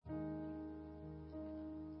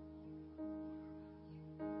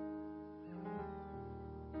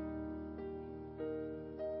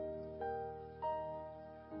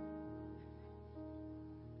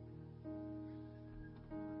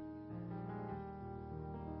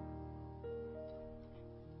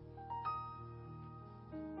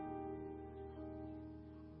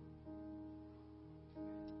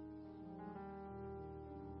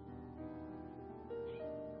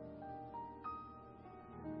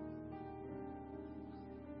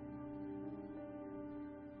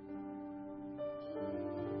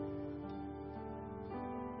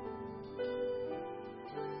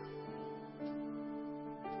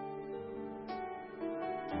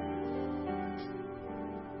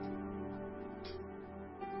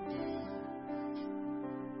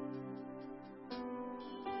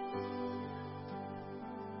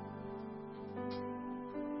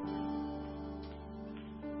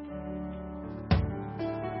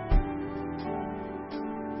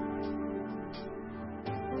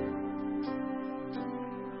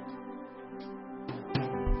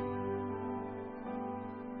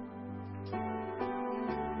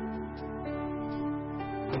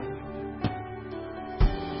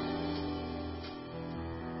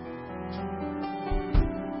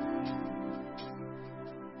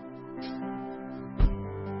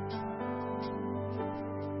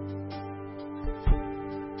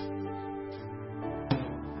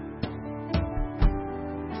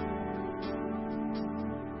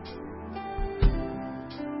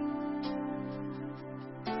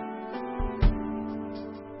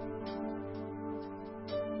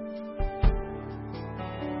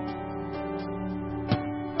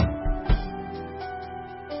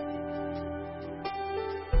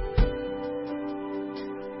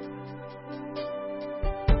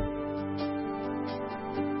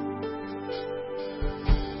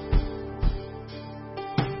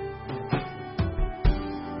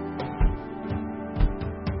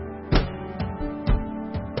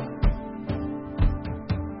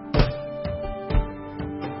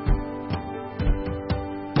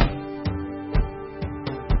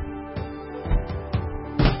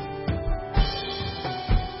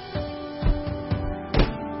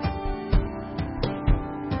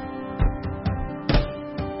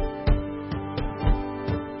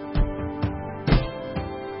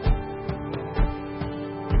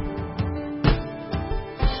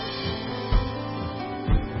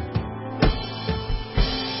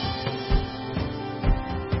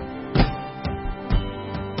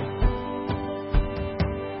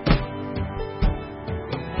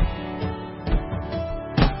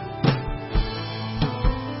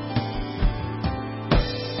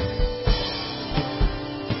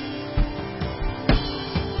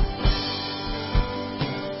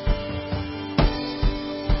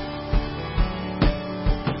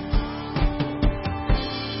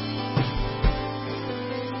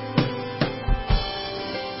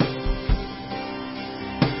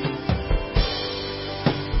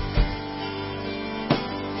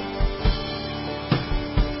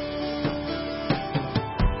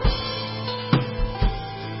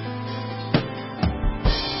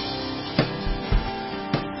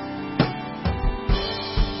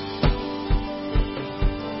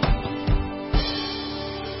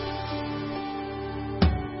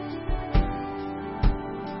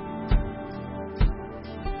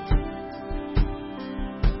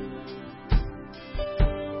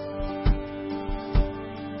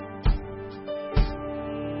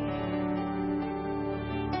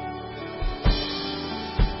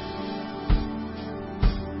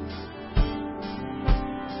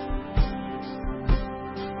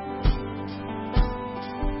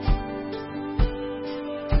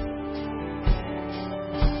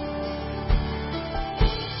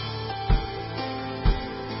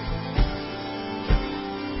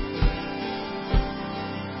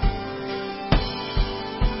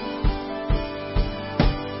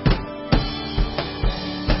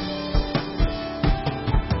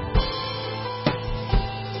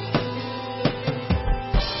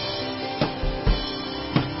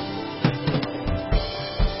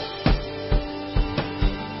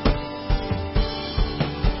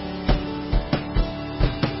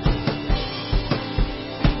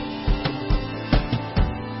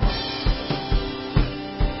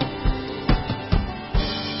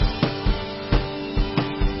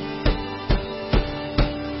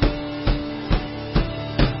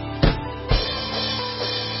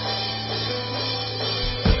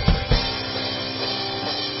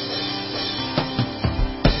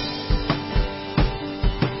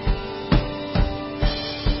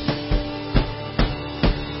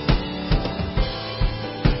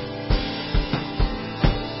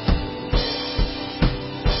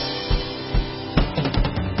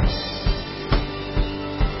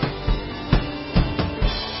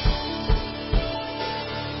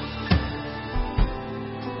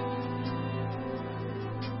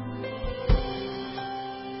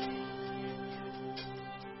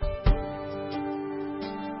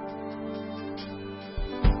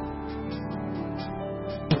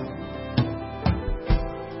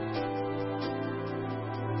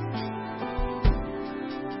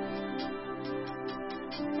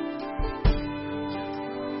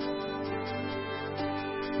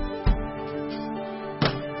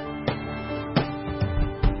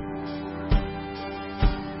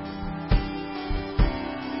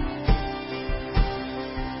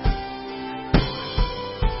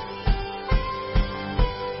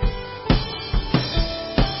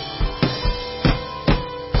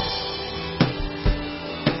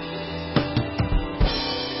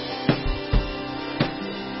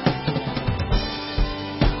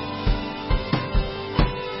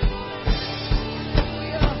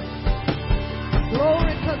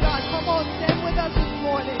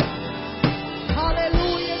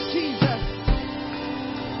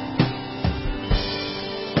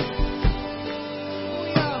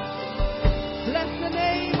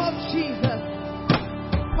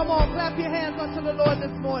unto the Lord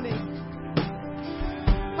this morning?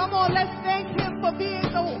 Come on, let's thank Him for being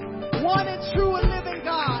the one and true and living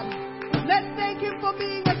God. Let's thank Him for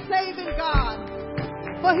being a saving God.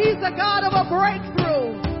 For He's a God of a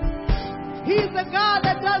breakthrough. He's a God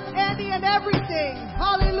that does any and everything.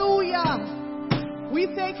 Hallelujah.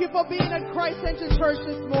 We thank you for being a Christ-centered church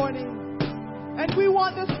this morning. And we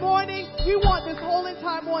want this morning, we want this whole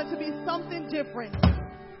entire morning to be something different.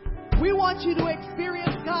 We want you to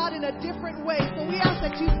experience God in a different way. So we ask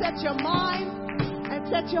that you set your mind and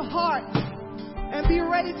set your heart and be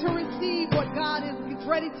ready to receive what God is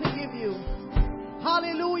ready to give you.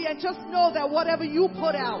 Hallelujah. And just know that whatever you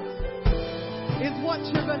put out is what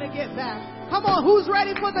you're going to get back. Come on, who's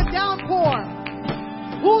ready for the downpour?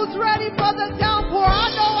 Who's ready for the downpour? I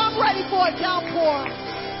know I'm ready for a downpour.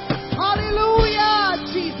 Hallelujah,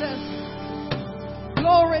 Jesus.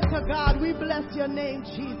 Glory to God. We bless your name,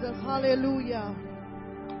 Jesus. Hallelujah.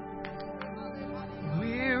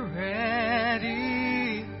 We're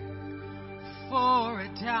ready for a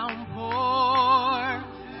downpour.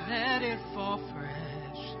 Let it fall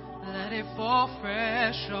fresh. Let it fall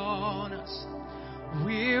fresh on us.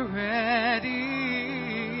 We're ready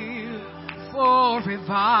for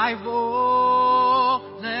revival.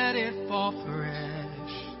 Let it fall fresh.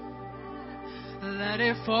 Let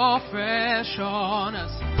it fall fresh on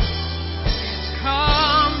us. It's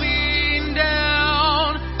coming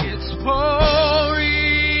down. It's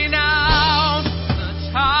pouring out. The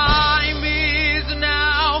time is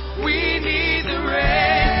now. We need the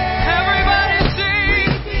rain. Everybody sing. We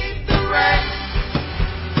need the rain.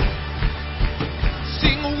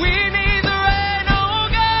 Sing, we need the rain, oh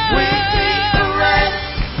God. We need the rain.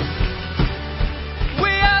 We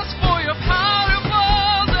ask for your power to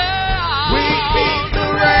fall down. We need the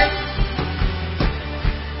rain.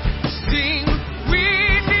 Sing, we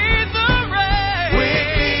need the rain. We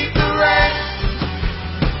need the rain.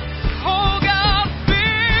 Oh God,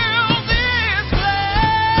 fill this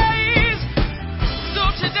place. So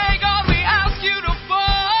today, God, we ask you to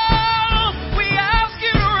fall. We ask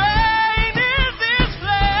you to reign in this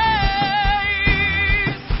place.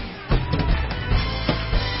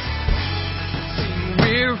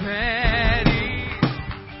 We're ready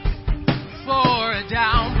for a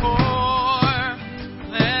downpour.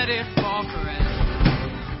 Let it fall fresh.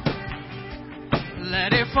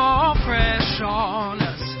 Let it fall fresh on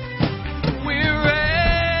us. We're ready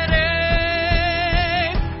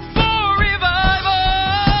for revival.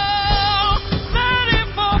 Let it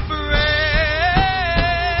fall fresh.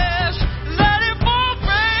 Let it fall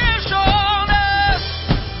fresh on us.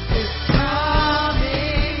 It's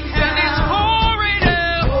coming and it's pouring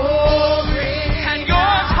out. And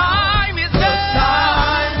your time is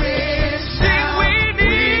now. Sing, we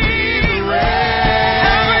need the rain.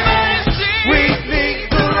 Everybody sing. We need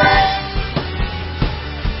the rain.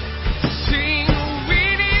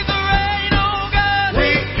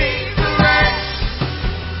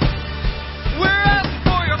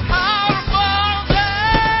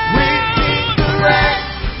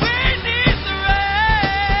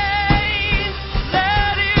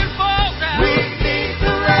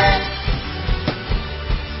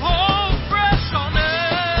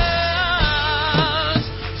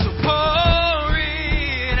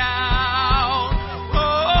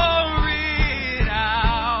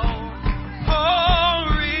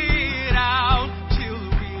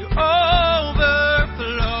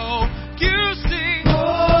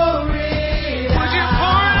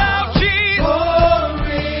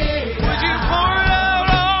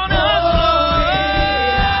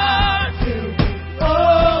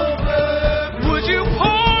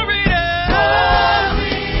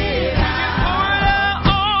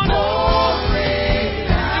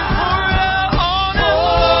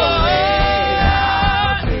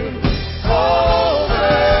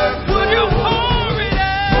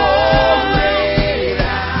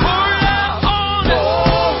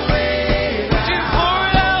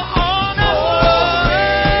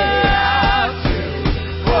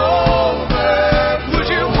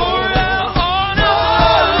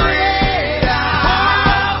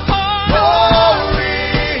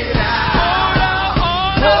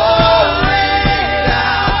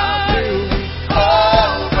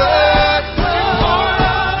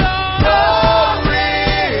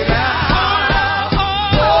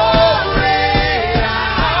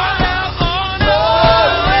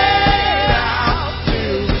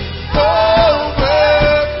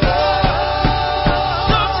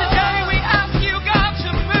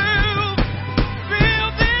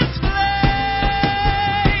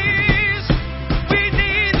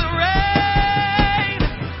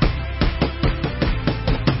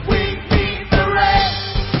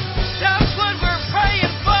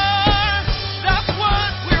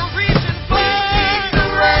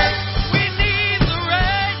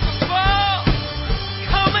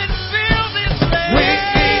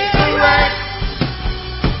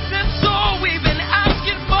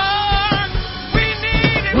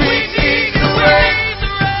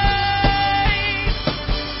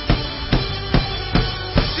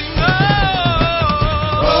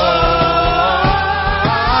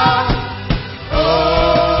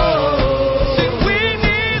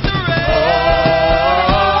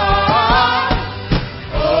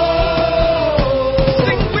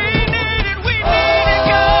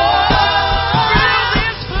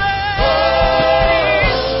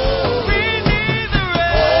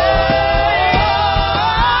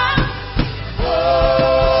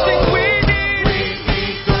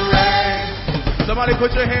 Somebody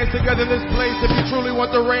put your hands together in this place if you truly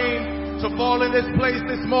want the rain to fall in this place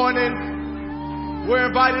this morning. We're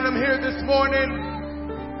inviting Him here this morning.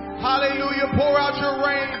 Hallelujah. Pour out your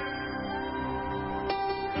rain.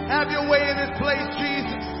 Have your way in this place,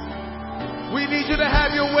 Jesus. We need you to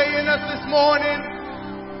have your way in us this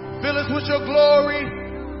morning. Fill us with your glory.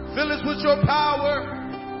 Fill us with your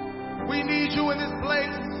power. We need you in this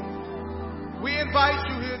place. We invite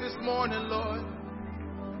you here this morning, Lord.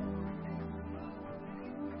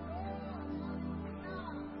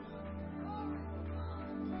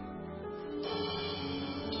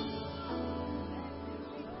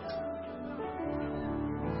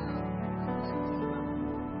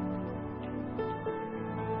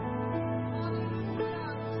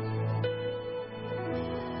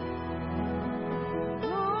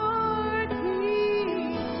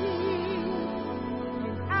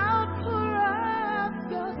 Out for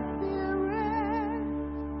us, your spirit.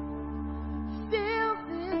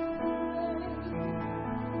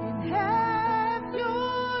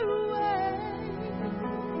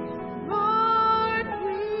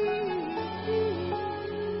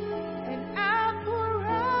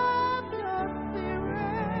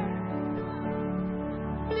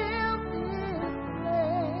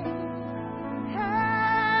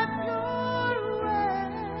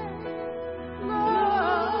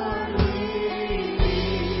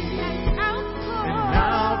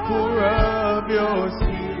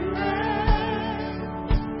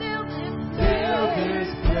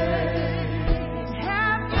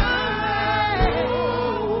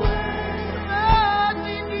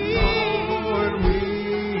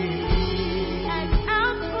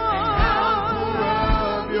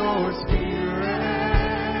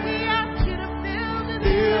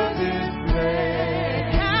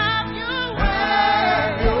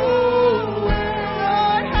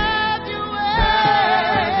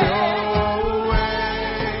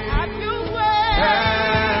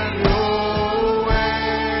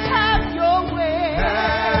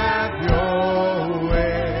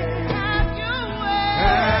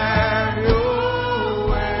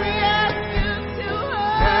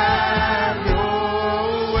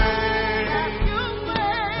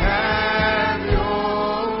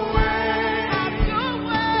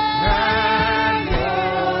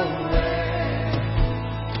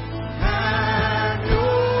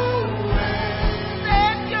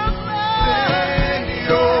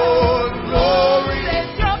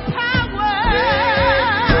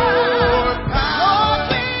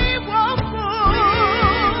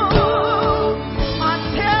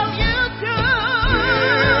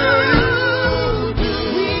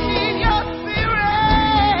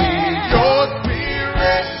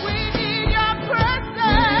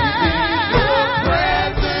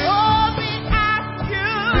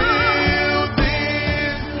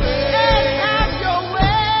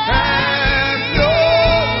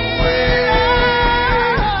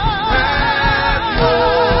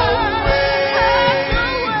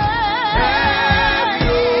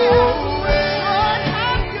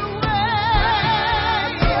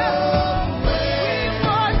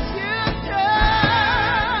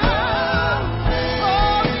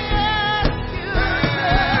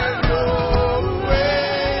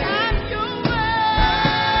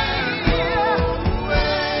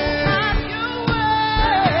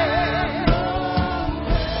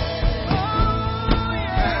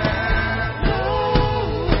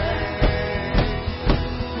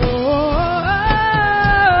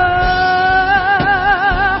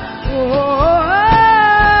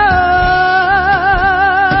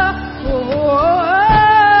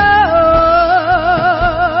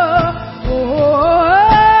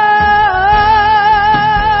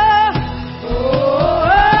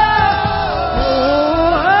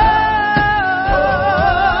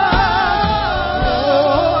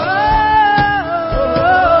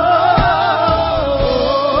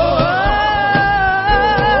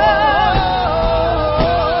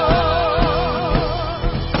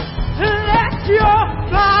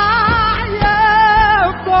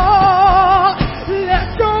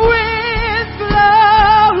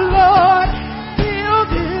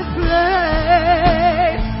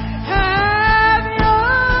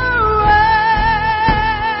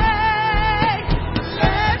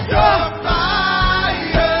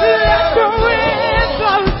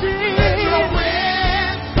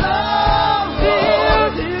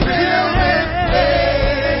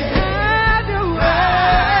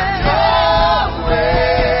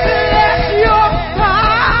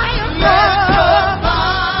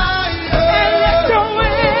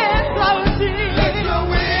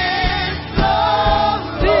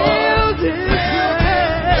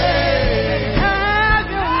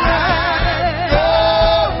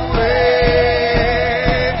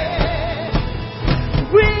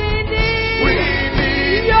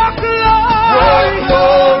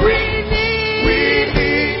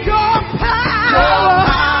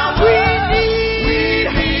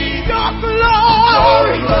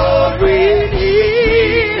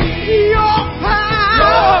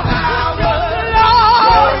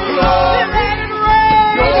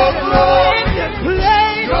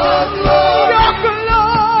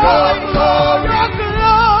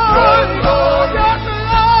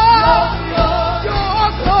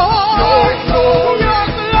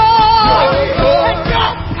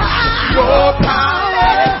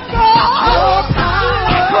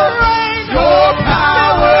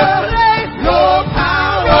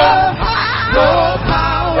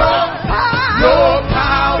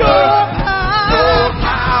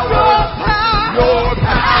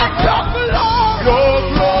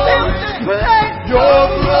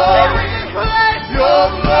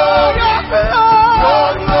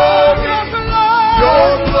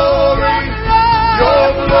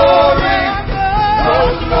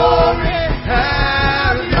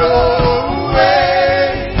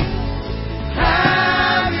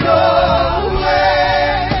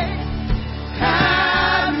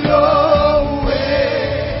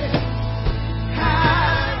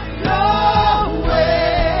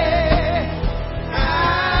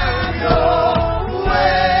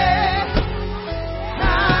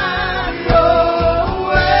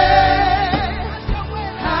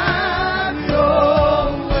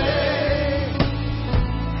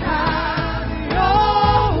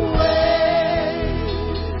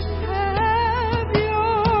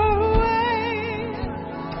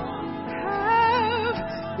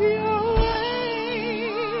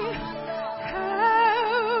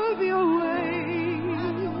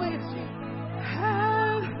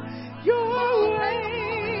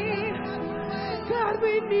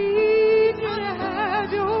 we need you to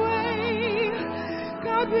have your way.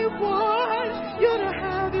 God, we want you to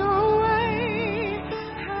have your way.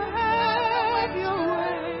 Have your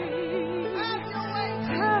way.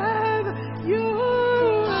 Have your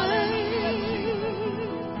way.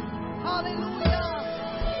 Hallelujah.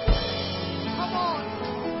 Come on.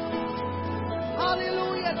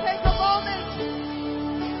 Hallelujah. Take a moment.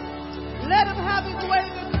 Let him have his way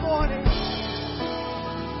this morning.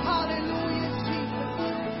 Hallelujah, Jesus.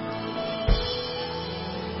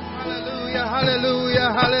 Hallelujah, hallelujah,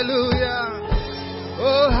 hallelujah.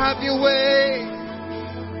 Oh, have your way.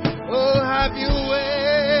 Oh, have your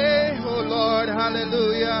way. Oh, Lord,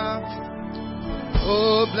 hallelujah.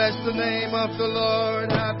 Oh, bless the name of the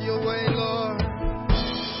Lord. Have your way, Lord.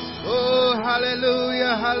 Oh,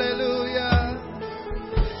 hallelujah, hallelujah.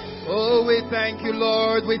 Oh, we thank you,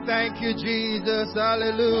 Lord. We thank you, Jesus.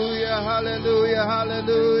 Hallelujah, hallelujah,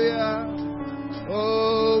 hallelujah.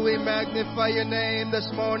 Oh, we magnify your name this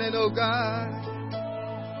morning, oh God.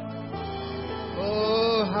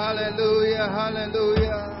 Oh, hallelujah,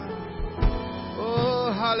 hallelujah.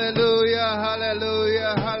 Oh, hallelujah,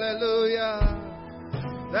 hallelujah, hallelujah.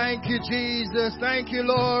 Thank you, Jesus. Thank you,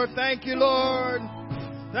 Lord. Thank you, Lord.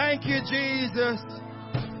 Thank you, Jesus.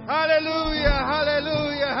 Hallelujah,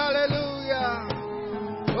 hallelujah, hallelujah.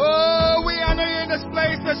 Oh, we honor you in this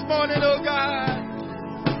place this morning, oh God.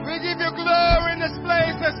 We give you glory in this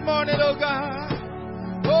place this morning, oh God.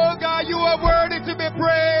 Oh God, you are worthy to be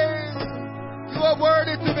praised. You are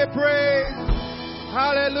worthy to be praised.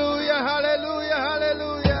 Hallelujah, hallelujah,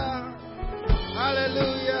 hallelujah.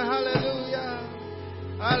 Hallelujah, hallelujah.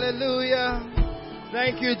 Hallelujah.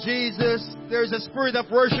 Thank you, Jesus. There's a spirit of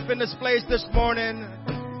worship in this place this morning.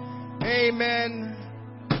 Amen.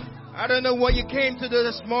 I don't know what you came to do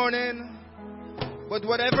this morning, but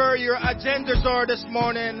whatever your agendas are this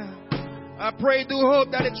morning, I pray, do hope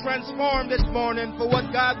that it transformed this morning for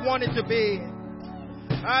what God wanted to be.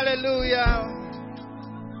 Hallelujah.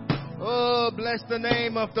 Oh, bless the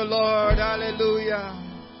name of the Lord. Hallelujah.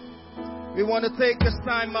 We want to take this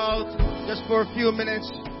time out just for a few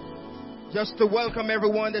minutes, just to welcome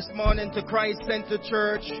everyone this morning to Christ Center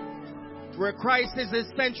Church, where Christ is the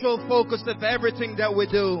central focus of everything that we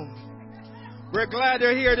do. We're glad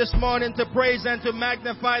you're here this morning to praise and to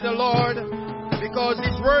magnify the Lord, because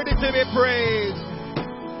He's worthy to be praised.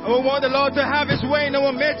 And we want the Lord to have His way in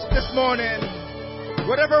our midst this morning.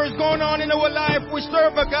 Whatever is going on in our life, we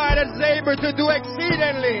serve a God that is able to do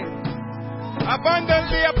exceedingly,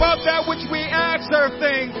 abundantly above that which we ask or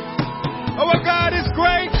think. Our God is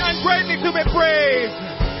great and greatly to be praised.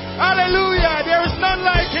 Hallelujah. There is none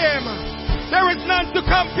like Him. There is none to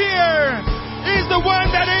compare. He is the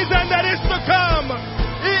one that is and that is to come.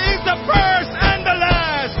 He is the first and the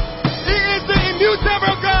last. He is the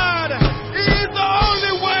immutable God. He is the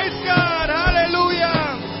only wise God.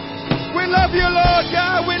 Hallelujah. We love you, Lord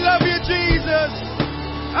God. We love you, Jesus.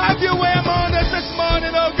 Have your way among us this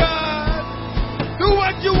morning, oh God. Do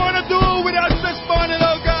what you want to do with us this morning,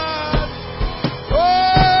 oh God. Oh,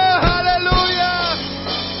 hallelujah.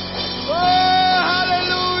 Oh,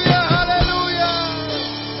 hallelujah, hallelujah.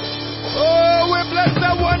 Oh, we bless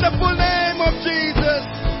the wonderful name of Jesus.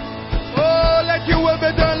 Oh, let your will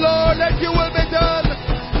be done, Lord. Let your will be done.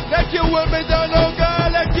 Let your will be done, oh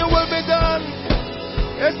God. Let your will be done.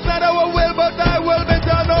 It's not our will, but thy will be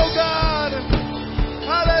done, oh God.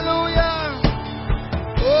 Hallelujah.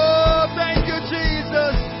 Oh, thank you,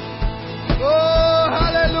 Jesus. Oh,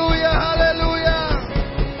 hallelujah, hallelujah.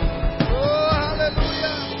 Oh,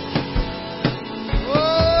 hallelujah.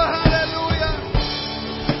 Oh, hallelujah.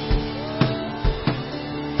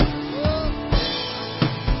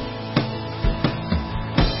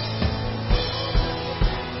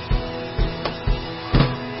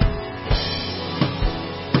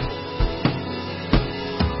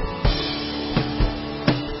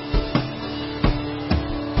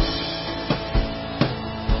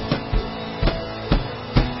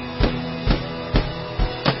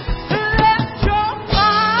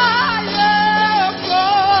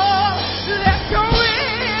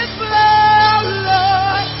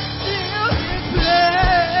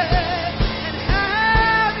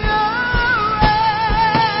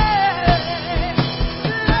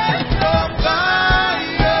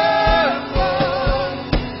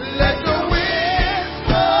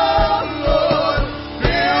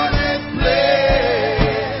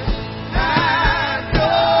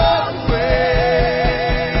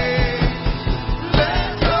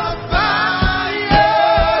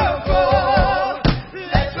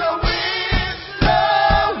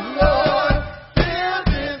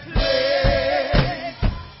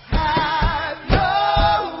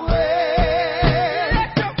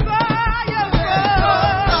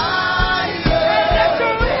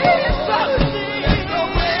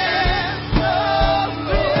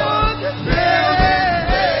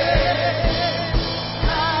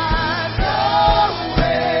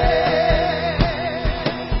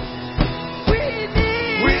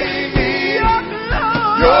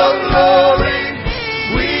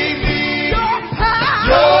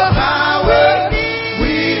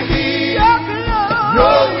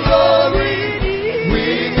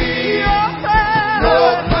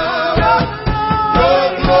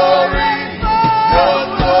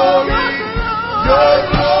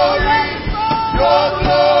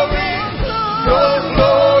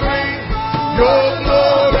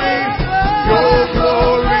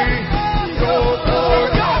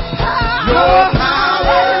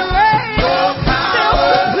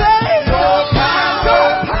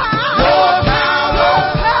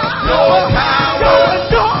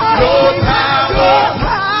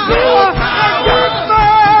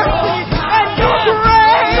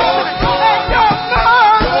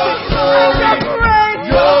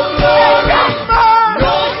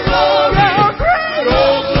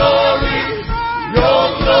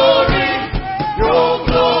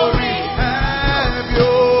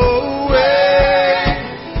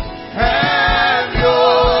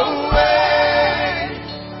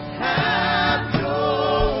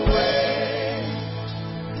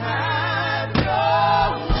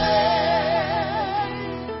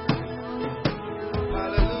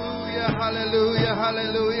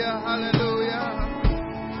 hallelujah, hallelujah.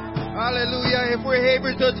 Hallelujah. If we're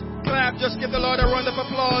able to clap, just give the Lord a round of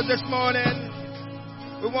applause this morning.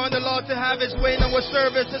 We want the Lord to have His way in our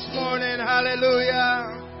service this morning.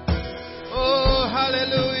 Hallelujah. Oh,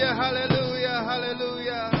 hallelujah, hallelujah,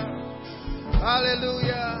 hallelujah.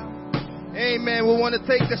 Hallelujah. Amen. We want to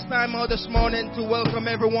take this time out this morning to welcome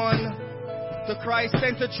everyone to Christ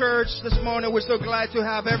Center Church this morning. We're so glad to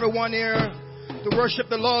have everyone here to worship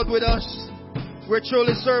the Lord with us. We're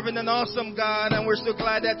truly serving an awesome God, and we're so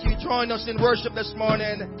glad that you join us in worship this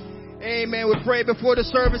morning. Amen. We pray before the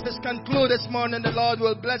service is concluded this morning, the Lord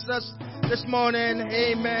will bless us this morning.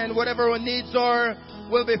 Amen. Whatever our needs are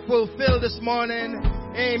will be fulfilled this morning.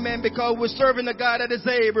 Amen. Because we're serving the God that is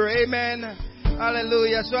able. Amen.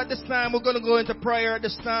 Hallelujah. So at this time, we're going to go into prayer at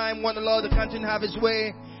this time. Want the Lord to continue to have His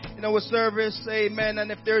way in our service. Amen.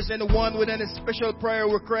 And if there's anyone with any special prayer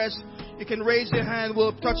request, you can raise your hand.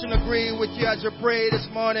 We'll touch and agree with you as you pray this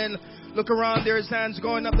morning. Look around. There's hands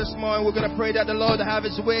going up this morning. We're going to pray that the Lord will have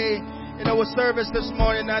His way in our service this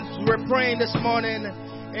morning. As we're praying this morning,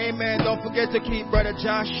 amen. Don't forget to keep Brother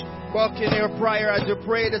Josh walking in your prayer as you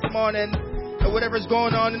pray this morning. And whatever's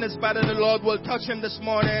going on in this battle, the Lord will touch him this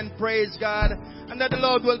morning. Praise God. And that the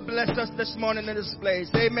Lord will bless us this morning in this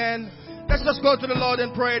place. Amen. Let's just go to the Lord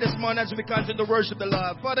and pray this morning as we continue to worship the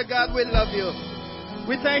Lord. Father God, we love you.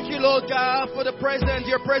 We thank you, Lord God, for the presence,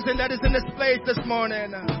 your presence that is in this place this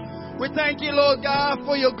morning. We thank you, Lord God,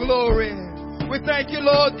 for your glory. We thank you,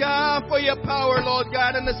 Lord God, for your power, Lord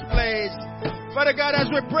God, in this place. Father God, as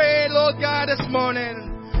we pray, Lord God, this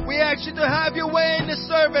morning, we ask you to have your way in this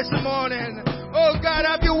service this morning. Oh God,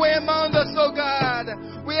 have your way among us, oh God.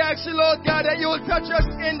 We ask you, Lord God, that you will touch us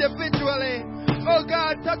individually. Oh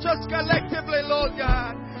God, touch us collectively, Lord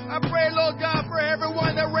God. I pray, Lord God, for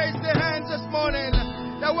everyone that raised their hands this morning,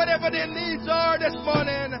 that whatever their needs are this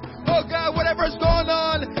morning, oh God, whatever's going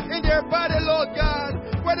on in their body, Lord God,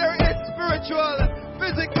 whether it's spiritual,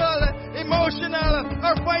 physical, emotional,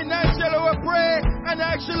 or financial, we pray and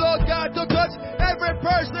ask you, Lord God, to touch every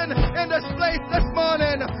person in this place this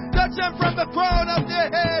morning. Touch them from the crown of their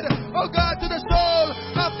head, oh God, to the sole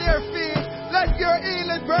of their feet. Let your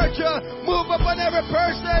healing virtue move upon every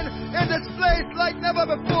person in this place like never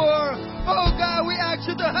before. Oh God, we ask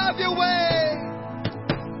you to have your way.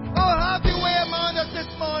 Oh, have your way among us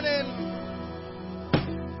this morning.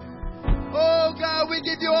 Oh God, we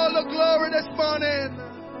give you all the glory this morning.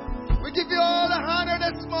 We give you all the honor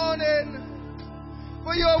this morning.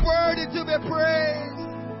 For you are worthy to be praised.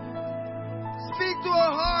 Speak to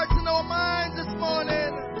our hearts and our minds this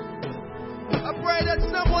morning. I pray that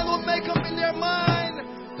someone will make up in their mind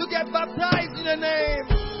to get baptized in your name.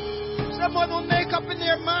 Someone will make up in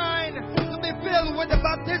their mind to be filled with the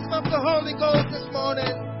baptism of the Holy Ghost this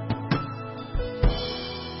morning.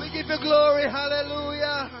 We give you glory,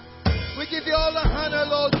 hallelujah. We give you all the honor,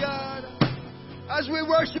 Lord God. As we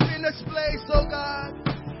worship in this place, oh God,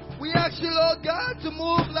 we ask you, Lord God, to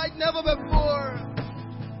move like never before.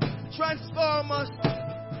 Transform us.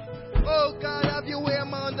 Oh God, have your way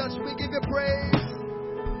among us. We give you praise.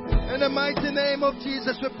 In the mighty name of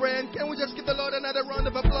Jesus, we pray. And can we just give the Lord another round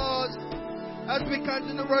of applause as we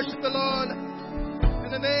continue to worship the Lord? In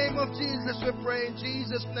the name of Jesus, we pray. In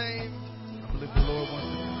Jesus' name. I believe the Lord wants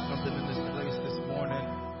to do something in this place this morning.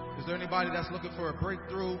 Is there anybody that's looking for a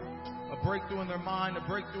breakthrough in their mind, a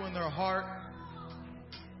breakthrough in their heart?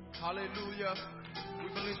 Hallelujah. We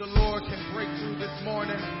believe the Lord can break through this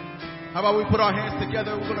morning. How about we put our hands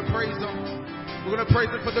together? We're going to praise Him. We're going to praise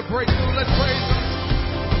Him for the breakthrough. Let's praise Him.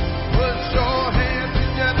 Put your hands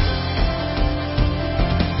together.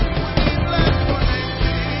 We bless your name,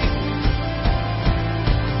 Jesus.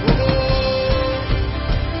 Oh.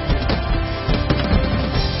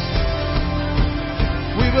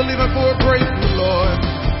 We believe it for a breakthrough,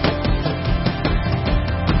 Lord.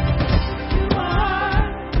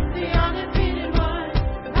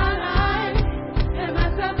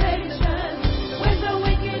 Salvation. When the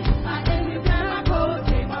wicked, my enemies and my foes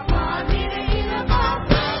came upon me to eat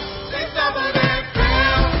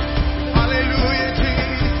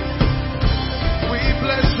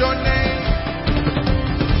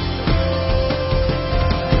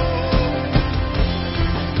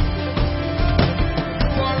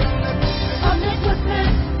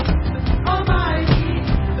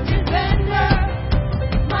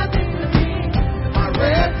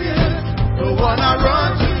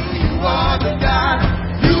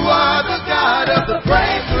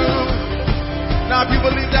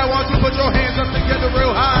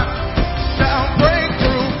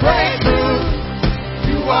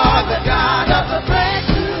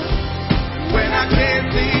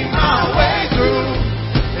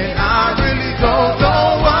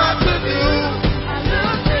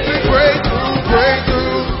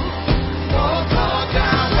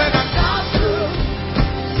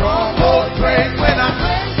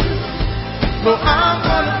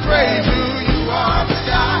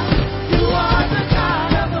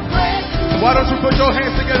Put your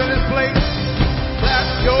hands together in this place. Clap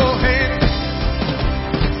your hands.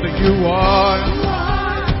 Sing, you are.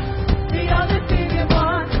 the only thing you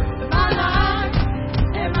want in my life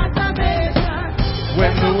and my salvation.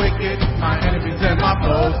 When the wicked, my enemies and my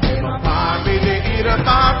foes came upon me, they eat of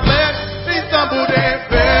my flesh, they stumbled and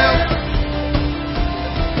fell.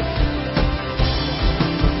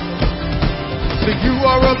 So you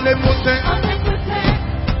are omnipotent,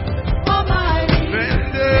 Almighty,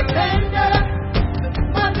 defender,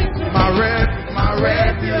 my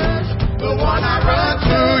refuge, the one I run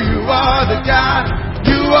to. You are the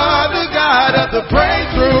God of the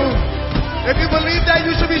breakthrough. If you believe that,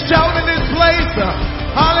 you should be shouting in this place.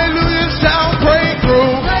 Hallelujah, shout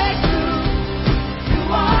breakthrough. You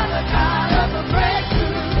are the God of the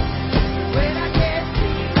breakthrough. When I can't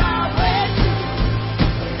see my way through,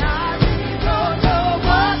 when I really don't know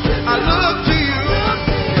what to do, I look to you.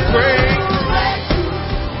 Breakthrough.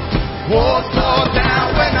 Walls fall down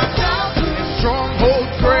when I shout.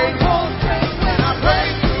 Strongholds break when I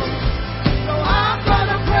break through. So I'm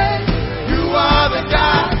gonna praise you. You are the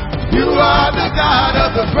God. You are the God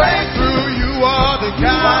of the breakthrough. You are the You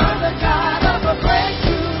are God. the God of the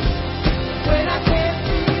breakthrough. When I can't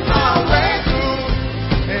see my way through,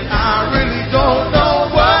 And I really don't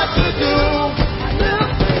know what to do. I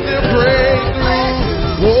look to The you.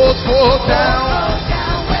 breakthrough. Walls fall down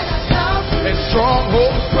Down when I shout. and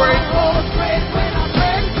strongholds break. Strongholds break when I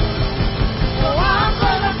break through. So I'm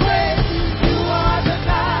gonna praise you. You are the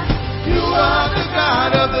God. You are the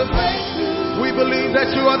God of the breakthrough. We believe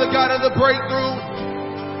that you are the God of the breakthrough.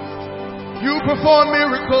 You perform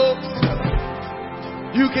miracles.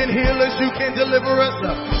 You can heal us. You can deliver us.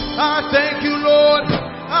 I thank you, Lord.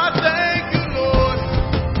 I thank you, Lord.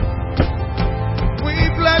 We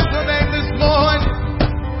bless your name this morning.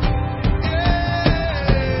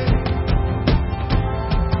 Yeah.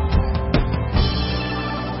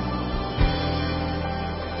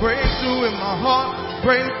 Breakthrough in my heart.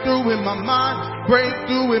 Breakthrough in my mind,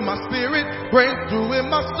 breakthrough in my spirit, breakthrough in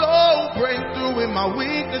my soul, breakthrough in my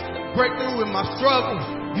weakness, breakthrough in my struggle.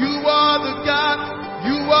 You are the God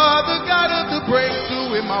of the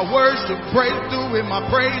breakthrough in my worship, breakthrough in my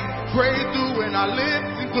praise, breakthrough when I live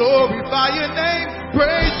and glorify your name,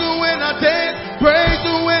 breakthrough when I dance,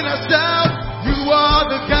 breakthrough when I shout. You are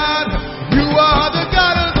the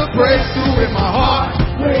God of the breakthrough in my heart,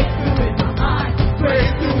 Breakthrough in my mind.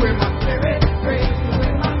 breakthrough in my Spirit. Breakthrough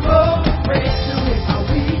in my soul. Breakthrough in my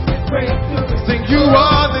weakness. Breakthrough in sing. You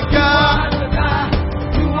are the God.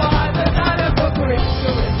 You are the God of the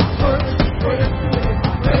breakthrough in my worship, breakthrough in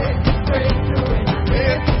my praise, breakthrough in my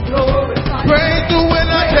dance, glorify. Breakthrough when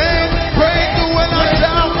I dance, breakthrough when I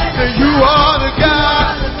shout. Say you are the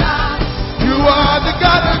God. You are the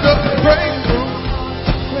God of the breakthrough.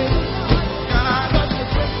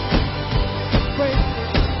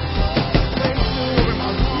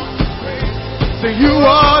 Say you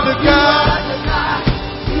are the God.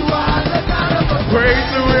 You are the God of the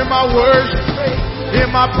Breakthrough in my worship, in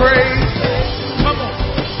my praise. Come on.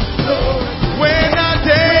 When I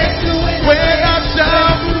dance, when I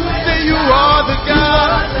shout, say you are the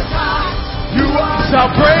God. You are shout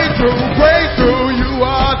breakthrough, breakthrough. You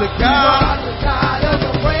are the God.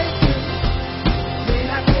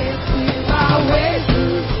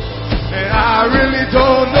 And I really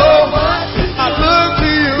don't know. I look to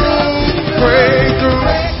you. Breakthrough.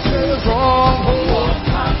 Stronghold.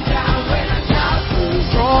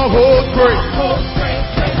 Stronghold break.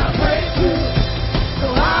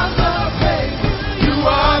 You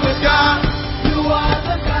are the God.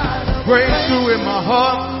 Breakthrough in my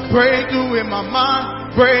heart, breakthrough in my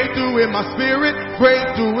mind, breakthrough in my spirit,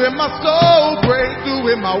 breakthrough in my soul,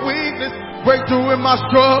 breakthrough in my weakness, breakthrough in my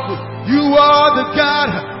struggle. You are the God.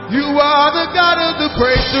 You are the God of the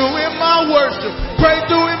breakthrough in my worship,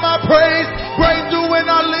 breakthrough in my praise, breakthrough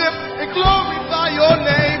when I live and glorify your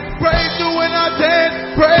name, breakthrough when I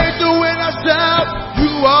dance, breakthrough when I shout.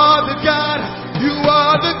 You are the God. You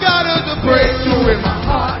are the God of the breakthrough in my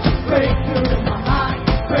heart. Breakthrough in my mind,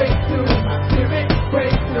 breakthrough in my spirit,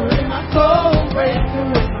 breakthrough in my soul,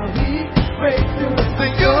 breakthrough in my weak, breakthrough in my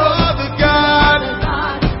Sing, you are the God.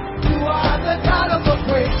 You are the God of the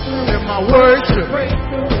breakthrough. In my worship,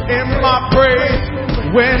 Breakthrough in my praise,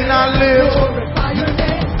 when I live. glorify your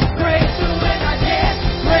name. Breakthrough when I dance,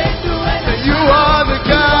 breakthrough when I Sing, you are the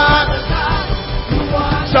God. You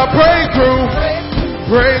are Shall breakthrough,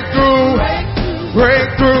 breakthrough, breakthrough,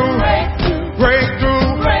 breakthrough, breakthrough,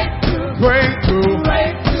 breakthrough, breakthrough, breakthrough,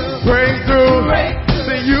 breakthrough, breakthrough. breakthrough.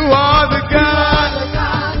 Sing, you are the God.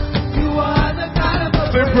 You are the God of the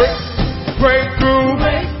Sing, breakthrough,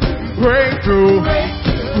 breakthrough,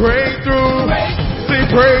 breakthrough. Sing,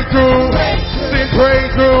 breakthrough. Sing,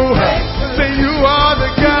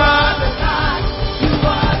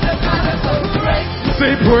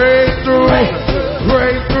 Say breakthrough,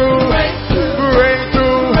 breakthrough,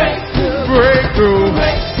 breakthrough, breakthrough,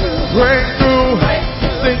 breakthrough.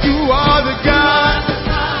 Say you are the God.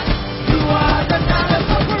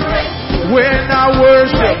 When I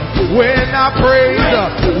worship, when I praise,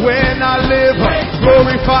 when I live,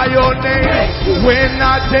 glorify your name. When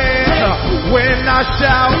I dance, when I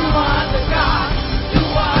shout.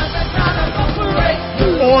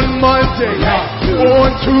 On Monday,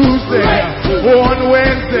 on Tuesday, on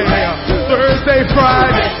Wednesday, Thursday,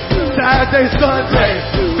 Friday, Saturday, Sunday.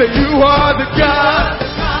 Say you are the God.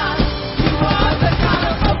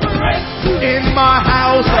 In my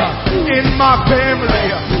house, in my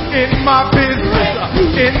family, in my business,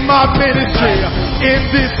 in my ministry, in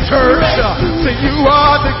this church. Say you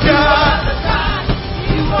are the God.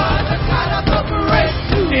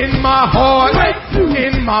 In my heart,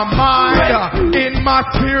 in my mind, in my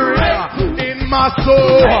spirit, in my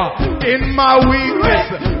soul, in my weakness,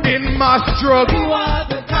 in my struggle. You are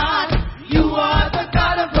the God. You are the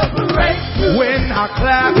God of operation. When I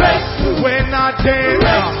clap, when I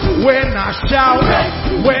dance, when I shout,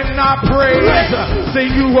 when I praise, say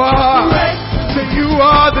you are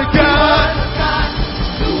the God.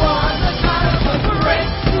 You are the God of operation.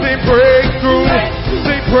 Say breakthrough,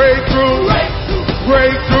 say breakthrough,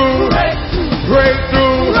 breakthrough,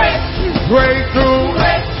 breakthrough, breakthrough.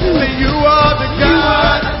 Say you are the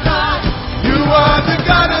God. You are the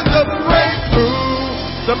God of the breakthrough.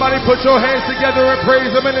 Somebody put your hands together and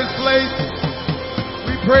praise Him in this place.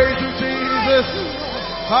 We praise you, Jesus.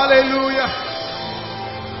 Hallelujah.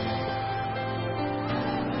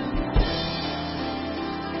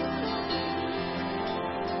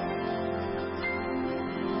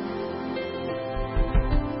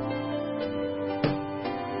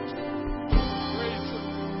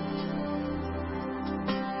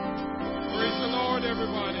 Praise the Lord,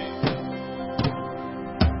 everybody.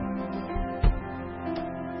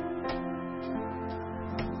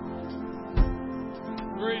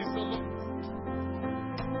 Praise the Lord.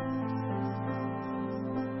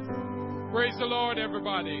 Praise the Lord,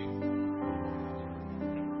 everybody.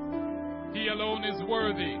 He alone is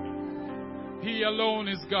worthy. He alone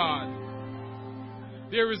is God.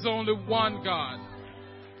 There is only one God,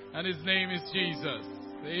 and His name is Jesus.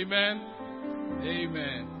 Amen.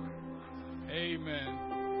 Amen. Amen.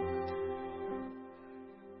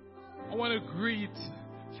 I want to greet,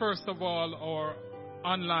 first of all, our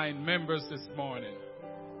online members this morning.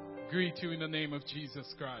 Greet you in the name of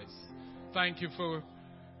Jesus Christ. Thank you for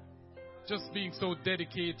just being so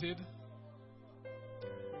dedicated,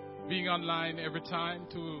 being online every time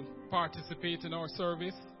to participate in our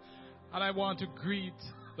service. And I want to greet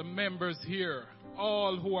the members here,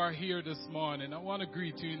 all who are here this morning. I want to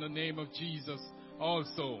greet you in the name of Jesus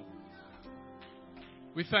also.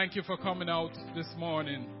 We thank you for coming out this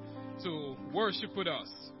morning to worship with us.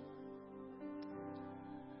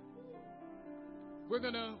 We're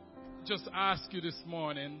going to just ask you this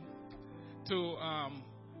morning to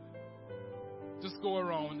just go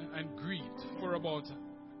around and greet for about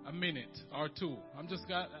a minute or two. I'm just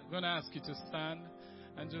going to ask you to stand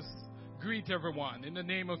and just greet everyone in the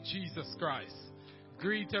name of Jesus Christ.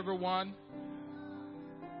 Greet everyone.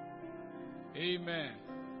 Amen.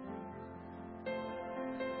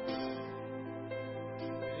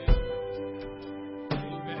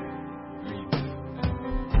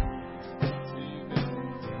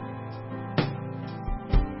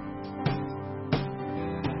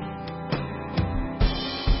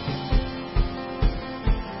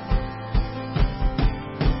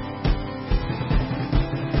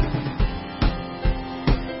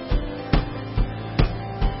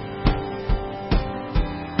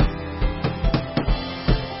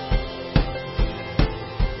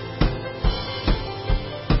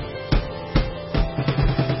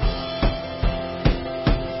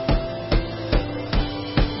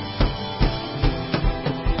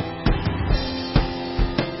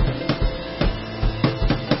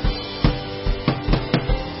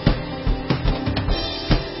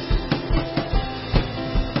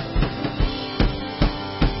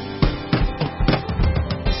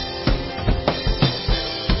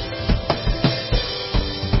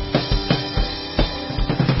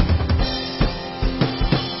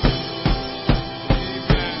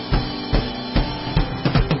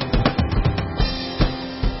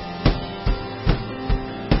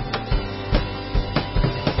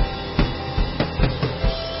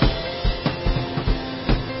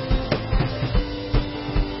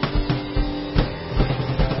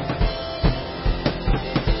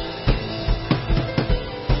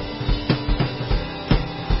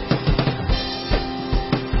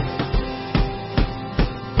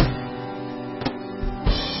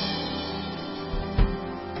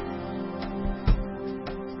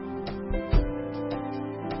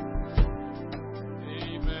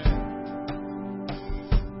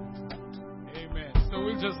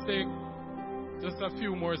 a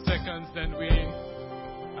few more seconds, then we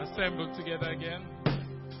assemble together again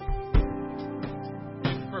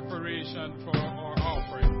in preparation for our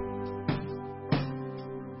offering.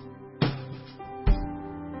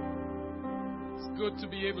 It's good to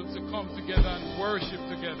be able to come together and worship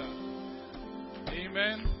together.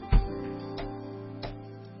 Amen.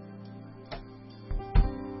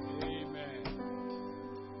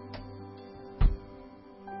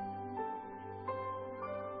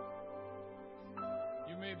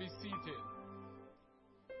 Be seated.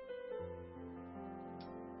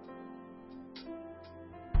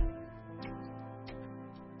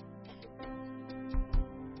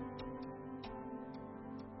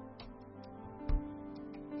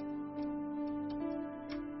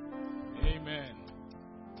 Amen.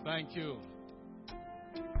 Thank you.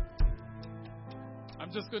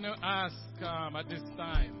 I'm just going to ask at this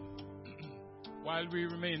time, while we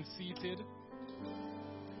remain seated,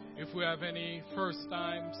 if we have any first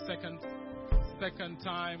time, second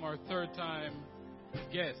time, or third time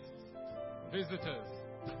guests, visitors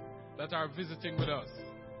that are visiting with us,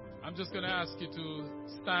 I'm just going to ask you to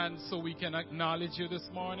stand so we can acknowledge you this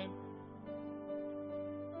morning.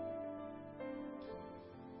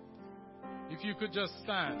 If you could just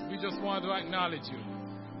stand, we just want to acknowledge you.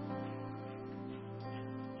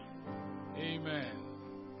 Amen.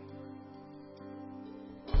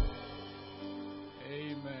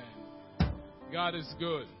 Amen. God is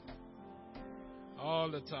good all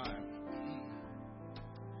the time.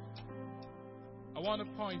 I want to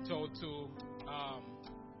point out to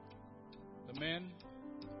the men.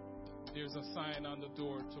 There's a sign on the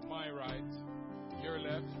door to my right, your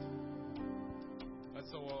left.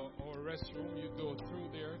 That's our restroom. You go through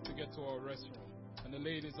there to get to our restroom. And the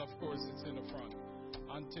ladies, of course, it's in the front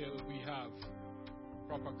until we have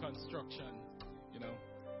proper construction, you know.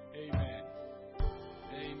 Amen.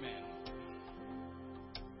 Amen.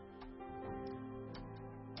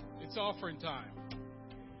 It's offering time.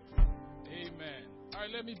 Amen. All right,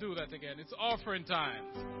 let me do that again. It's offering time.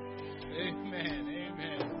 Amen.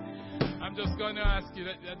 Amen. I'm just going to ask you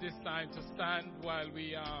at this time to stand while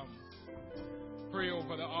we pray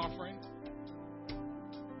over the offering.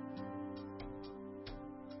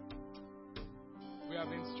 We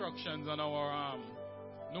have instructions on our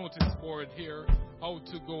notice board here how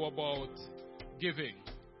to go about giving.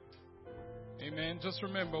 Amen. Just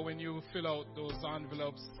remember, when you fill out those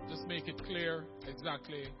envelopes, just make it clear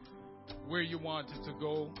exactly where you want it to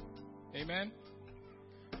go. Amen.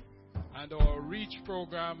 And our REACH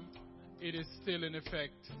program, it is still in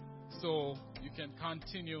effect, so you can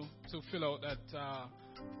continue to fill out that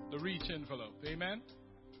the REACH envelope. Amen.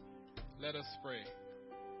 Let us pray.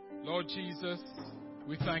 Lord Jesus,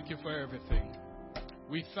 we thank you for everything.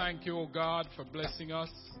 We thank you, O God, for blessing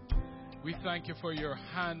us. We thank you for your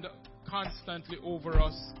hand constantly over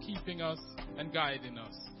us, keeping us and guiding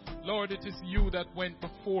us. Lord, it is you that went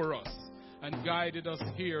before us and guided us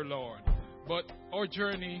here, Lord. But our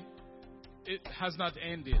journey, it has not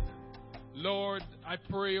ended. Lord, I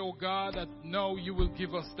pray, O God, that now you will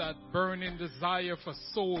give us that burning desire for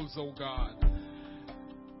souls, O God.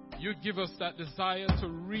 You give us that desire to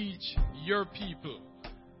reach your people.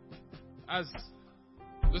 As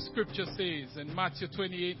the scripture says in Matthew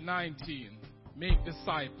 28:19, make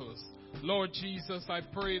disciples. Lord Jesus, I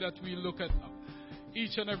pray that we look at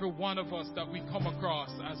each and every one of us that we come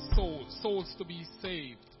across as souls to be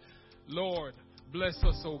saved. Lord, bless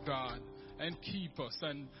us, O God, and keep us.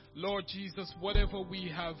 And Lord Jesus, whatever we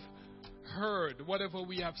have heard, whatever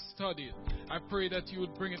we have studied, I pray that you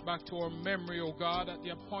would bring it back to our memory, O God, at the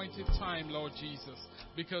appointed time, Lord Jesus,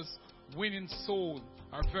 because winning souls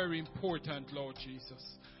are very important, Lord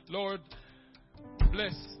Jesus. Lord,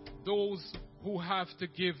 bless those who have to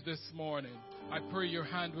give this morning. I pray your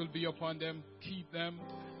hand will be upon them, keep them,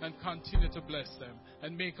 and continue to bless them,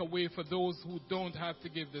 and make a way for those who don't have to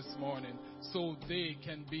give this morning, so they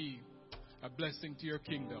can be a blessing to your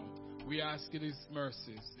kingdom. We ask it His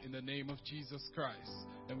mercies in the name of Jesus Christ,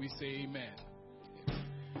 and we say amen.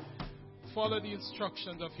 Follow the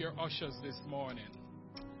instructions of your ushers this morning.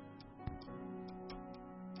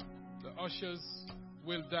 The ushers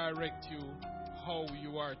will direct you how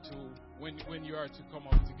you are to, when you are to come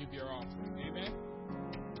up to give your offering. Amen.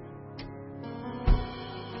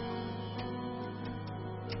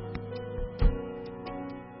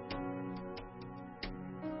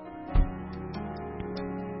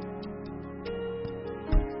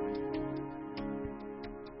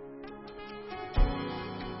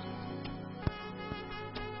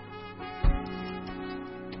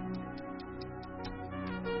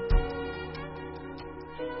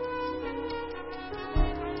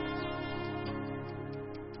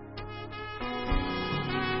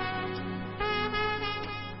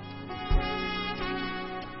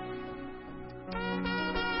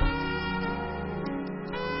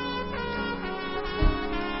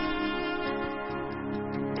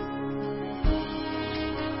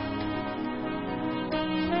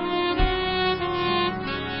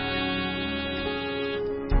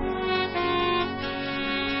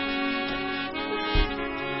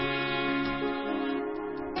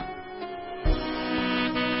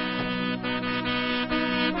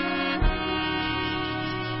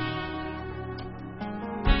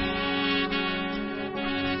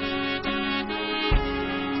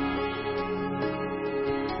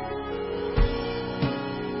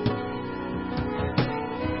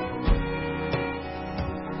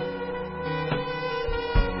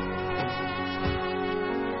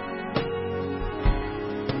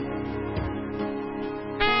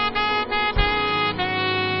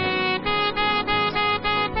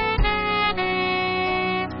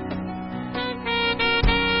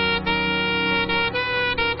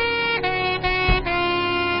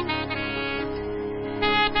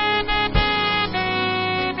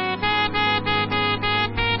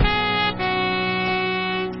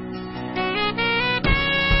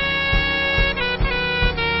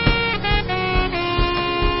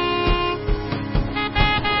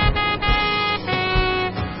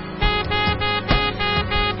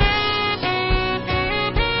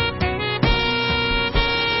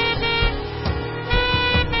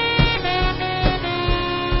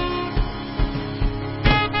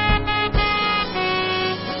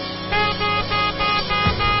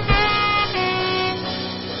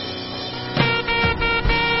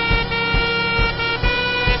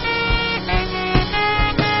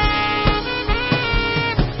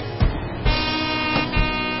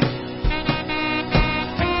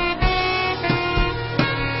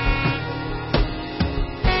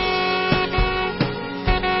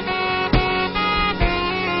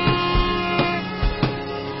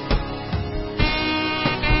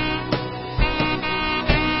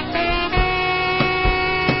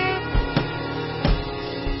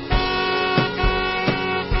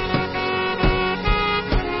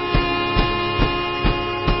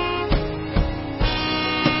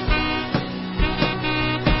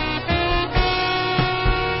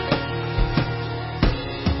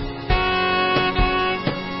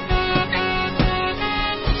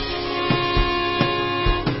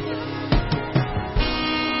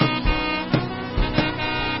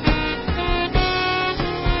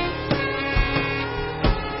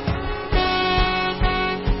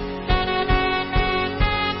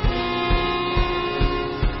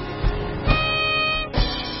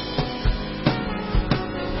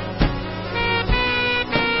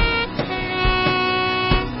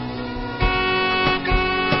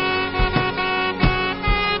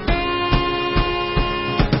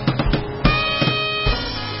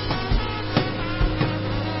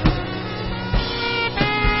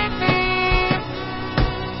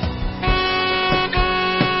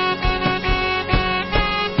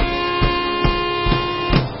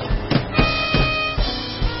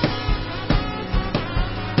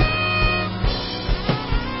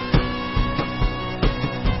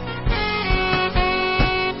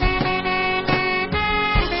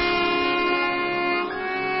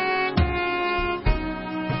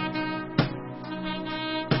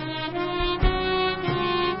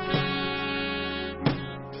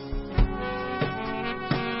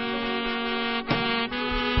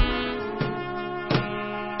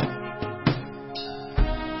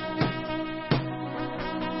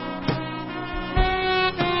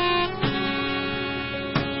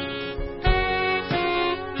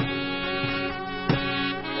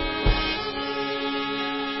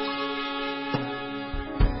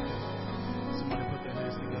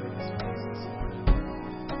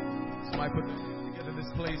 Somebody put their hands together in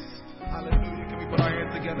this place. Hallelujah. Can we put our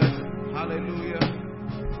hands together? Hallelujah.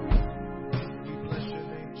 We bless your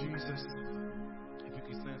name, Jesus. If we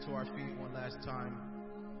can stand to our feet one last time.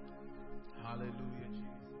 Hallelujah, Jesus.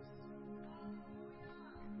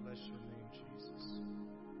 We bless your name, Jesus.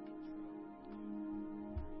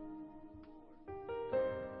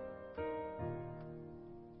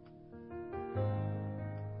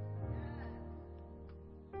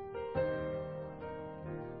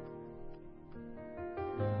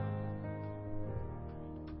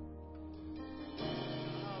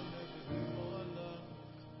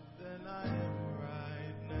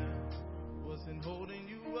 Holding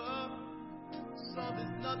you up, so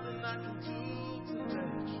there's nothing I can do to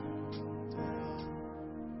let you down.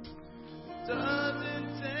 Doesn't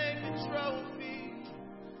take a trophy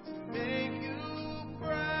to make you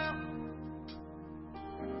proud.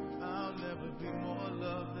 I'll never be more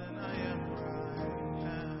loved than I am right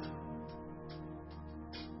now.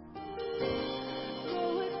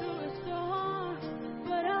 Going through a storm,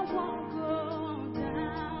 but I won't go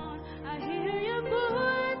down. I hear your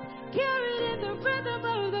voice carried in the rhythm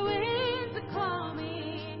of the winds to call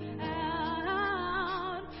me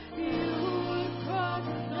out. You would cross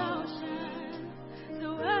the ocean so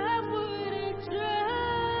I wouldn't drown.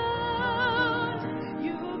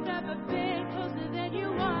 You've never been closer than you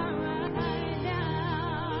are right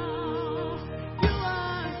now. You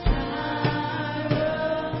are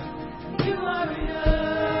Jireh. You are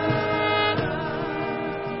enough.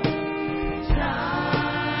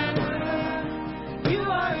 Jireh. You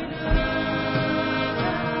are enough.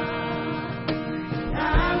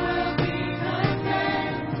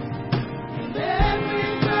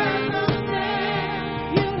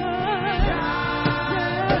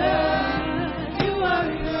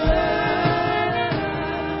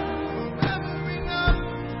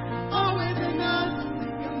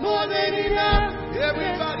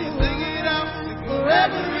 Everybody sing it out.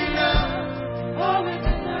 Forever enough. Always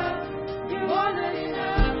enough. You're more than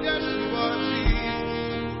enough. Yes, you are,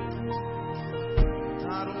 Jesus.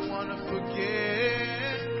 I don't want to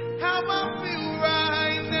forget how I feel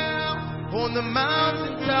right now on the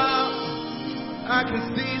mountaintop. I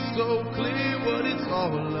can see so clear what it's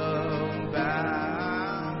all about.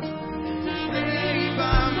 Stay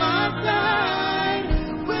by my side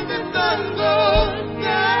when the sun goes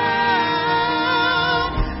down.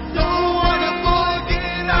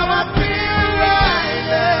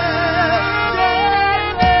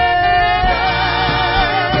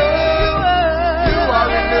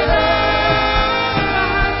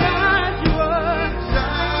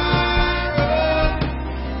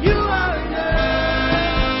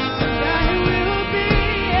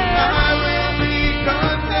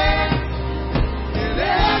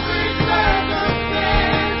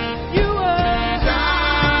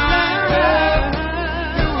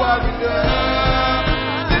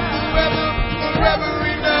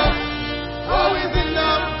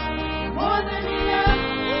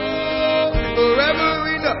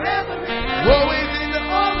 Already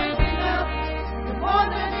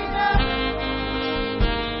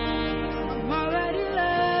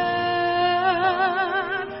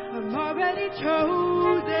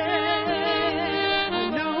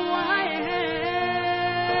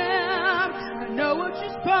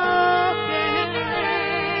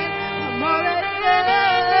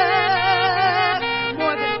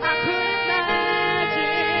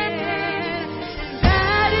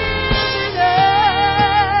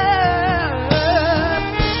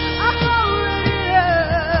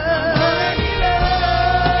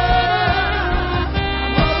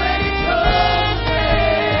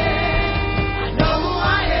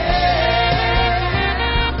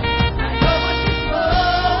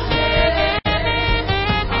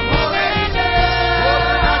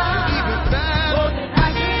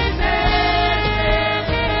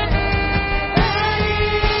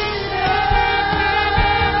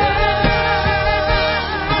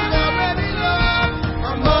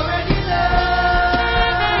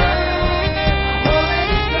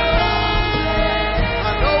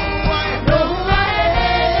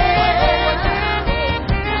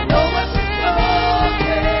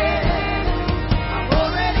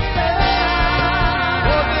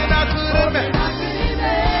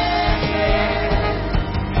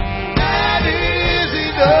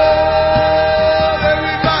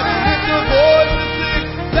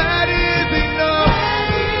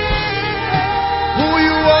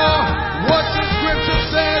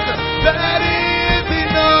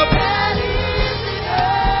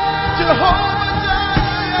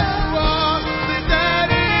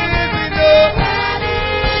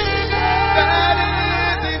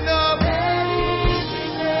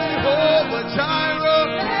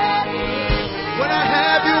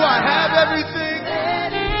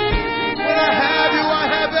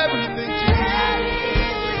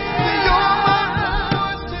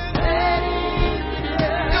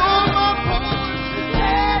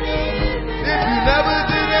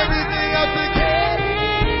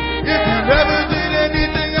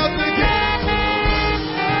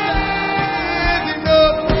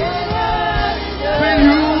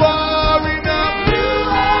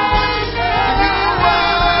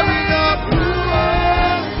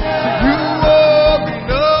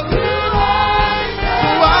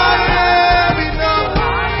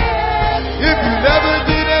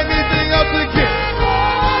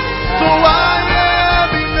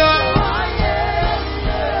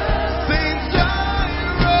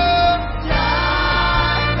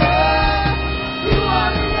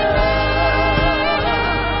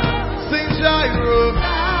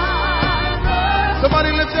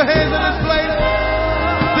lift your hands in this place.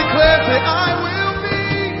 Declare, say, I will be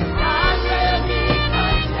content.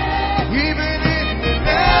 Even in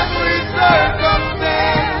every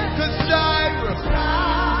circumstance. 'Cause Jireh,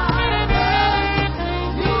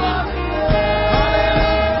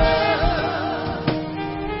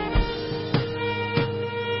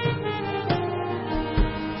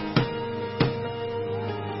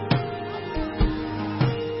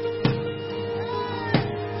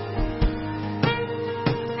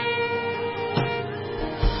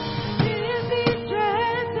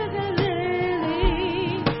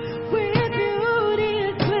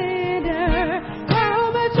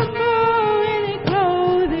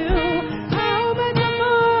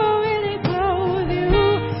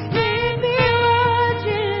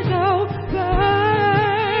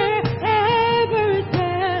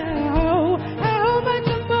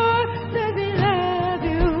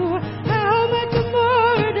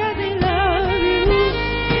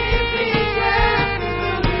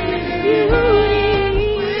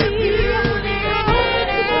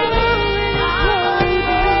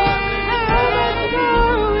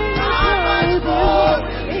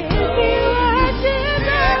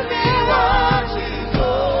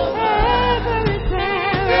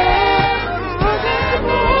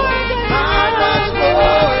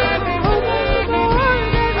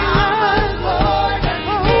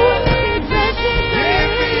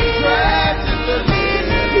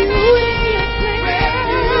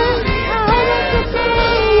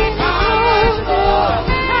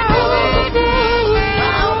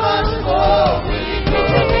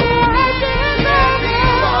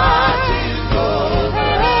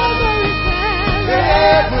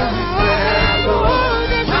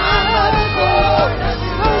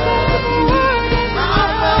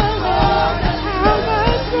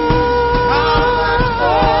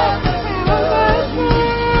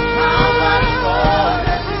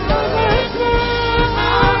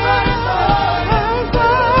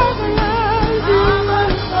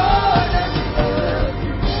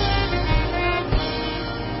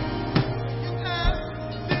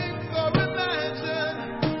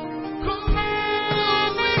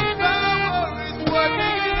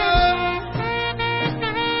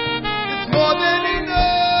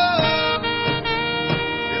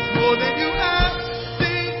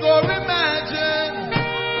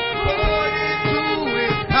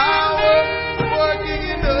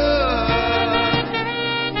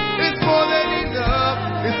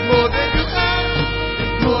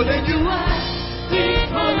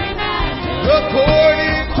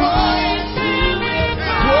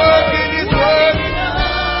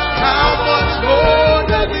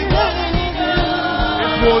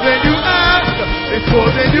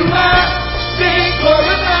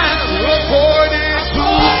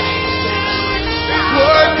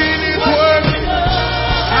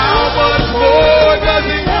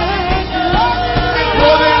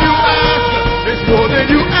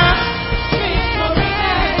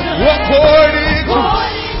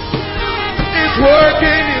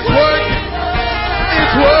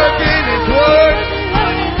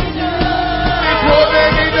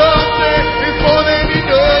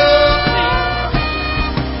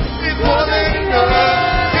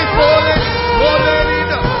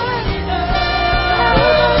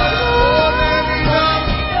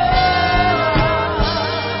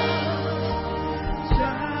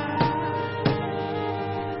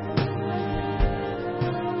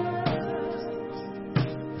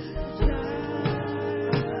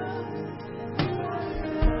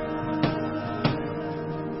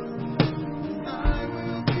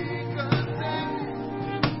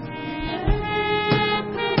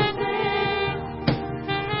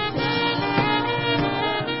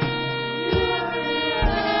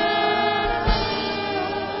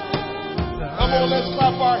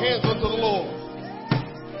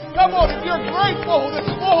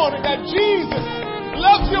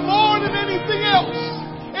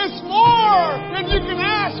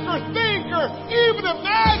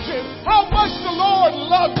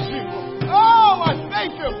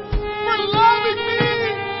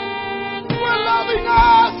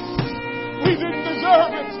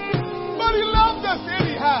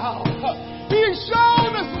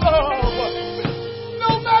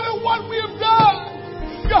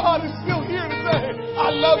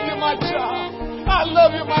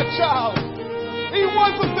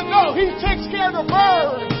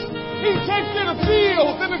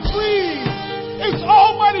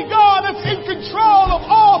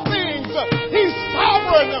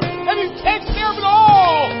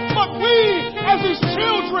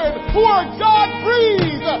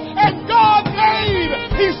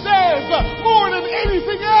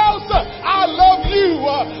 you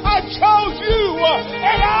are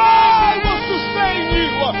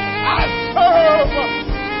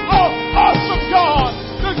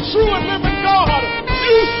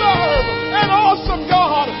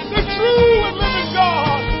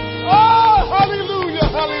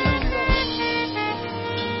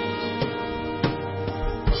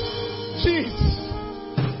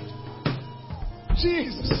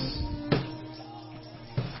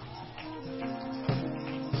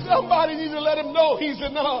Somebody need to let him know he's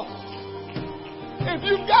enough. If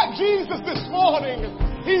you've got Jesus this morning,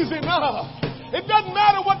 he's enough. It doesn't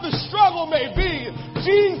matter what the struggle may be.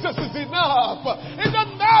 Jesus is enough. It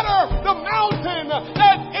doesn't matter the mountain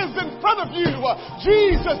that is in front of you.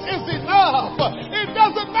 Jesus is enough. It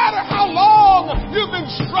doesn't matter how long you've been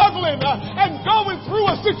struggling and going through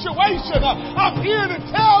a situation. I'm here to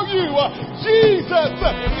tell you, Jesus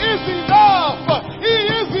is enough. He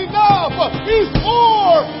is enough. He's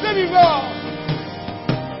more than enough.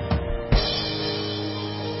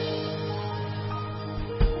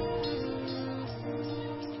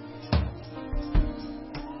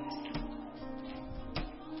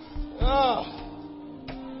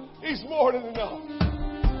 He's more than enough.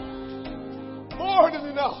 More than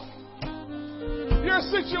enough. Your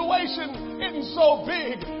situation isn't so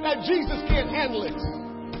big that Jesus can't handle it.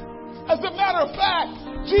 As a matter of fact,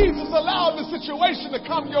 Jesus allowed the situation to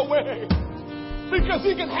come your way because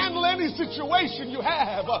he can handle any situation you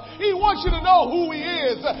have. He wants you to know who he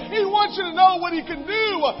is. He wants you to know what he can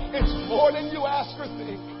do. It's more than you ask or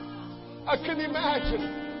think. I can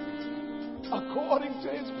imagine according to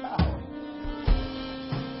his power.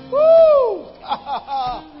 Woo!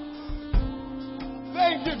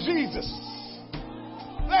 Thank you, Jesus.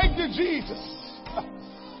 Thank you, Jesus.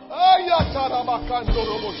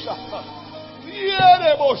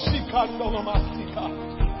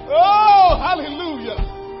 Oh, hallelujah.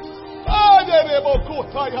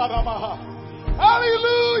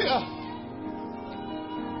 Hallelujah.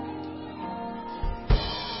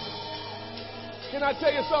 Can I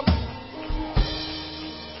tell you something?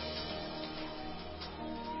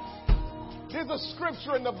 There's a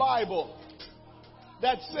scripture in the Bible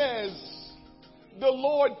that says the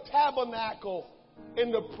Lord tabernacle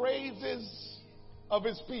in the praises of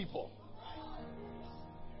his people.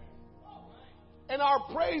 And our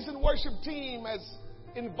praise and worship team has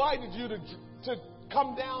invited you to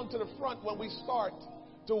come down to the front when we start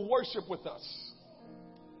to worship with us.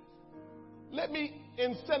 Let me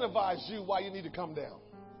incentivize you why you need to come down.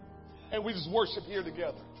 And we just worship here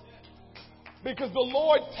together. Because the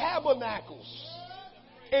Lord tabernacles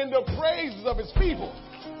in the praises of his people.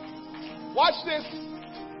 Watch this.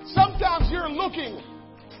 Sometimes you're looking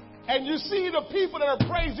and you see the people that are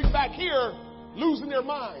praising back here losing their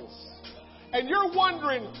minds. And you're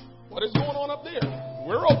wondering, what is going on up there?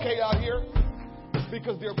 We're okay out here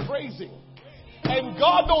because they're praising. And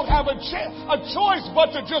God don't have a choice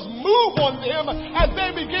but to just move on them as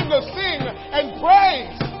they begin to sing and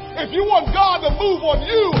praise. If you want God to move on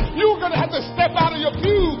you, you're going to have to step out of your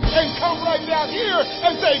pew and come right down here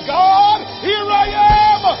and say, God, here I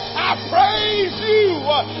am. I praise you.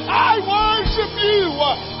 I worship you.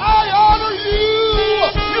 I honor you.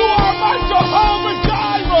 You are my Jehovah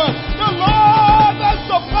Jireh, the Lord that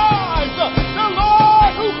supplies, the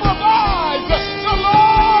Lord who provides, the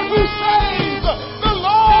Lord who saves, the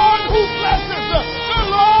Lord who blesses,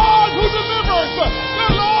 the Lord who delivers,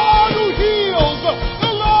 the Lord who heals,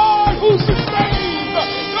 who sustains,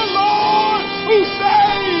 the Lord who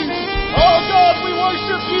saves. Oh God, we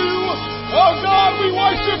worship you. Oh God, we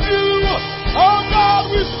worship you. Oh God,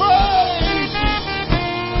 we praise you.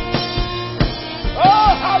 Oh,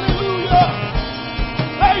 hallelujah.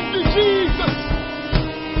 Thank you, Jesus.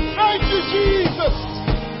 Thank you, Jesus.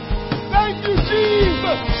 Thank you,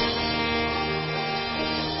 Jesus.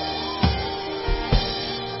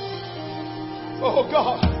 Oh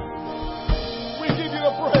God, we give you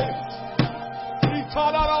the praise.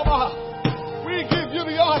 We give you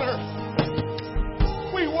the honor.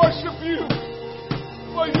 We worship you,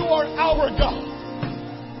 for you are our God.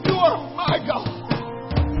 You are my God.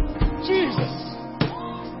 Jesus.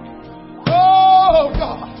 Oh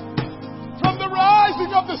God. From the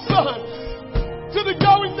rising of the sun to the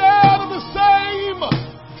going down of the same,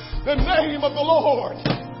 the name of the Lord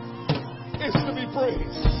is to be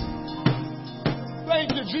praised.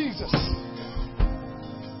 Thank you, Jesus.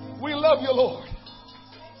 We love you, Lord.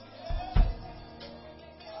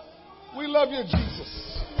 We love you,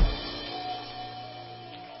 Jesus.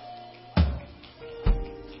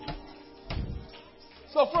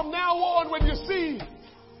 So from now on, when you see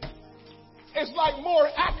it's like more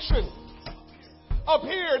action up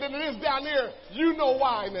here than it is down there, you know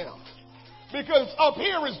why now. Because up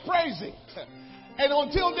here is praising. And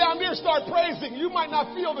until down there start praising, you might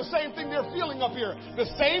not feel the same thing they're feeling up here. The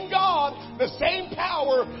same God, the same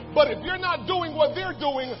power, but if you're not doing what they're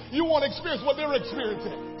doing, you won't experience what they're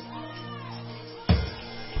experiencing.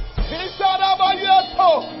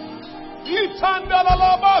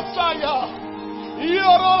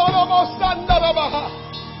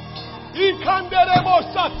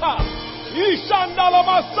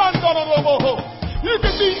 You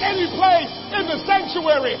can be any place in the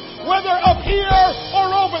sanctuary, whether up here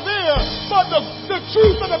or over there. But the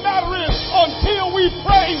truth of the matter is, until we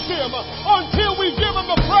praise Him, until we give Him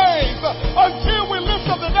the praise, until we lift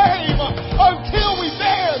up the name, until we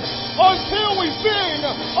dance, until we sing,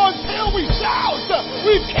 until we shout,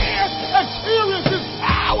 we can't experience His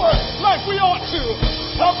power like we ought to.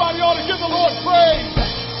 Somebody ought to give the Lord praise.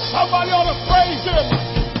 Somebody ought to praise Him.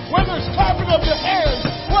 Whether it's clapping up your hands,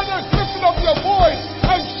 whether it's lifting up your voice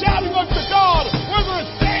and shouting unto God, whether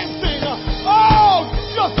it's dancing, oh,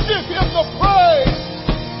 just give Him the praise.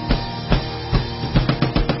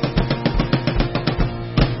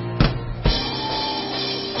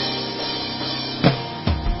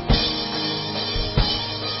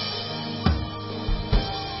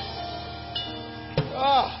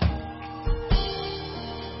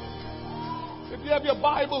 If you have your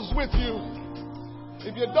Bibles with you,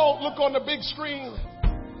 if you don't, look on the big screen.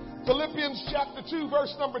 Philippians chapter 2, verse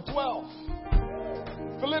number 12.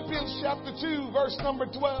 Philippians chapter 2, verse number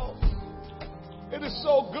 12. It is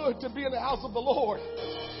so good to be in the house of the Lord.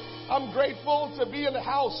 I'm grateful to be in the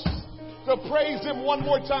house to praise Him one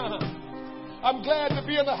more time. I'm glad to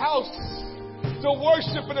be in the house to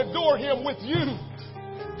worship and adore Him with you.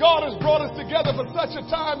 God has brought us together for such a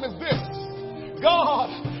time as this. God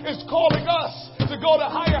is calling us to go to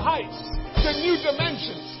higher heights, to new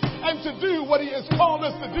dimensions, and to do what He has called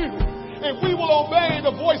us to do. If we will obey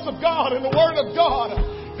the voice of God and the Word of God,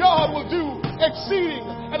 God will do exceeding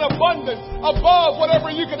and abundant above whatever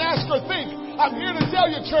you can ask or think. I'm here to tell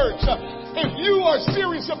you, church, if you are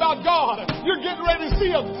serious about God, you're getting ready to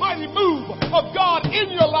see a mighty move of God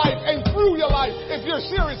in your life and through your life if you're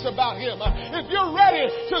serious about Him. If you're ready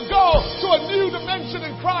to go to a new dimension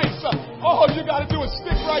in Christ, all you got to do is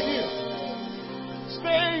stick right here.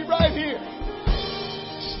 Stay right here.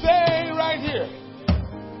 Stay right here.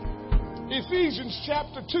 Ephesians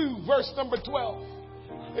chapter 2, verse number 12.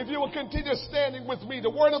 If you will continue standing with me, the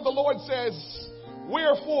word of the Lord says,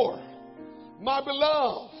 "Wherefore, my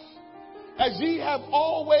beloved, as ye have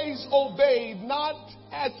always obeyed, not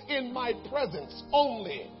as in my presence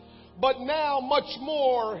only, but now much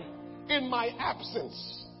more in my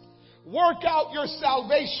absence, work out your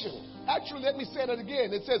salvation." Actually, let me say that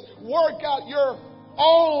again. It says, work out your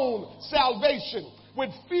own salvation with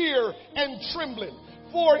fear and trembling.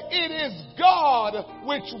 For it is God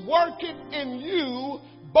which worketh in you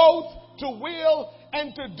both to will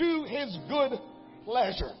and to do His good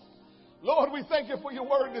pleasure. Lord, we thank You for Your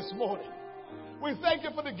word this morning. We thank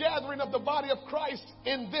You for the gathering of the body of Christ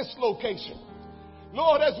in this location.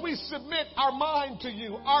 Lord, as we submit our mind to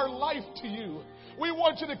You, our life to You, we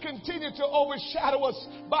want You to continue to overshadow us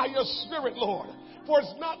by Your Spirit, Lord. For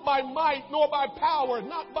it's not by might nor by power,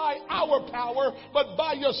 not by our power, but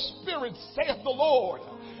by Your Spirit, saith the Lord.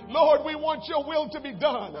 Lord, we want Your will to be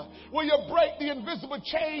done. Will You break the invisible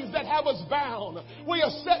chains that have us bound? Will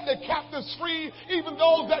You set the captives free, even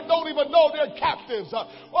those that don't even know they're captives?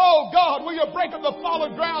 Oh God, will You break up the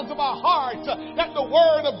fallow grounds of our hearts that the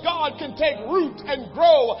Word of God can take root and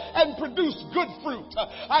grow and produce good fruit?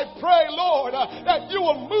 I pray, Lord, that You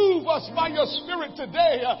will move us by Your Spirit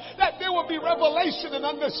today, that there will be revelation and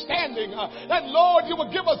understanding, that Lord, You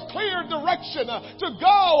will give us clear direction to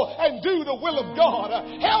go and do the will of God.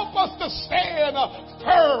 Help us to stand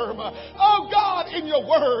firm, oh God, in Your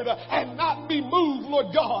word and not be moved, Lord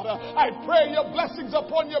God. I pray Your blessings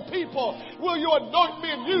upon Your people. Will You anoint me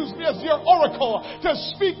and use me as Your oracle to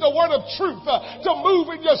speak the word of truth, to move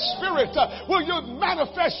in Your Spirit? Will You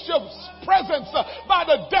manifest Your presence by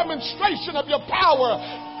the demonstration of Your power?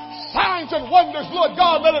 Signs and wonders, Lord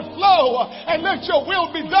God, let it flow and let Your will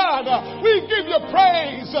be done. We give You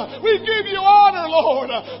praise. We give You honor, Lord,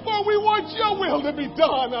 for we want Your will to be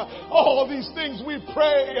done. All these things we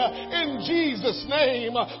pray in Jesus'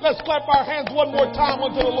 name. Let's clap our hands one more time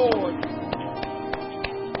unto the Lord.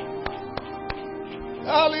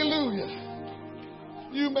 Hallelujah.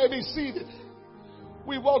 You may be seated.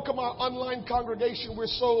 We welcome our online congregation. We're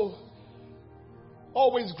so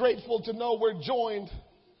always grateful to know we're joined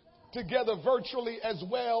together virtually as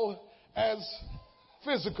well as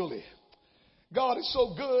physically. God is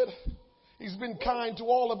so good. He's been kind to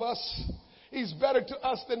all of us. He's better to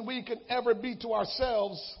us than we can ever be to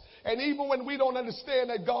ourselves. And even when we don't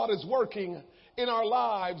understand that God is working in our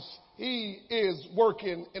lives, He is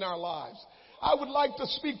working in our lives. I would like to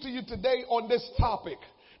speak to you today on this topic,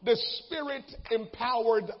 the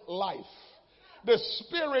Spirit-empowered life. The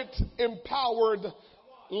Spirit-empowered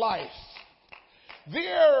life.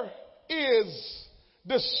 There is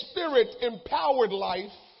the Spirit-empowered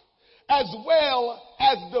life as well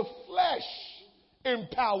as the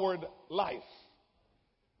flesh-empowered life.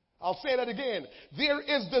 I'll say that again. There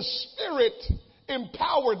is the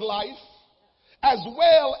spirit-empowered life as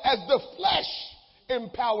well as the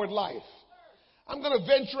flesh-empowered life. I'm going to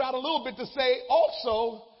venture out a little bit to say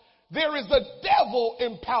also there is a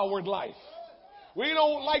devil-empowered life. We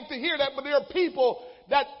don't like to hear that, but there are people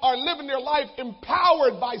that are living their life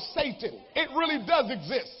empowered by Satan. It really does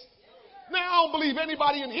exist. Now, I don't believe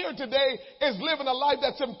anybody in here today is living a life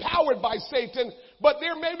that's empowered by Satan, but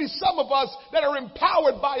there may be some of us that are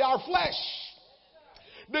empowered by our flesh.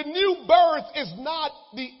 The new birth is not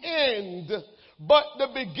the end, but the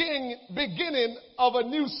beginning of a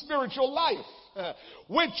new spiritual life,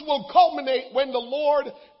 which will culminate when the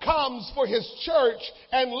Lord comes for his church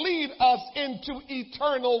and lead us into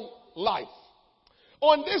eternal life.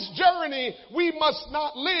 On this journey, we must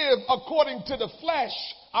not live according to the flesh,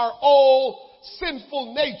 our old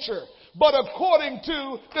sinful nature, but according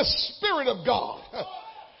to the Spirit of God.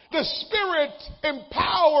 The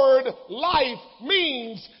Spirit-empowered life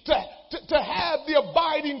means to have the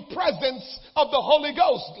abiding presence of the Holy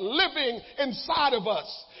Ghost living inside of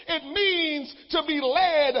us. It means to be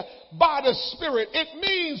led by the Spirit. It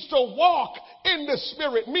means to walk in the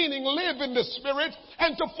Spirit, meaning live in the Spirit,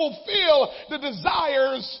 and to fulfill the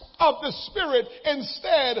desires of the Spirit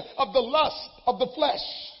instead of the lust of the flesh.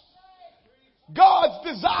 God's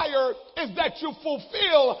desire is that you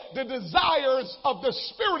fulfill the desires of the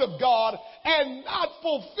Spirit of God and not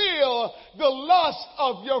fulfill the lust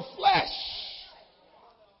of your flesh.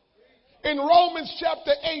 In Romans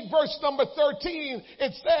chapter 8 verse number 13,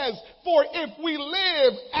 it says, "For if we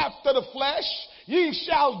live after the flesh, ye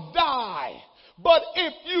shall die. But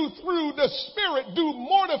if you through the Spirit do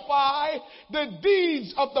mortify the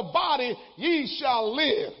deeds of the body, ye shall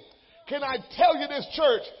live." Can I tell you this,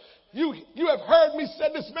 church? You have heard me say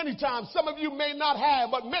this many times. Some of you may not have,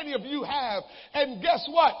 but many of you have. And guess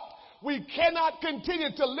what? We cannot continue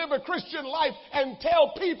to live a Christian life and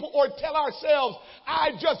tell people or tell ourselves,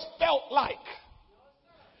 "I just felt like."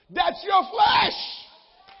 That's your flesh.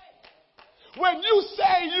 When you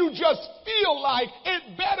say you just feel like,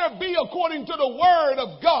 it better be according to the Word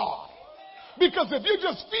of God. Because if you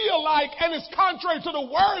just feel like and it's contrary to the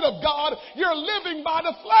Word of God, you're living by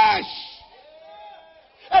the flesh.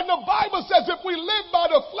 And the Bible says if we live by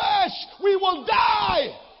the flesh, we will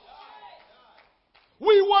die.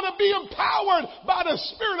 We want to be empowered by the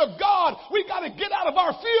Spirit of God. We got to get out of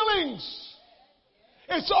our feelings.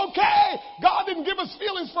 It's okay. God didn't give us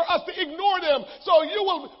feelings for us to ignore them. So you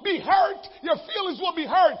will be hurt. Your feelings will be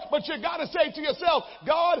hurt. But you got to say to yourself,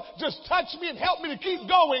 "God, just touch me and help me to keep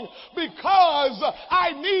going because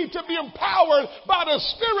I need to be empowered by the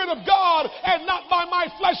Spirit of God and not by my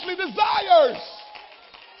fleshly desires."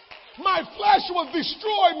 My flesh will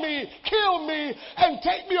destroy me, kill me, and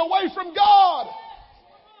take me away from God.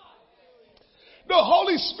 The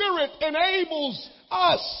Holy Spirit enables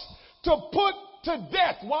us to put to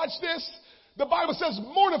death. Watch this. The Bible says,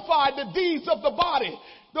 "Mortify the deeds of the body."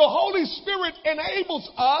 The Holy Spirit enables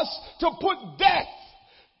us to put death,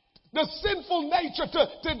 the sinful nature,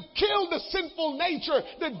 to kill the sinful nature,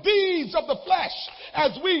 the deeds of the flesh.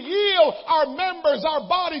 As we yield our members, our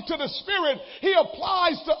body to the Spirit, He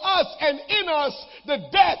applies to us and in us the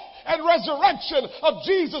death and resurrection of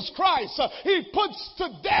Jesus Christ. He puts to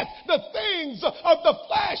death the things of the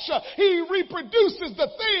flesh. He reproduces the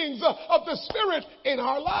things of the Spirit in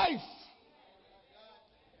our life.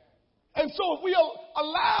 And so if we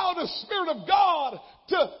allow the Spirit of God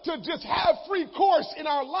to just have free course in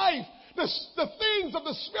our life, the things of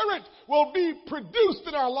the Spirit will be produced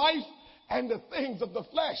in our life and the things of the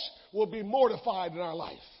flesh will be mortified in our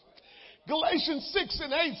life. Galatians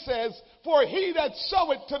 6:8 says, "For he that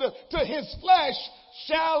soweth to his flesh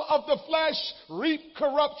shall of the flesh reap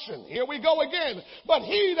corruption." Here we go again. "But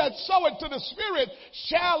he that soweth to the Spirit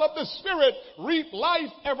shall of the Spirit reap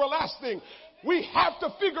life everlasting." We have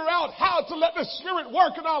to figure out how to let the Spirit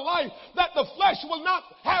work in our life, that the flesh will not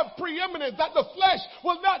have preeminence, that the flesh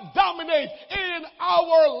will not dominate in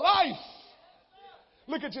our life.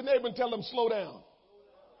 Look at your neighbor and tell them, "Slow down."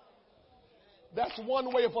 That's one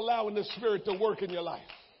way of allowing the Spirit to work in your life.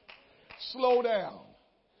 Slow down.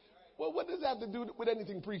 Well, what does that have to do with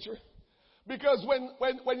anything, preacher? Because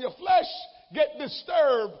when your flesh gets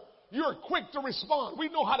disturbed, you're quick to respond. We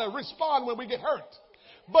know how to respond when we get hurt.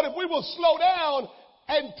 But if we will slow down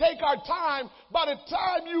and take our time, by the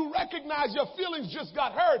time you recognize your feelings just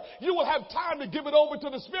got hurt, you will have time to give it over to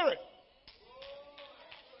the Spirit.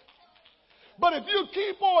 But if you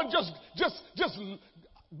keep on just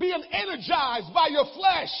being energized by your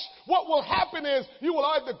flesh, what will happen is you will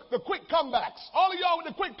have the quick comebacks. All of y'all with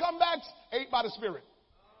the quick comebacks ain't by the Spirit.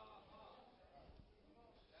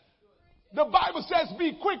 The Bible says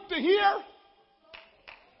be quick to hear.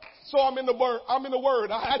 So I'm in the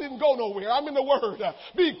word. I didn't go nowhere. I'm in the word.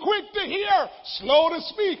 Be quick to hear, slow to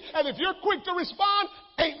speak. And if you're quick to respond,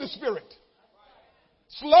 ain't the Spirit.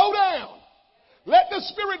 Slow down. Let the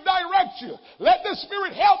Spirit direct you. Let the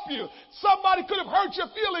Spirit help you. Somebody could have hurt your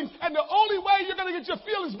feelings, and the only way you're going to get your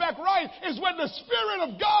feelings back right is when the Spirit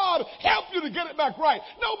of God help you to get it back right.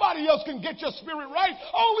 Nobody else can get your spirit right.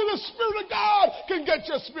 Only the Spirit of God can get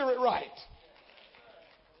your spirit right.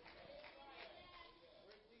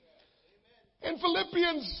 In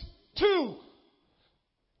Philippians 2,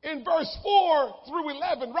 in verse 4 through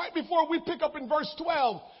 11, right before we pick up in verse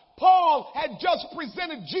 12, Paul had just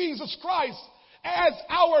presented Jesus Christ as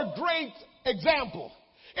our great example.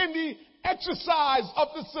 In the exercise of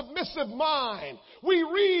the submissive mind, we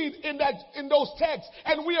read in those texts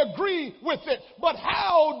and we agree with it. But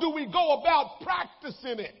how do we go about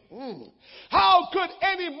practicing it? How could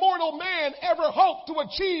any mortal man ever hope to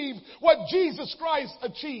achieve what Jesus Christ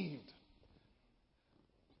achieved?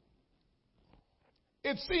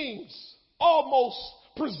 It seems almost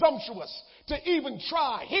presumptuous to even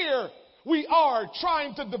try. Here we are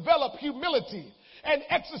trying to develop humility and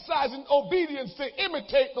exercising obedience to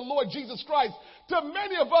imitate the Lord Jesus Christ. To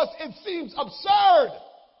many of us, it seems absurd.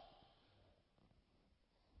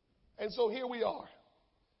 And so here we are.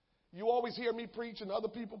 You always hear me preach and other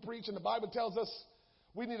people preach, and the Bible tells us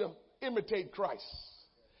we need to imitate Christ.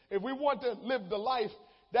 If we want to live the life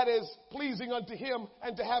that is pleasing unto Him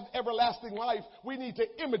and to have everlasting life, we need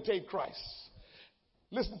to imitate Christ.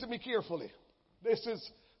 Listen to me carefully. This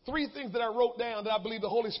is 3 things that I wrote down that I believe the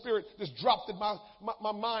Holy Spirit just dropped in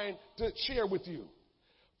my mind to share with you.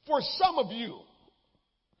 For some of you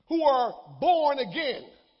who are born again,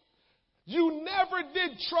 you never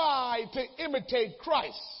did try to imitate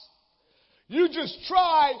Christ. You just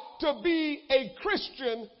try to be a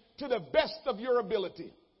Christian to the best of your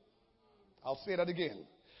ability. I'll say that again.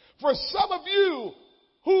 For some of you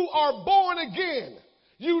who are born again,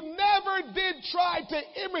 you never did try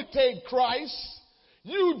to imitate Christ.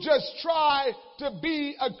 You just try to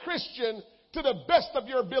be a Christian to the best of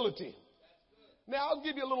your ability. Now, I'll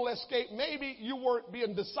give you a little escape. Maybe you weren't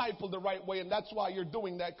being discipled the right way, and that's why you're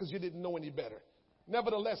doing that, because you didn't know any better.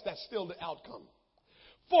 Nevertheless, that's still the outcome.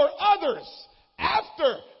 For others,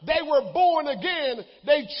 after they were born again,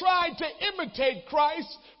 they tried to imitate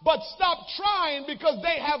Christ, but stopped trying because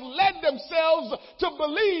they have led themselves to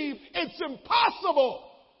believe it's impossible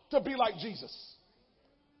to be like Jesus.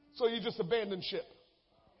 So you just abandon ship.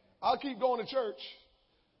 I'll keep going to church.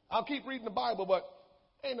 I'll keep reading the Bible, but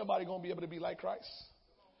ain't nobody going to be able to be like Christ.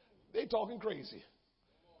 They talking crazy.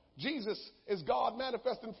 Jesus is God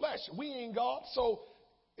manifest in flesh. We ain't God, so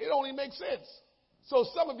it only makes sense. So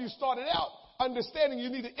some of you started out understanding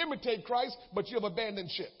you need to imitate Christ, but you have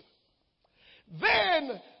abandoned ship.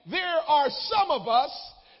 Then there are some of us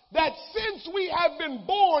that since we have been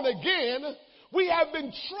born again, we have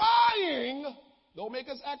been trying, don't make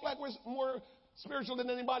us act like we're more spiritual than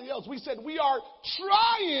anybody else. We said we are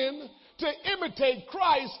trying to imitate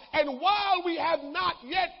Christ, and while we have not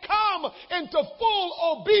yet come into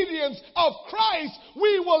full obedience of Christ,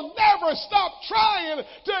 we will never stop trying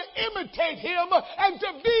to imitate Him and to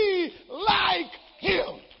be like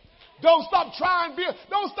Him. Don't stop trying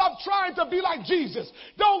to be like Jesus.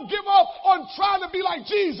 Don't give up on trying to be like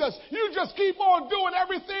Jesus. You just keep on doing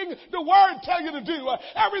everything the Word tells you to do,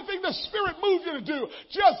 everything the Spirit moves you to do.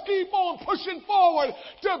 Just keep on pushing forward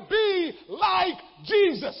to be like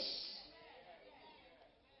Jesus.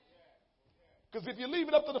 Because if you leave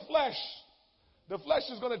it up to the flesh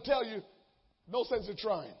is going to tell you, no sense in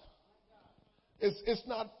trying. It's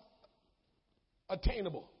not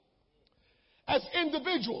attainable. As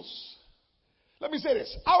individuals, let me say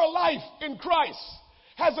this. Our life in Christ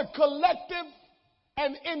has a collective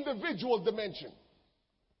and individual dimension.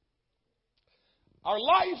 Our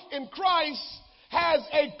life in Christ has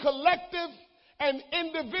a collective and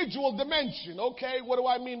individual dimension. Okay, what do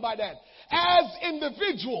I mean by that? As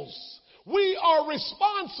individuals, we are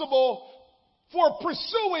responsible for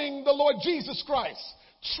pursuing the Lord Jesus Christ,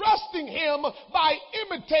 trusting Him by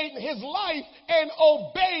imitating His life and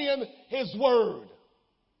obeying His word.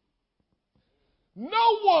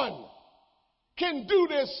 No one can do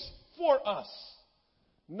this for us.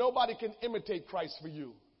 Nobody can imitate Christ for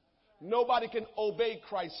you. Nobody can obey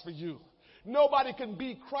Christ for you. Nobody can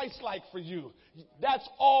be Christ-like for you. That's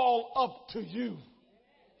all up to you.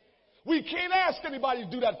 We can't ask anybody to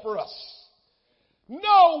do that for us.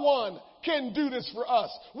 No one can do this for us.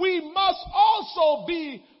 We must also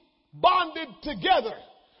be bonded together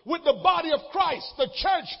with the body of Christ, the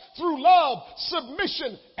church, through love,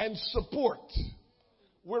 submission, and support.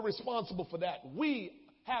 we're responsible for that. We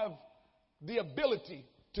have the ability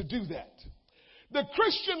to do that. The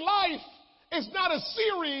Christian life is not a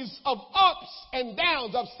series of ups and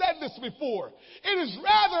downs. I've said this before. It is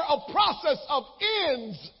rather a process of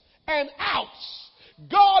ins and outs.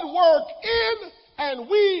 God works in and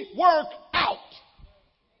we work out.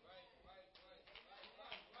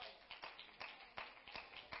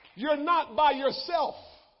 You're not by yourself.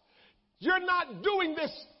 You're not doing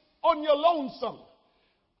this on your lonesome.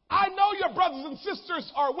 I know your brothers and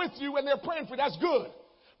sisters are with you and they're praying for you. That's good.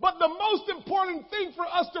 But the most important thing for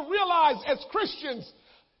us to realize as Christians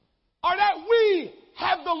are that we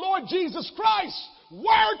have the Lord Jesus Christ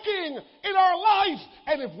working in our life.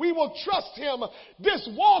 And if we will trust Him, this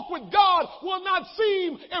walk with God will not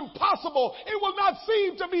seem impossible. It will not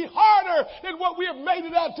seem to be harder than what we have made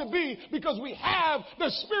it out to be, because we have the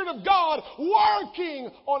Spirit of God working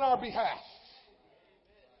on our behalf.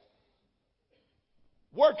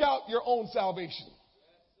 Work out your own salvation.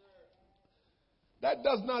 That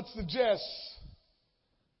does not suggest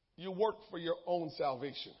you work for your own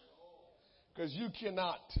salvation, because you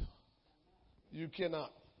cannot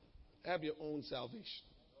have your own salvation.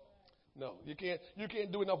 No, you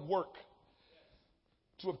can't do enough work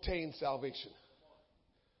to obtain salvation.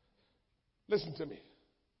 Listen to me.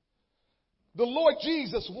 The Lord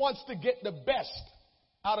Jesus wants to get the best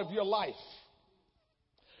out of your life.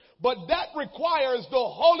 But that requires the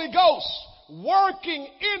Holy Ghost working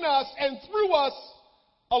in us and through us,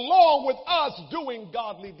 along with us doing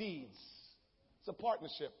godly deeds. It's a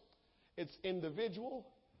partnership. It's individual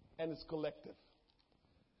and it's collective.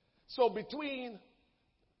 So between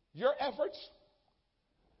your efforts,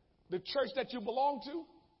 the church that you belong to,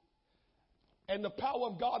 and the power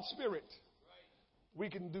of God's Spirit, we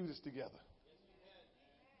can do this together.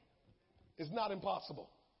 It's not impossible.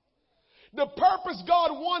 The purpose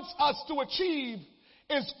God wants us to achieve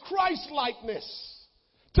is Christ-likeness,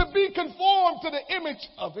 to be conformed to the image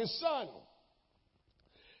of His Son.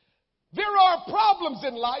 There are problems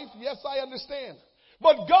in life, yes, I understand,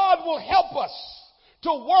 but God will help us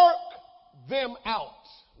to work them out.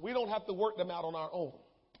 We don't have to work them out on our own.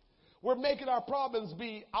 We're making our problems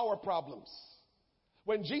be our problems.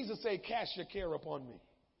 When Jesus said, "Cast your care upon me,"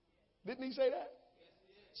 didn't He say that?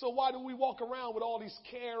 So why do we walk around with all these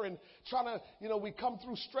care and trying to, we come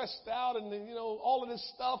through stressed out and, all of this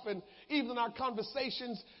stuff. And even in our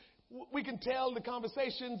conversations, we can tell the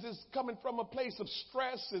conversations is coming from a place of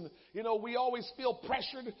stress. And, we always feel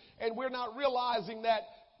pressured, and we're not realizing that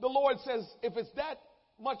the Lord says, if it's that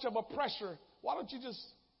much of a pressure, why don't you just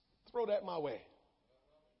throw that my way?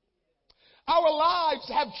 Our lives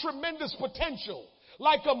have tremendous potential,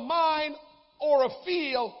 like a mine or a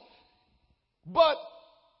field, but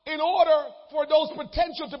in order for those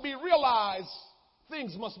potential to be realized,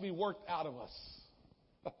 things must be worked out of us.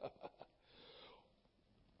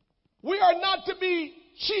 We are not to be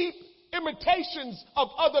cheap imitations of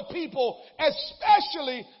other people,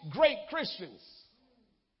 especially great Christians.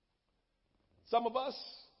 Some of us,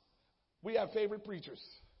 we have favorite preachers,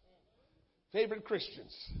 favorite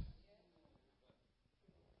Christians.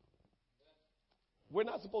 We're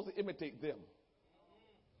not supposed to imitate them.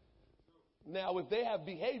 Now, if they have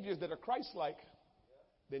behaviors that are Christ-like,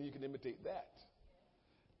 then you can imitate that.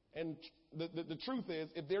 And the truth is,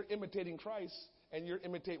 if they're imitating Christ and you're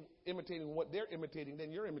imitating what they're imitating,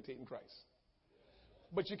 then you're imitating Christ.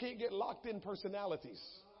 But you can't get locked in personalities.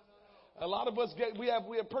 A lot of us we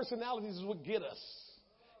have personalities is what get us.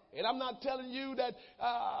 And I'm not telling you that,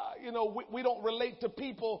 we don't relate to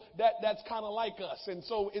people that's kind of like us. And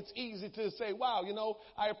so it's easy to say, wow,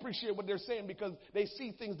 I appreciate what they're saying because they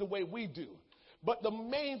see things the way we do. But the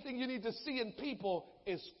main thing you need to see in people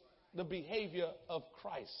is the behavior of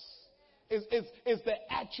Christ. Is the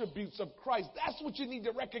attributes of Christ. That's what you need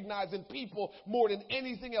to recognize in people more than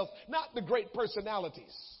anything else, not the great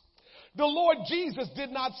personalities. The Lord Jesus did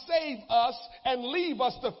not save us and leave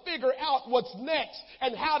us to figure out what's next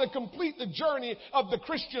and how to complete the journey of the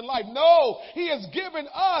Christian life. No, He has given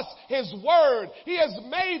us His Word. He has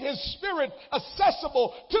made His Spirit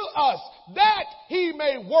accessible to us that He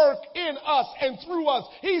may work in us and through us.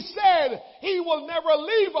 He said He will never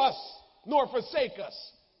leave us nor forsake us.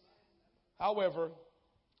 However,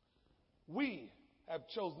 we have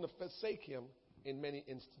chosen to forsake Him in many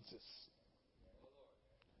instances.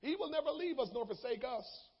 He will never leave us nor forsake us.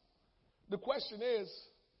 The question is,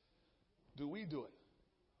 do we do it?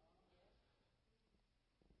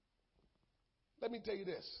 Let me tell you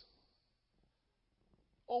this.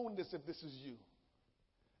 Own this if this is you.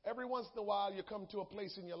 Every once in a while you come to a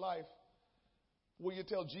place in your life where you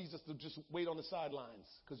tell Jesus to just wait on the sidelines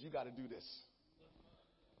because you got to do this.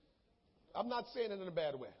 I'm not saying it in a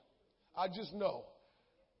bad way. I just know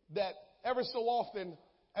that ever so often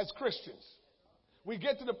as Christians, we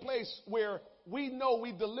get to the place where we know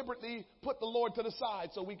we deliberately put the Lord to the side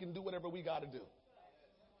so we can do whatever we got to do.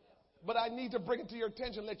 But I need to bring it to your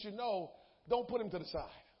attention, let you know, don't put him to the side.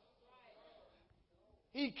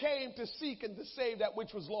 He came to seek and to save that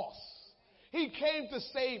which was lost. He came to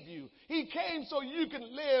save you. He came so you can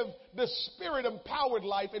live the spirit-empowered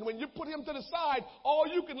life. And when you put him to the side, all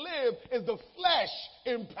you can live is the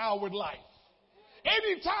flesh-empowered life.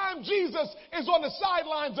 Anytime Jesus is on the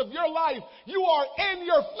sidelines of your life, you are in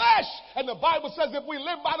your flesh. And the Bible says if we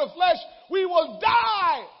live by the flesh, we will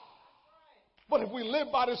die. But if we live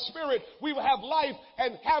by the Spirit, we will have life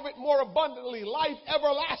and have it more abundantly. Life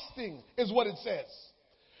everlasting is what it says.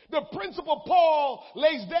 The principle Paul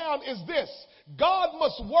lays down is this: God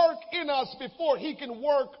must work in us before he can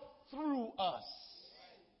work through us.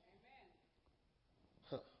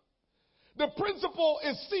 The principle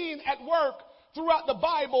is seen at work throughout the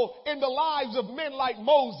Bible in the lives of men like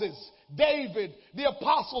Moses, David, the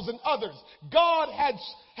apostles, and others. God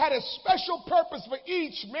had a special purpose for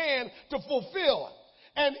each man to fulfill.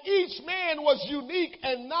 And each man was unique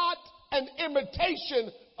and not an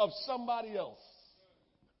imitation of somebody else.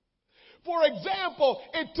 For example,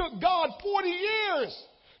 it took God 40 years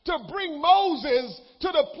to bring Moses to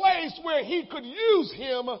the place where he could use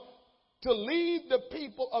him to lead the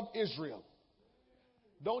people of Israel.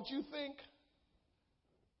 Don't you think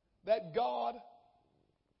that God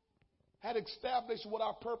had established what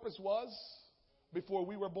our purpose was before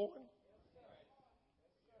we were born?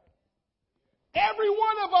 Every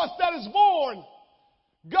one of us that is born,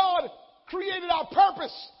 God created our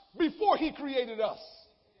purpose before he created us.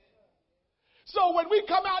 So when we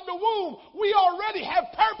come out the womb, we already have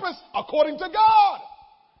purpose according to God.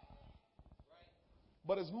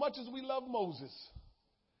 But as much as we love Moses,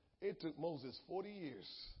 it took Moses 40 years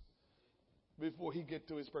before he get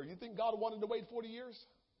to his purpose. You think God wanted to wait 40 years?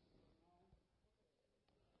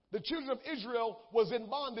 The children of Israel was in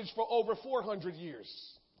bondage for over 400 years.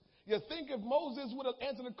 You think if Moses would have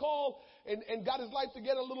answered the call and got his life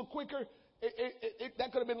together a little quicker,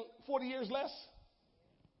 that could have been 40 years less?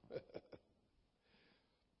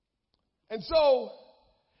 And so,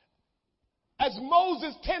 as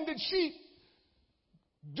Moses tended sheep,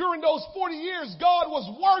 during those 40 years, God was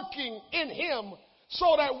working in him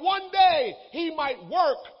so that one day he might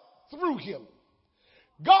work through him.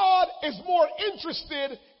 God is more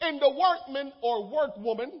interested in the workman or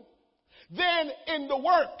workwoman than in the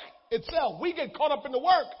work itself. We get caught up in the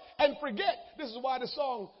work and forget. This is why the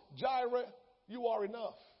song, Jireh, you are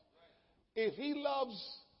enough. If he loves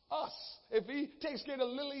us, if he takes care of the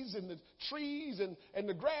lilies and the trees and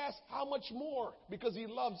the grass, how much more? Because he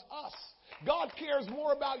loves us. God cares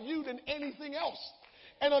more about you than anything else.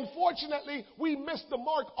 And unfortunately, we miss the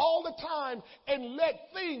mark all the time and let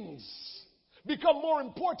things become more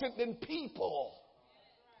important than people.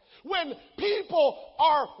 When people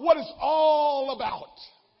are what it's all about,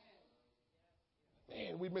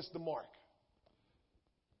 man, we miss the mark.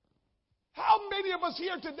 How many of us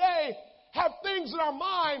here today have things in our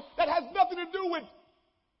mind that has nothing to do with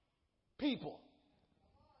people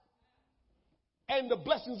and the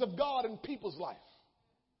blessings of God in people's life?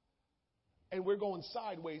 And we're going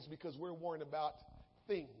sideways because we're worrying about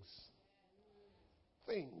things.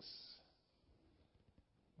 Things.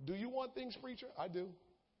 Do you want things, preacher? I do.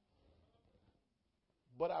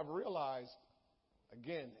 But I've realized,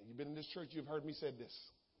 again, you've been in this church, you've heard me say this.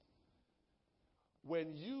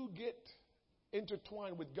 When you get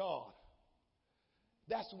intertwined with God,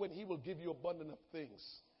 that's when he will give you abundance of things.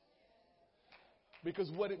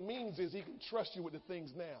 Because what it means is he can trust you with the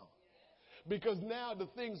things now. Because now the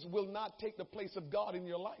things will not take the place of God in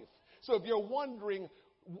your life. So if you're wondering,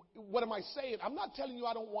 what am I saying? I'm not telling you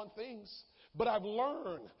I don't want things. But I've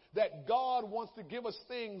learned that God wants to give us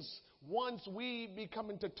things once we become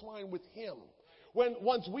intertwined with him.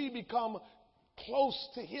 Once we become close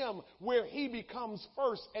to him, where he becomes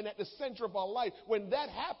first and at the center of our life. When that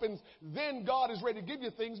happens, then God is ready to give you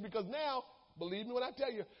things, because now, believe me when I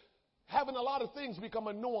tell you, having a lot of things become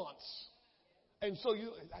a nuance. And so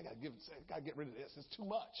I gotta get rid of this. It's too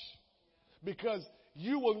much. Because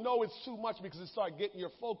you will know it's too much because it starts getting your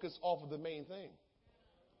focus off of the main thing.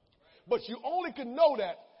 But you only can know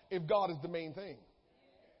that if God is the main thing.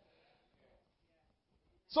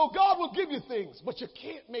 So God will give you things, but you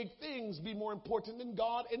can't make things be more important than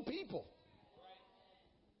God and people.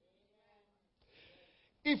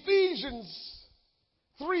 Ephesians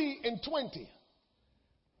 3:20.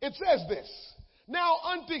 It says this: now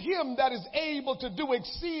unto him that is able to do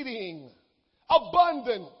exceeding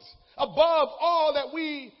abundant above all that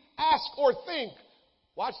we ask or think,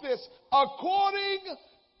 watch this, according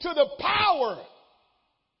to the power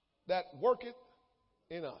that worketh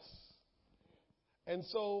in us. And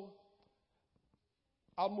so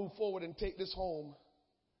I'll move forward and take this home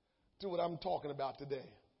to what I'm talking about today.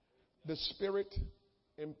 The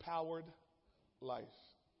Spirit-empowered life.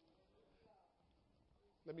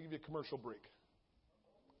 Let me give you a commercial break.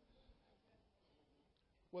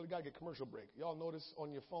 Well, you got to get commercial break. Y'all notice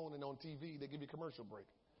on your phone and on TV, they give you commercial break.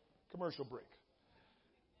 Commercial break.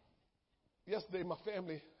 Yesterday, my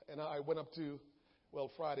family and I went up to,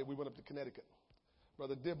 Friday, we went up to Connecticut.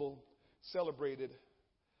 Brother Dibble celebrated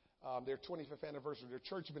their 25th anniversary. Their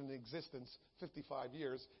church had been in existence 55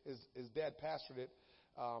 years. His dad pastored it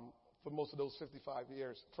for most of those 55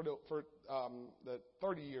 years, for the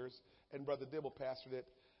 30 years, and Brother Dibble pastored it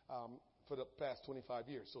for the past 25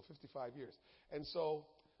 years, so 55 years. And so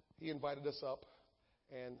he invited us up,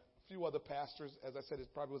 and a few other pastors. As I said,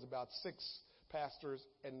 it probably was about 6 pastors,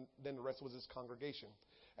 and then the rest was his congregation.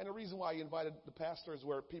 And the reason why he invited the pastors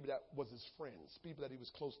were people that was his friends, people that he was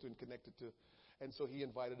close to and connected to. And so he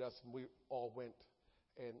invited us, and we all went,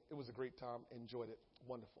 and it was a great time, enjoyed it,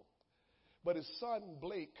 wonderful. But his son,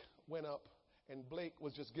 Blake, went up, and Blake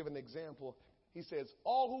was just giving an example. He says,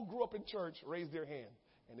 all who grew up in church raised their hand.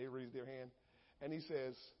 And they raised their hand. And he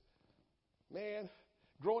says, man,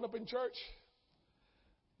 growing up in church,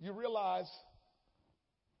 you realize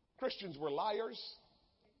Christians were liars.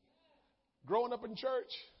 Growing up in church,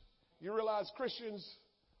 you realize Christians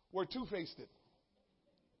were two-faced.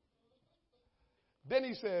 Then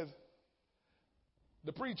he says,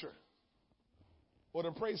 the preacher or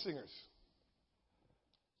the praise singers.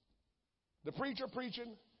 The preacher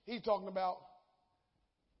preaching, he's talking about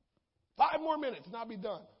 5 more minutes and I'll be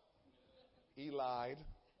done. He lied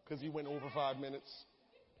because he went over 5 minutes.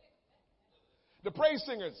 The praise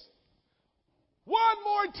singers, one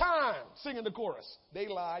more time, singing the chorus. They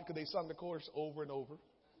lied because they sung the chorus over and over,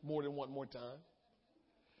 more than one more time.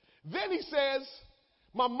 Then he says,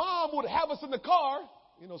 my mom would have us in the car.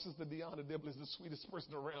 You know, Sister Deanna Dibble is the sweetest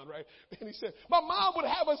person around, right? And he said, my mom would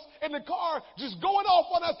have us in the car just going off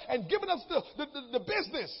on us and giving us the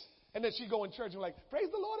business. And then she'd go in church and like, praise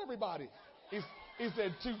the Lord, everybody. He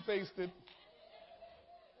said, two-faced.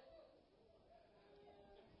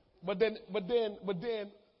 But then,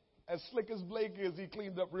 as slick as Blake is, he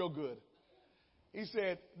cleaned up real good. He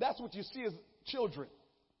said, that's what you see as children.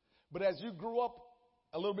 But as you grew up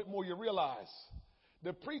a little bit more, you realize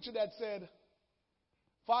the preacher that said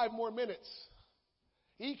 5 more minutes,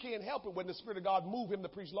 he can't help it when the Spirit of God moved him to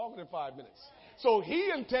preach longer than 5 minutes. So he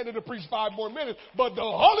intended to preach 5 more minutes, but the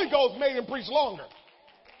Holy Ghost made him preach longer.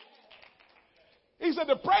 He said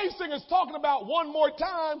the praise singers talking about one more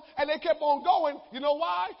time, and they kept on going. You know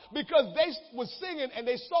why? Because they was singing and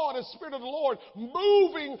they saw the Spirit of the Lord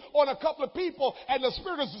moving on a couple of people, and the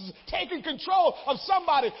Spirit was taking control of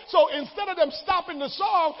somebody. So instead of them stopping the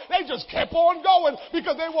song, they just kept on going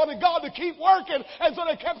because they wanted God to keep working, and so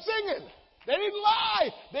they kept singing. They didn't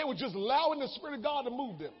lie. They were just allowing the Spirit of God to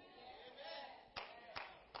move them.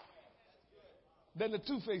 Then the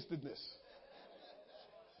two-facedness.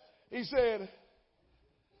 He said,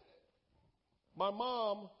 my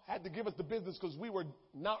mom had to give us the business because we were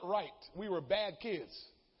not right. We were bad kids.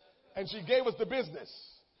 And she gave us the business.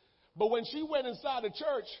 But when she went inside the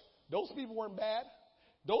church, those people weren't bad.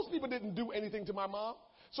 Those people didn't do anything to my mom.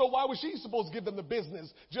 So why was she supposed to give them the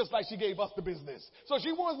business just like she gave us the business? So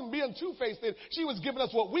she wasn't being two-faced. She was giving us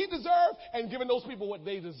what we deserve and giving those people what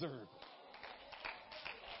they deserve.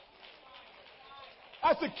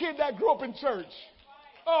 That's a kid that grew up in church.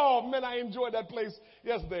 Oh, man, I enjoyed that place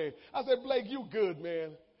yesterday. I said, Blake, you good,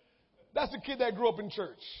 man. That's a kid that grew up in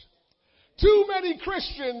church. Too many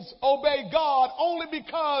Christians obey God only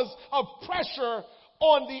because of pressure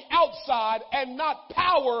on the outside and not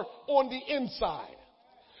power on the inside.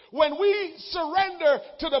 When we surrender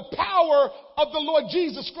to the power of the Lord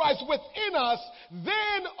Jesus Christ within us,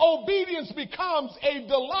 then obedience becomes a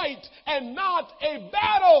delight and not a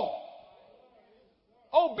battle.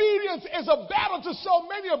 Obedience is a battle to so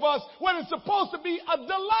many of us when it's supposed to be a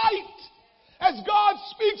delight. As God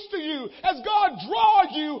speaks to you, as God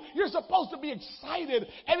draws you, you're supposed to be excited.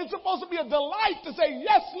 And it's supposed to be a delight to say,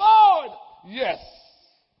 yes, Lord, yes.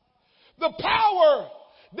 The power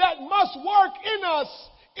that must work in us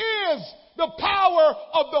is the power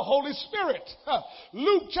of the Holy Spirit.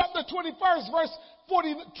 Luke chapter 24,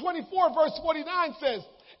 verse 49 says,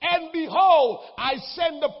 and behold, I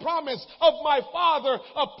send the promise of my Father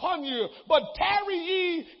upon you. But tarry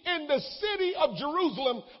ye in the city of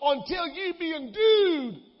Jerusalem until ye be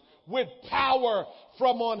endued with power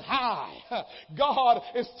from on high. God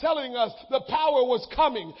is telling us the power was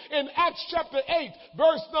coming. In Acts chapter 8,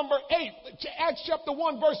 verse number 8, Acts chapter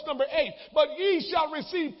 1, verse number 8, but ye shall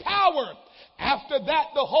receive power. After that,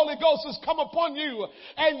 the Holy Ghost has come upon you,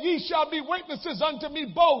 and ye shall be witnesses unto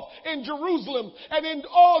me both in Jerusalem and in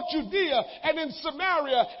all Judea and in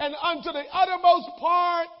Samaria and unto the uttermost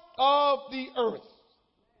part of the earth.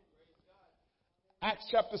 Acts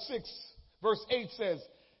chapter 6, verse 8 says,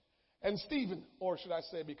 and Stephen, or should I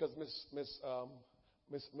say, because Miss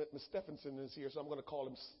Stephenson is here, so I'm going to call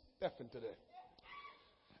him Stephen today.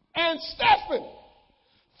 And Stephen,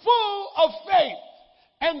 full of faith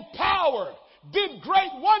and power, did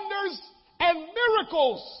great wonders and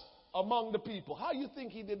miracles among the people. How do you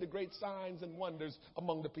think he did the great signs and wonders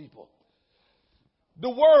among the people? The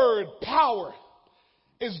word power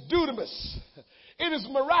is dunamis. It is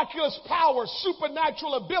miraculous power,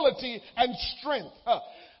 supernatural ability, and strength.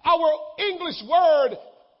 Our English word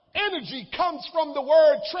energy comes from the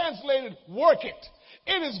word translated work it.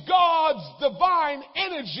 It is God's divine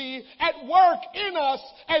energy at work in us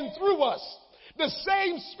and through us. The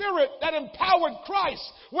same spirit that empowered Christ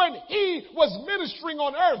when he was ministering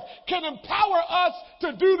on earth can empower us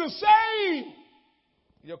to do the same.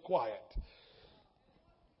 You're quiet.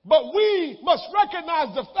 But we must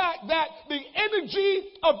recognize the fact that the energy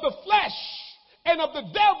of the flesh and of the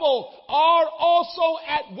devil are also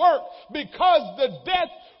at work, because the death,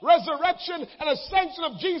 resurrection, and ascension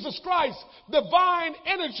of Jesus Christ, divine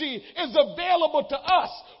energy, is available to us.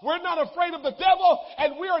 We're not afraid of the devil,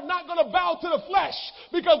 and we are not going to bow to the flesh,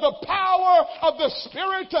 because the power of the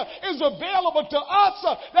Spirit is available to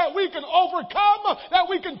us, that we can overcome, that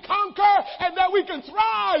we can conquer, and that we can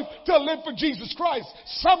thrive to live for Jesus Christ.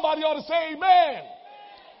 Somebody ought to say amen.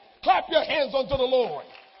 Clap your hands unto the Lord.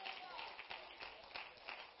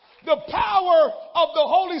 The power of the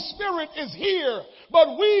Holy Spirit is here,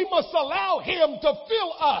 but we must allow him to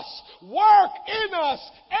fill us, work in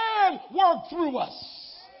us, and work through us.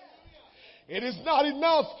 It is not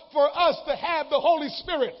enough for us to have the Holy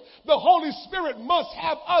Spirit. The Holy Spirit must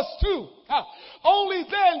have us too. Only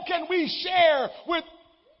then can we share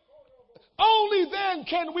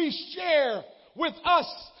with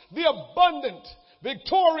us the abundant,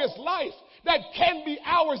 victorious life that can be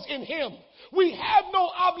ours in him. We have no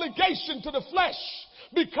obligation to the flesh,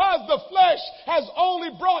 because the flesh has only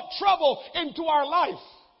brought trouble into our life.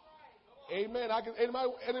 Amen.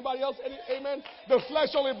 Anybody else? Amen. The flesh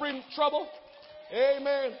only brings trouble.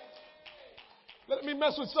 Amen. Let me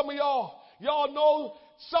mess with some of y'all. Y'all know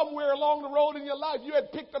somewhere along the road in your life you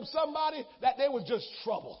had picked up somebody that they was just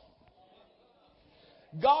trouble.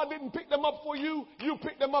 God didn't pick them up for you. You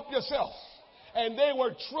picked them up yourself. And they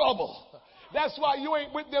were trouble. That's why you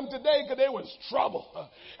ain't with them today, because they was trouble.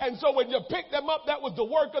 And so when you picked them up, that was the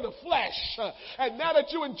work of the flesh. And now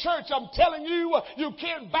that you're in church, I'm telling you, you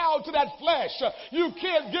can't bow to that flesh. You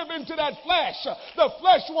can't give in to that flesh. The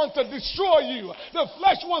flesh wants to destroy you. The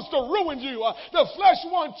flesh wants to ruin you. The flesh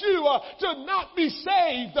wants you to not be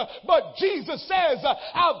saved. But Jesus says,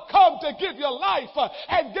 I've come to give you life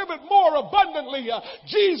and give it more abundantly.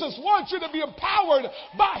 Jesus wants you to be empowered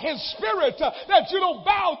by his Spirit, that you don't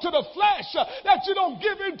bow to the flesh, that you don't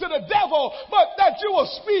give in to the devil, but that you will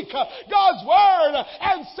speak God's word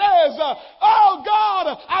and says, oh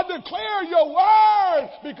God, I declare your word,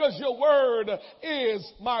 because your word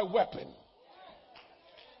is my weapon.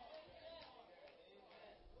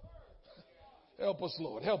 Help us,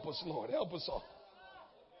 Lord. Help us, Lord. Help us all.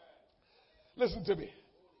 Listen to me.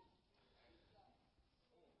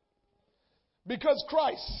 Because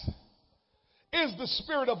Christ is the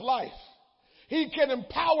Spirit of life, he can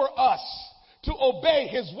empower us to obey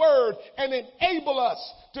his word and enable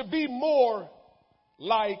us to be more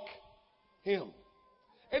like him.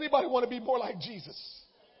 Anybody want to be more like Jesus?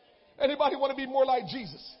 Anybody want to be more like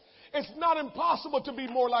Jesus? It's not impossible to be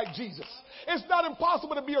more like Jesus. It's not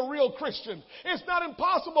impossible to be a real Christian. It's not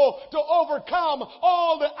impossible to overcome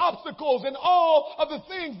all the obstacles and all of the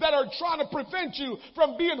things that are trying to prevent you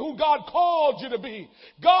from being who God called you to be.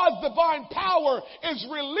 God's divine power is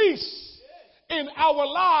released in our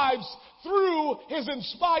lives through his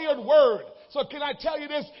inspired word. So can I tell you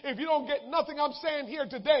this? If you don't get nothing I'm saying here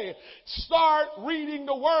today, start reading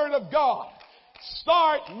the word of God.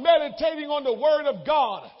 Start meditating on the word of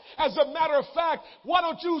God. As a matter of fact, why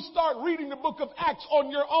don't you start reading the book of Acts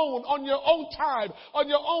on your own time, on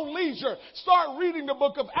your own leisure. Start reading the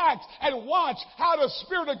book of Acts and watch how the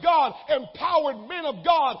Spirit of God empowered men of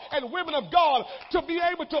God and women of God to be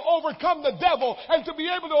able to overcome the devil and to be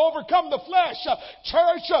able to overcome the flesh.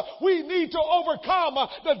 Church, we need to overcome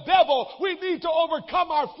the devil. We need to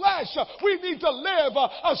overcome our flesh. We need to live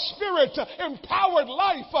a Spirit empowered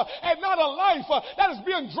life and not a life that is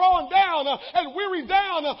being drawn down and wearied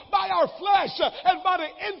down by our flesh and by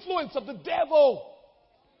the influence of the devil.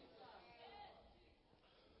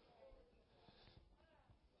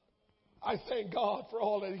 I thank God for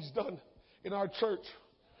all that He's done in our church.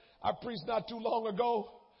 I preached not too long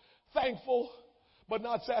ago, thankful but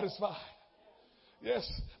not satisfied. Yes,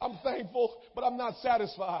 I'm thankful, but I'm not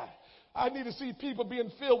satisfied. I need to see people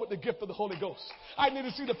being filled with the gift of the Holy Ghost. I need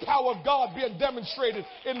to see the power of God being demonstrated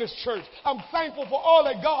in this church. I'm thankful for all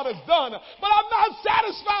that God has done, but I'm not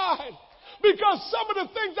satisfied. Because some of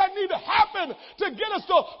the things that need to happen to get us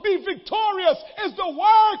to be victorious is the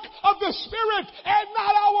work of the Spirit and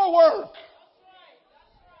not our work.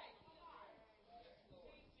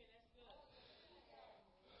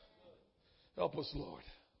 Help us, Lord.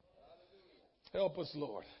 Help us,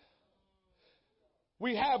 Lord.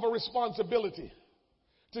 We have a responsibility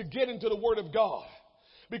to get into the Word of God.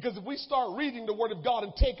 Because if we start reading the Word of God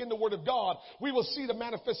and take in the Word of God, we will see the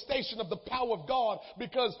manifestation of the power of God.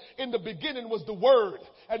 Because in the beginning was the Word,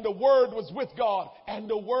 and the Word was with God, and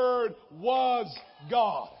the Word was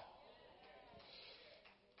God.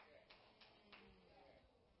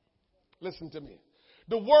 Listen to me.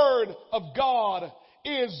 The Word of God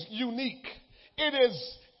is unique. It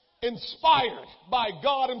is inspired by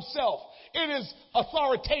God Himself. It is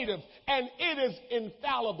authoritative and it is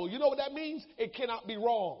infallible. You know what that means? It cannot be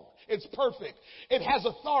wrong. It's perfect. It has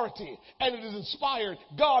authority and it is inspired.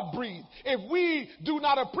 God breathed. If we do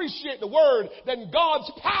not appreciate the Word, then God's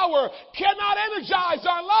power cannot energize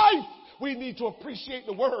our life. We need to appreciate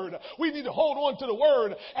the Word. We need to hold on to the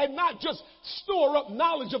Word and not just store up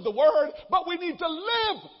knowledge of the Word, but we need to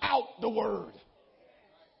live out the Word.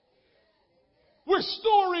 We're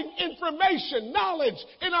storing information, knowledge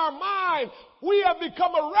in our mind. We have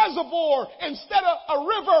become a reservoir instead of a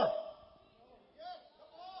river.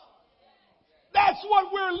 That's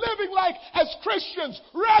what we're living like as Christians,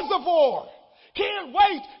 reservoir. Can't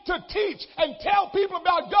wait to teach and tell people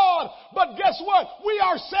about God. But guess what? We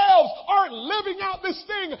ourselves aren't living out this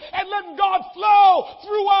thing and letting God flow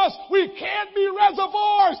through us. We can't be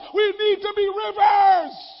reservoirs. We need to be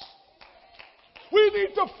rivers. We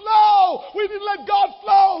need to flow. We need to let God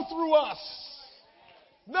flow through us.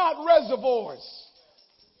 Not reservoirs.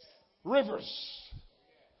 Rivers.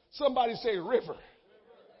 Somebody say river.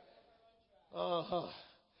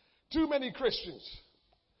 Too many Christians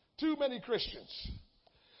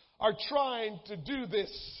are trying to do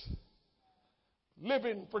this,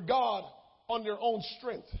 living for God on their own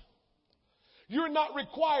strength. You're not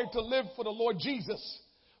required to live for the Lord Jesus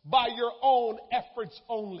by your own efforts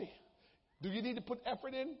only. Do you need to put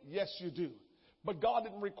effort in? Yes, you do. But God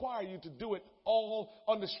didn't require you to do it all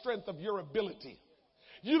on the strength of your ability.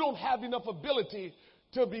 You don't have enough ability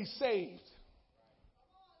to be saved.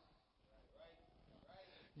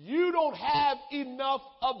 You don't have enough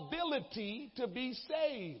ability to be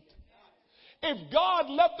saved. If God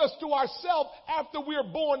left us to ourselves after we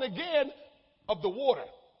are born again of the water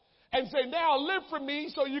and say, now live for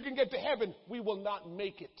me so you can get to heaven, we will not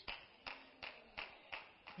make it.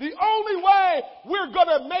 The only way we're going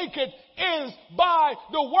to make it is by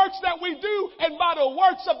the works that we do and by the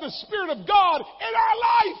works of the Spirit of God in our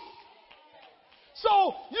life.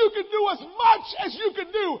 So you can do as much as you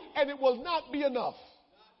can do and it will not be enough.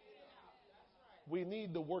 We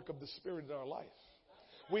need the work of the Spirit in our life.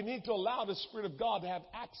 We need to allow the Spirit of God to have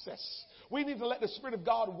access. We need to let the Spirit of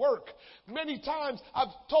God work. Many times I've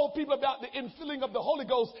told people about the infilling of the Holy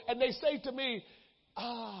Ghost and they say to me,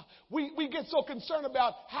 we get so concerned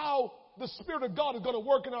about how the Spirit of God is going to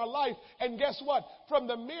work in our life. And guess what? From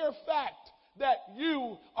the mere fact that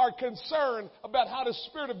you are concerned about how the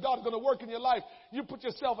Spirit of God is going to work in your life, you put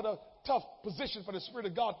yourself in a tough position for the Spirit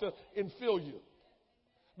of God to infill you.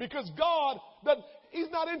 Because God, He's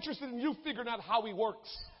not interested in you figuring out how He works.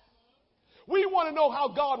 We want to know how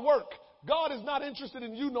God works. God is not interested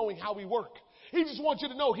in you knowing how He works. He just wants you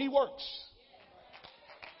to know He works.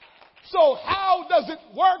 So how does it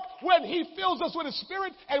work when He fills us with His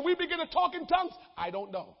Spirit and we begin to talk in tongues? I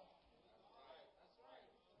don't know.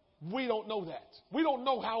 We don't know that. We don't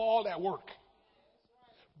know how all that works.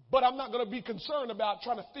 But I'm not going to be concerned about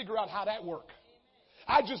trying to figure out how that works.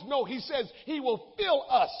 I just know He says He will fill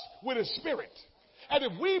us with His Spirit. And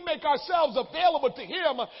if we make ourselves available to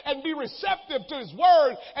him and be receptive to his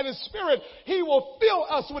word and his spirit, he will fill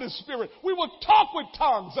us with his spirit. We will talk with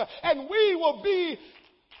tongues, and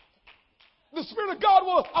the Spirit of God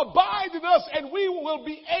will abide in us, and we will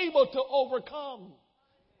be able to overcome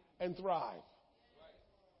and thrive.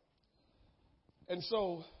 And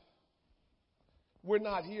so, we're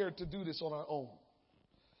not here to do this on our own.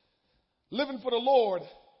 Living for the Lord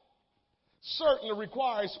certainly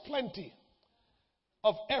requires plenty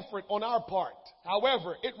of effort on our part.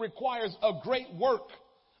 However, it requires a great work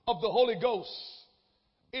of the Holy Ghost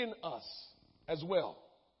in us as well.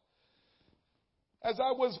 As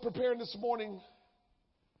I was preparing this morning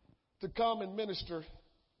to come and minister,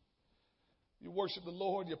 you worship the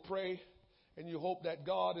Lord, you pray, and you hope that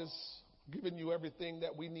God is giving you everything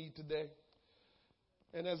that we need today.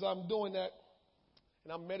 And as I'm doing that,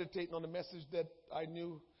 and I'm meditating on the message that I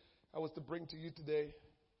knew I was to bring to you today,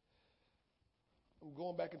 I'm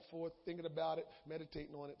going back and forth, thinking about it,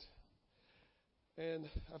 meditating on it. And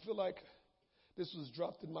I feel like this was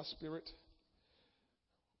dropped in my spirit.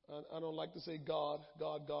 I don't like to say God,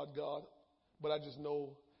 but I just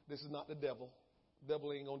know this is not the devil. The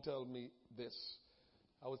devil ain't going to tell me this.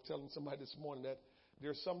 I was telling somebody this morning that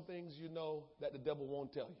there's some things you know that the devil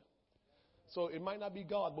won't tell you. So it might not be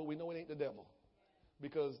God, but we know it ain't the devil.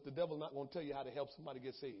 Because the devil's not going to tell you how to help somebody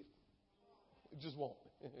get saved. It just won't.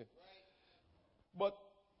 But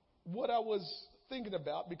what I was thinking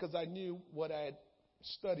about, because I knew what I had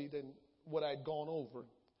studied and what I had gone over,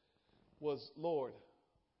 was, Lord,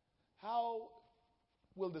 how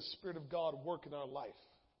will the Spirit of God work in our life?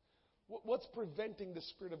 What's preventing the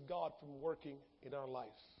Spirit of God from working in our life?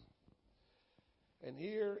 And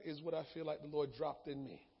here is what I feel like the Lord dropped in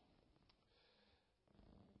me.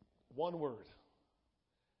 One word: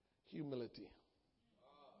 humility.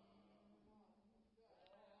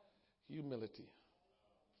 Humility.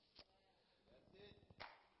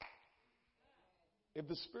 If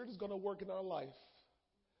the Spirit is going to work in our life,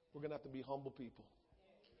 we're going to have to be humble people.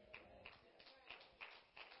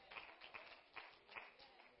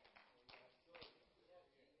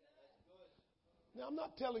 Now, I'm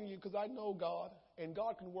not telling you because I know God, and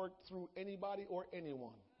God can work through anybody or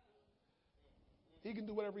anyone. He can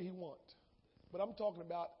do whatever he wants. But I'm talking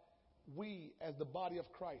about we as the body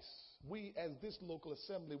of Christ, we as this local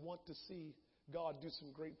assembly want to see God do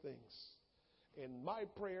some great things. And my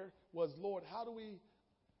prayer was, Lord,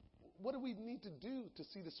 what do we need to do to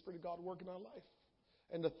see the Spirit of God work in our life?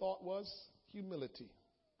 And the thought was humility.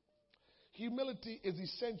 Humility is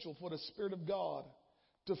essential for the Spirit of God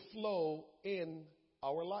to flow in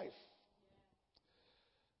our life.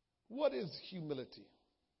 What is humility?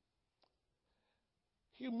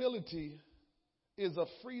 Humility is a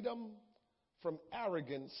freedom from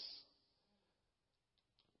arrogance,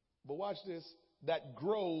 but watch this, that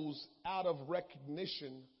grows out of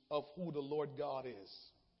recognition of who the Lord God is.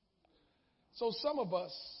 So some of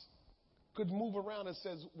us could move around and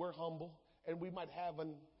says we're humble, and we might have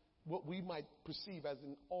what we might perceive as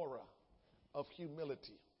an aura of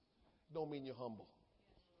humility. Don't mean you're humble.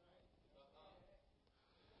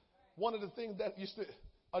 One of the things that used to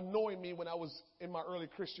annoy me when I was in my early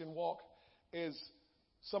Christian walk is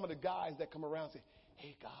some of the guys that come around and say,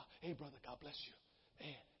 hey brother, God bless you.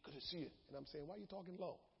 Man, good to see you. And I'm saying, why are you talking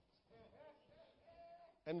low?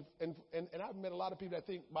 And I've met a lot of people that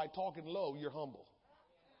think by talking low, you're humble.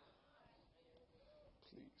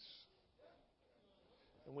 Please.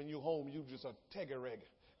 And when you're home, you're just a tegereg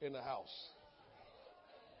in the house.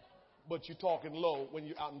 But you're talking low when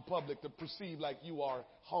you're out in public to perceive like you are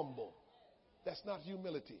humble. That's not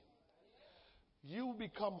humility. You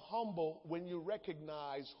become humble when you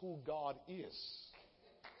recognize who God is.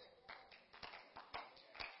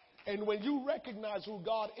 And when you recognize who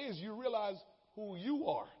God is, you realize who you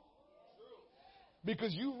are.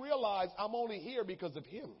 Because you realize I'm only here because of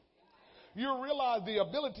him. You realize the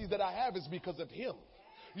abilities that I have is because of him.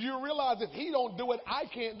 You realize if he don't do it, I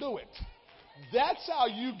can't do it. That's how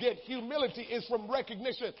you get humility, is from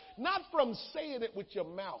recognition, not from saying it with your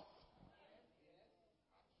mouth,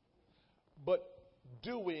 but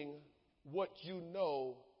doing what you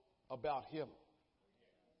know about him.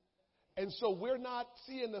 And so we're not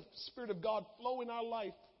seeing the Spirit of God flow in our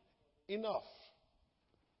life enough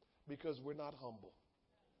because we're not humble.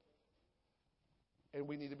 And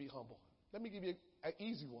we need to be humble. Let me give you an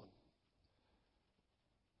easy one.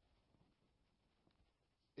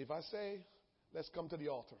 If I say, let's come to the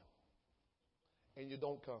altar, and you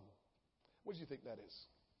don't come, what do you think that is?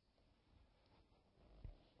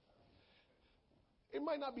 It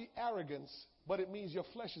might not be arrogance, but it means your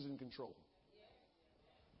flesh is in control.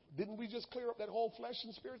 Didn't we just clear up that whole flesh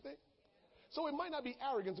and spirit thing? So it might not be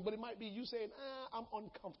arrogance, but it might be you saying, I'm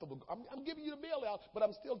uncomfortable. I'm giving you the bailout, but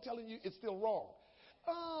I'm still telling you it's still wrong.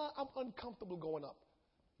 I'm uncomfortable going up.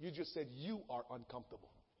 You just said you are uncomfortable.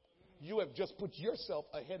 You have just put yourself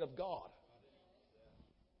ahead of God.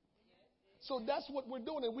 So that's what we're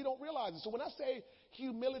doing, and we don't realize it. So when I say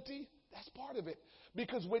humility, that's part of it.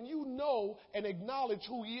 Because when you know and acknowledge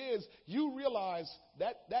who he is, you realize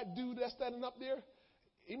that dude that's standing up there,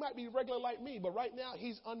 he might be regular like me, but right now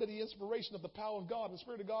he's under the inspiration of the power of God and the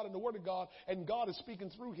Spirit of God and the Word of God, and God is speaking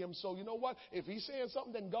through him. So you know what? If he's saying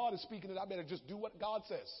something, then God is speaking it. I better just do what God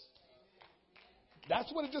says.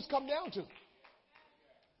 That's what it just comes down to.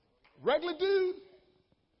 Regular dude.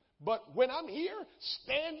 But when I'm here,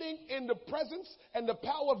 standing in the presence and the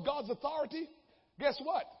power of God's authority, guess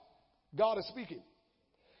what? God is speaking.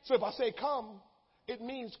 So if I say come, it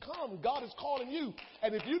means come. God is calling you.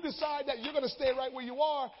 And if you decide that you're going to stay right where you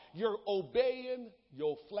are, you're obeying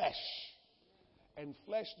your flesh. And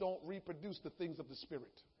flesh don't reproduce the things of the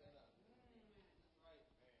Spirit.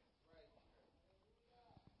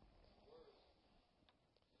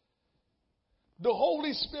 The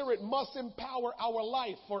Holy Spirit must empower our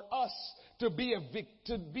life for us to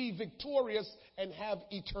be victorious and have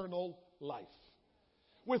eternal life.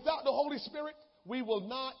 Without the Holy Spirit, we will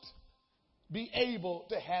not be able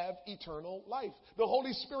to have eternal life. The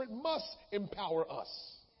Holy Spirit must empower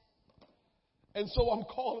us. And so I'm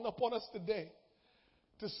calling upon us today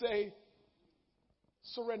to say,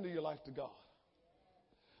 surrender your life to God.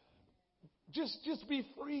 Just be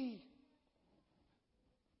free.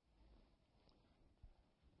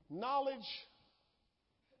 Knowledge,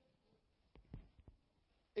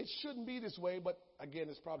 it shouldn't be this way, but again,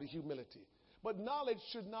 it's probably humility. But knowledge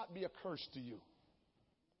should not be a curse to you.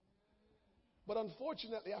 But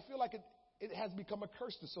unfortunately, I feel like it has become a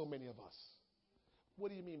curse to so many of us.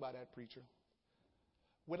 What do you mean by that, preacher?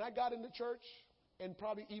 When I got into church, and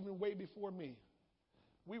probably even way before me,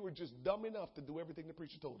 we were just dumb enough to do everything the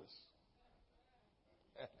preacher told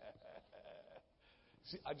us.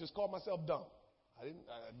 See, I just called myself dumb. I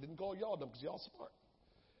didn't call y'all dumb because y'all smart.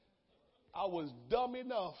 I was dumb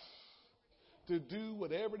enough to do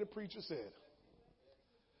whatever the preacher said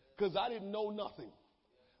because I didn't know nothing.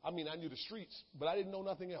 I mean, I knew the streets, but I didn't know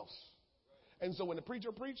nothing else. And so when the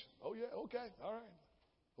preacher preached, oh yeah, okay, all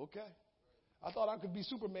right, okay. I thought I could be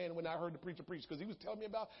Superman when I heard the preacher preach because he was telling me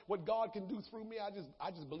about what God can do through me.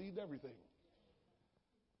 I just believed everything.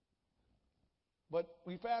 But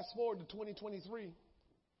we fast forward to 2023.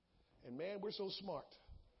 And man, we're so smart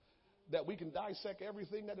that we can dissect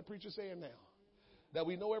everything that the preacher's saying now. That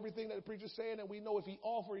we know everything that the preacher's saying, and we know if he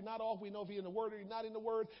off or he's not off. We know if he's in the Word or he's not in the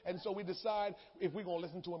Word. And so we decide if we're going to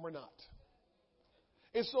listen to him or not.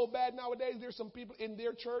 It's so bad nowadays, there's some people in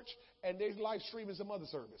their church, and they're live streaming some other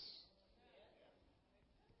service.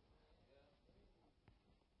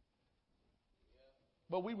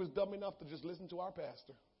 But we was dumb enough to just listen to our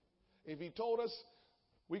pastor. If he told us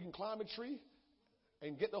we can climb a tree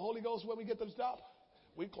and get the Holy Ghost when we get to the top,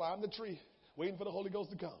 we climb the tree, waiting for the Holy Ghost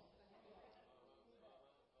to come.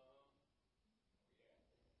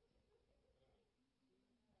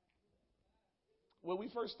 When we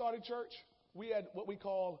first started church, we had what we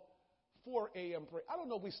call 4 a.m. prayer. I don't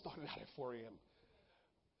know if we started out at 4 a.m.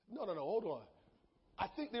 No, hold on. I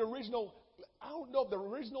think I don't know if the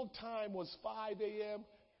original time was 5 a.m.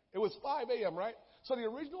 It was 5 a.m., right? So the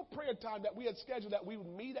original prayer time that we had scheduled that we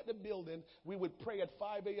would meet at the building, we would pray at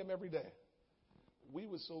 5 a.m. every day. We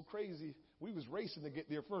was so crazy, we was racing to get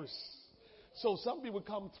there first. So some people would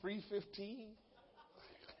come 3:15.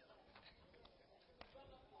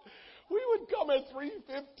 We would come at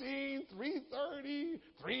 3:15, 3:30,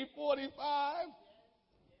 3:45.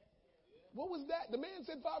 What was that? The man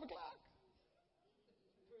said 5 o'clock.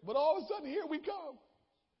 But all of a sudden, here we come.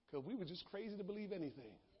 Because we were just crazy to believe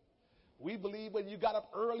anything. We believed when you got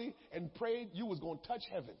up early and prayed, you was going to touch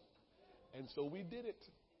heaven. And so we did it.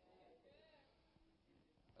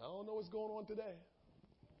 I don't know what's going on today.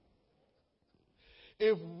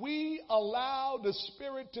 If we allow the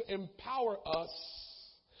Spirit to empower us,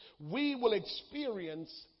 we will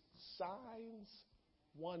experience signs,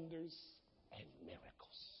 wonders, and miracles.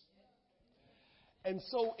 And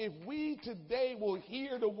so if we today will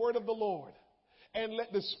hear the word of the Lord and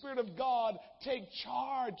let the Spirit of God take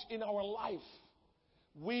charge in our life,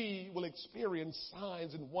 we will experience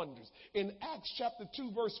signs and wonders. In Acts chapter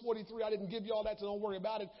 2, verse 43, I didn't give you all that, so don't worry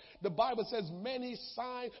about it. The Bible says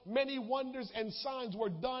many wonders and signs were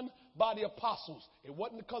done by the apostles. It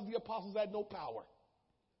wasn't because the apostles had no power.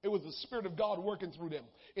 It was the Spirit of God working through them.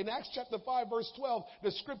 In Acts chapter 5, verse 12,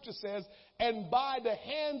 the scripture says, and by the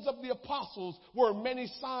hands of the apostles were many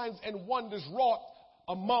signs and wonders wrought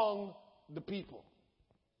among the people.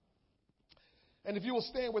 And if you will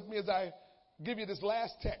stand with me as I give you this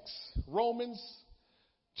last text, Romans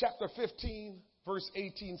chapter 15, verse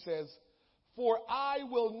 18 says, "For I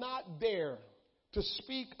will not dare to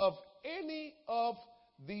speak of any of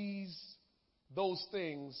those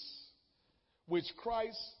things which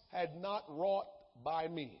Christ had not wrought by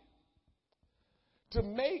me, to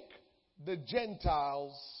make the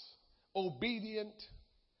Gentiles obedient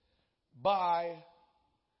by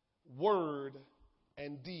word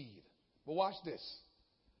and deed." But watch this.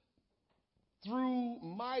 "Through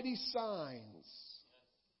mighty signs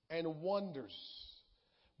and wonders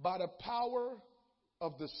by the power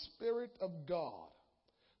of the Spirit of God,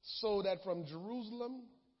 so that from Jerusalem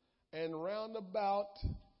and round about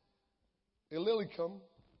Illyricum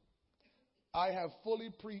I have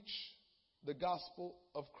fully preached the gospel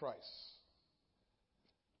of Christ."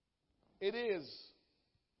 It is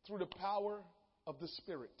through the power of the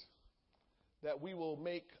Spirit that we will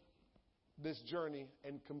make this journey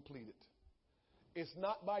and complete it. It's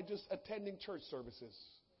not by just attending church services.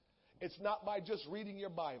 It's not by just reading your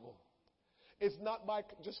Bible. It's not by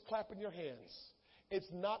just clapping your hands.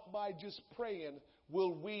 It's not by just praying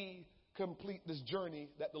will we complete this journey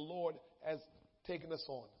that the Lord has taken us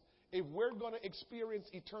on. If we're going to experience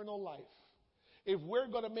eternal life, if we're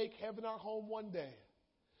going to make heaven our home one day,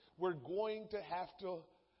 we're going to have to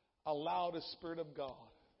allow the Spirit of God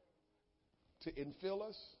to infill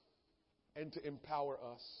us and to empower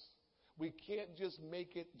us. We can't just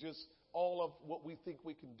make it just all of what we think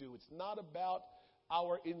we can do. It's not about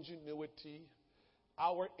our ingenuity,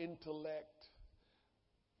 our intellect.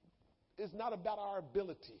 It's not about our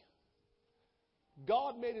ability.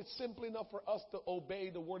 God made it simple enough for us to obey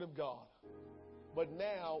the Word of God. But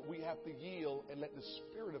now we have to yield and let the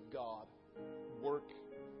Spirit of God work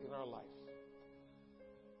in our life.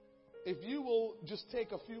 If you will just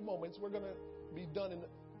take a few moments, we're going to be done in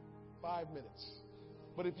 5 minutes.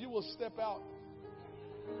 But if you will step out,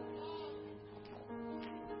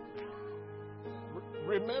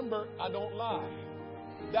 remember, I don't lie.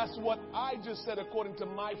 That's what I just said according to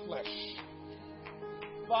my flesh.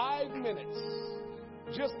 5 minutes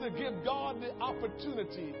just to give God the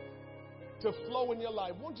opportunity to flow in your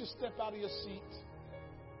life. Won't you step out of your seat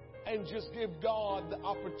and just give God the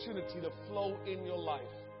opportunity to flow in your life?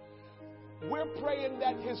 We're praying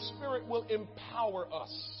that His Spirit will empower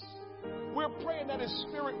us. We're praying that His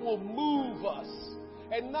Spirit will move us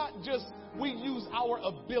and not just we use our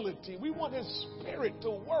ability. We want His Spirit to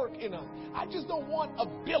work in us. I just don't want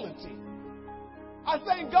ability. I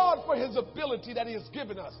thank God for His ability that He has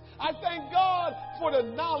given us. I thank God for the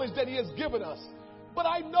knowledge that He has given us. But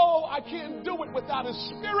I know I can't do it without His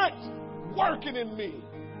Spirit working in me.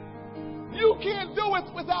 You can't do it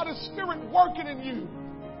without His Spirit working in you.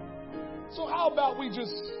 So how about we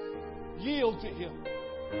just yield to Him?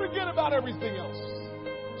 Forget about everything else.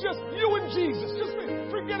 Just you and Jesus. Just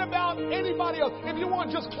forget about anybody else. If you want,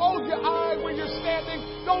 just close your eyes when you're standing.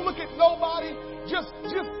 Don't look at nobody. Just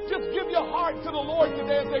give your heart to the Lord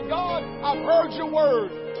today and say, God, I've heard your word.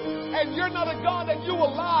 And you're not a God that you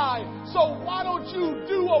will lie. So why don't you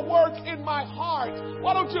do a work in my heart?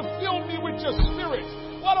 Why don't you fill me with your Spirit?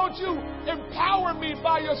 Why don't you empower me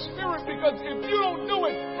by your Spirit? Because if you don't do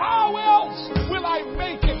it, how else will I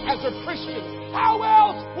make it as a Christian? How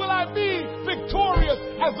else will I be victorious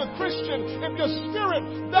as a Christian if your Spirit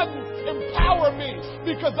doesn't empower me?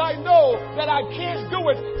 Because I know that I can't do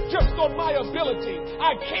it just on my ability.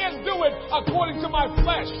 I can't do it according to my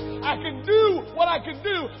flesh. I can do what I can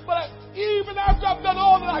do, but even after I've done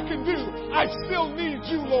all that I can do, I still need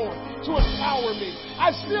you, Lord, to empower me.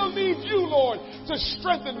 I still need you, Lord, to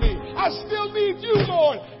strengthen me. I still need you,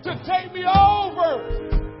 Lord, to take me over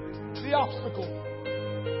the obstacle,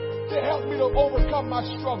 to help me to overcome my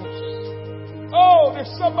struggles. Oh,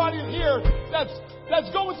 there's somebody here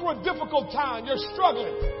that's going through a difficult time. You're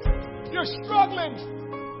struggling. You're struggling.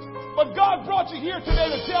 But God brought you here today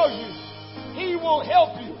to tell you He will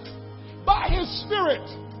help you by His Spirit.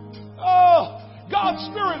 Oh, God's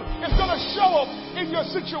Spirit is going to show up in your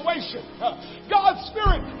situation. God's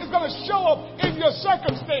Spirit is going to show up in your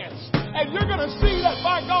circumstance. And you're going to see that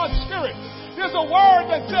by God's Spirit. There's a word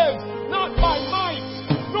that says, not by might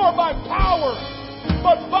nor by power,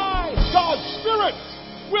 but by God's Spirit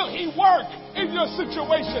will He work in your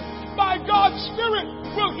situation. By God's Spirit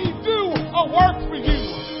will He do a work for you.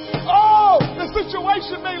 Oh, the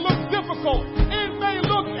situation may look difficult. It may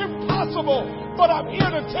look impossible. But I'm here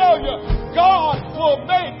to tell you, God will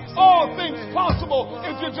make all things possible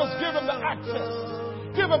if you just give Him the access.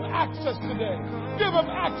 Give Him access today. Give Him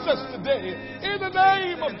access today. In the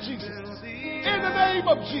name of Jesus. In the name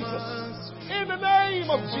of Jesus. In the name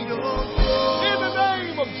of Jesus. In the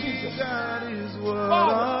name of Jesus.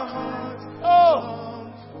 Father,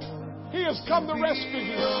 He has come to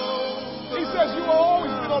rescue you. He says, you have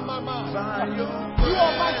always been on my mind. You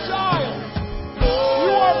are my child.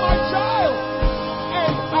 You are my child.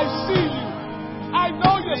 And I see you. I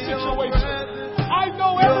know your situation. I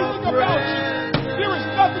know everything about you. There is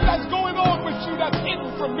nothing that's going on with you that's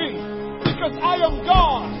hidden from me. Because I am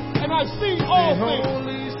God. And I see all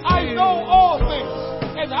things. I know all things.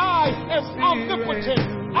 And I am omnipotent.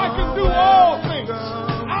 I can do all things.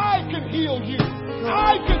 I can heal you.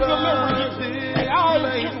 I can deliver you. And I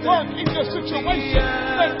can work in your situation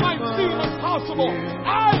that might seem impossible.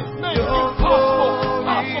 I make impossible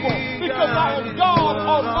possible because I am God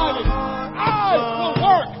Almighty. I will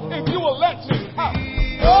work if you will let me.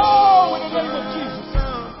 Oh, in the name of Jesus.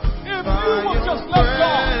 If you will just let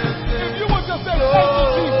God, if you will just say, thank you,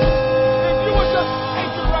 Jesus. If you will just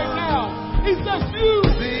thank Him right now. He says, you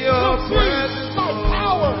will see my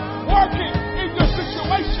power working in your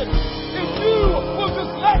situation. If you will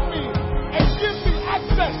just let me and give me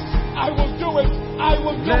access, I will do it. I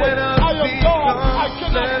will do it. I am God. I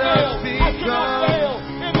cannot fail. I cannot fail.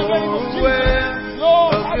 In the name of Jesus.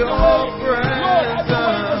 Lord, have your way. Lord, have your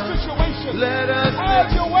way in your situation.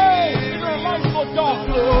 Have your way in your life, Lord God.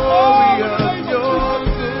 Oh, in the name of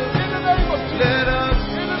Jesus. In the name of Jesus.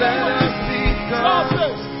 In the name of Jesus. God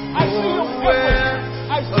says, I see your efforts.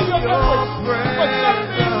 I see your efforts. But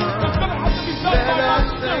something is going to have to be done by my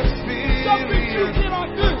spirit. Something you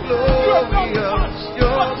cannot do. You have done much.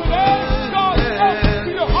 But today, God spoke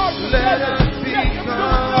to your heart and said, let Him do it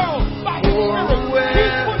now by His Spirit. He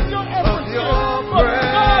put your efforts in. But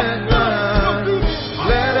God's Spirit will do the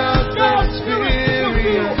impossible. God's Spirit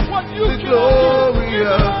will do what you cannot do. In the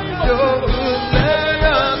name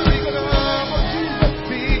of Jesus.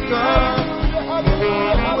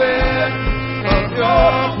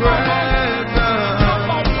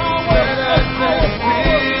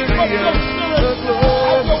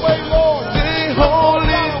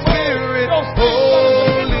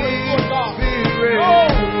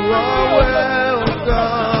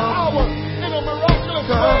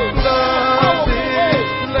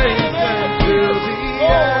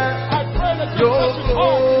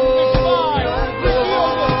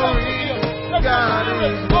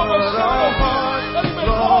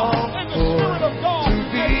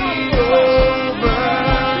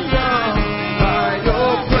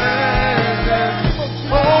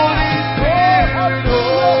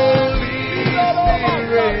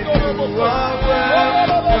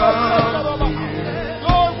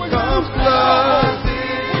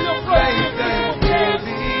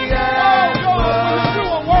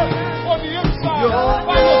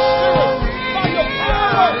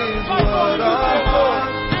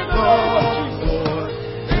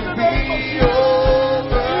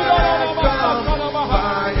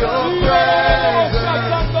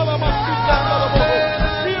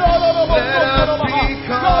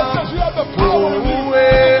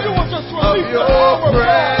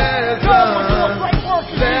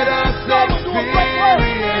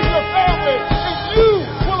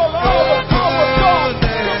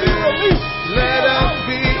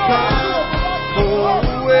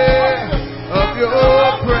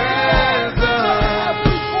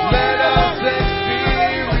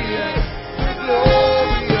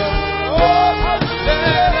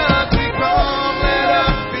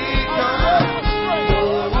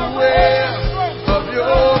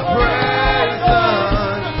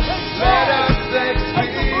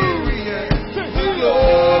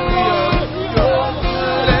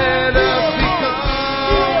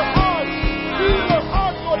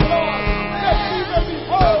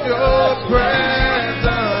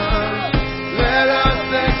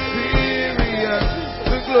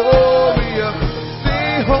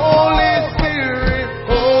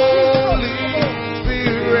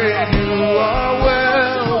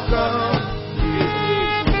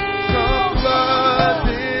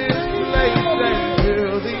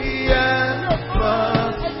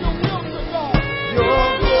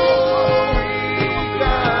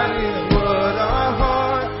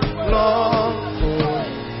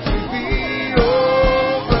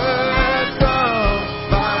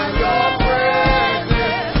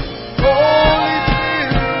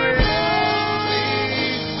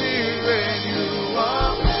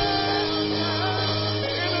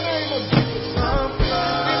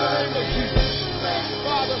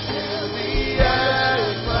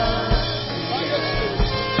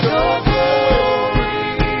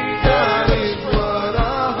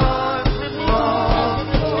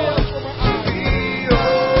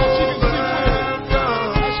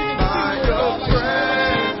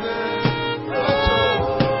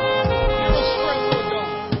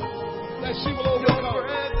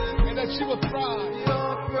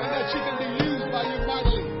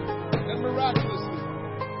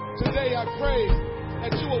 I pray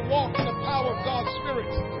that you will walk in the power of God's Spirit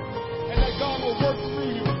and that God will work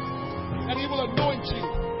through you, that He will anoint you,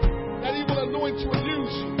 that He will anoint you and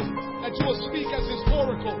use you, that you will speak as His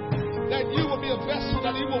oracle, that you will be a vessel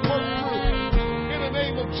that He will work through. In the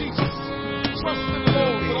name of Jesus, trust in the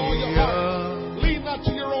Lord with all your heart. Lean not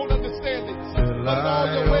to your own understanding, but in all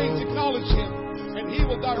your ways acknowledge Him, and He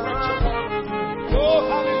will direct your path. Oh,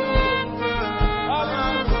 hallelujah.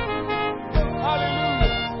 Hallelujah.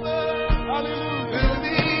 Hallelujah. Hallelujah.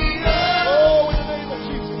 Oh, in the name of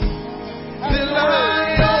Jesus. Have your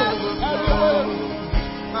way. Have your way.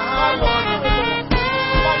 By your Spirit,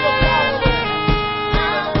 by your power, Lord. In the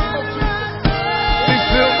name of Jesus.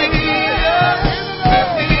 Fill me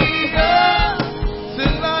up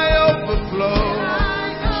till I overflow.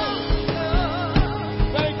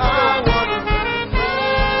 Thank you. I wanna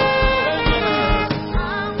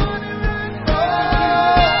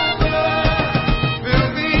fill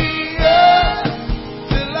me up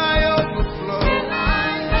till I overflow.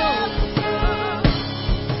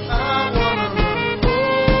 I wanna run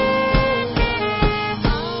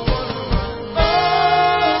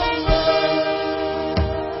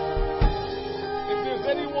If there's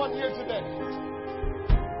anyone here today,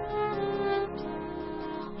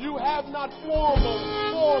 you have not formally,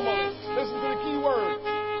 listen to the key word,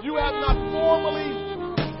 you have not formally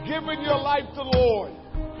given your life to the Lord.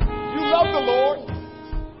 You love the Lord.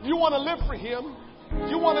 You want to live for Him.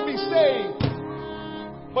 You want to be saved.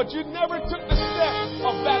 But you never took the step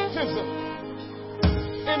of baptism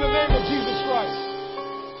in the name of Jesus Christ.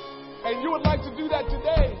 And you would like to do that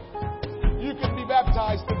today. You can be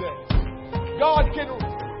baptized today. God can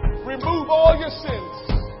remove all your sins,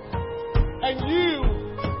 and you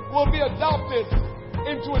will be adopted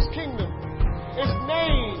into His kingdom. His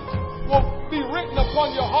name will be written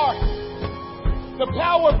upon your heart. The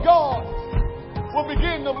power of God will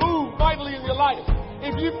begin to move mightily in your life.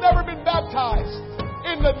 If you've never been baptized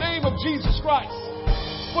in the name of Jesus Christ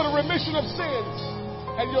for the remission of sins,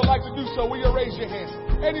 and you'd like to do so, will you raise your hand?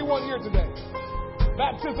 Anyone here today?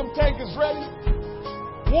 Baptism tank is ready.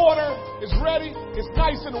 Water is ready. It's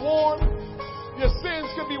nice and warm. Your sins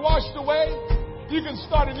can be washed away. You can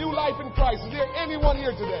start a new life in Christ. Is there anyone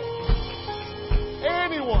here today?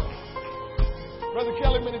 Anyone? Brother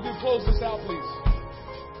Kelly, if you close this out, please.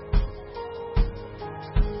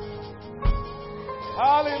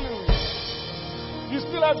 Hallelujah. You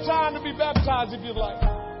still have time to be baptized if you'd like.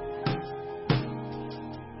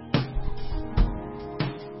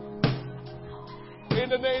 In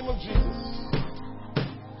the name of Jesus.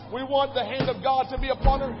 We want the hand of God to be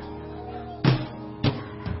upon her.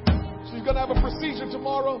 She's going to have a procedure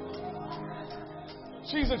tomorrow.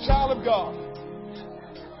 She's a child of God.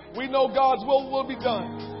 We know God's will be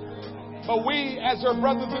done. But we, as her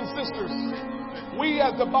brothers and sisters, we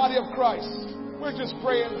as the body of Christ, we're just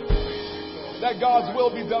praying that God's will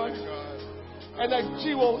be done and that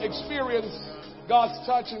she will experience God's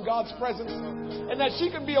touch and God's presence and that she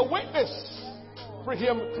can be a witness for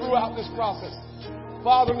Him throughout this process.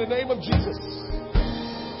 Father, in the name of Jesus,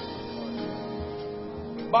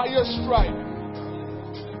 by your stripe,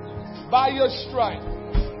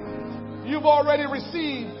 you've already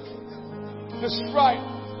received the stripe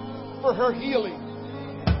for her healing.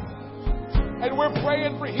 And we're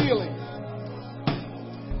praying for healing.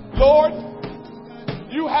 Lord,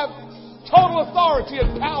 you have total authority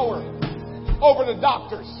and power over the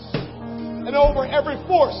doctors and over every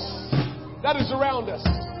force that is around us.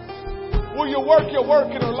 Will you work your work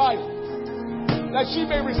in her life that she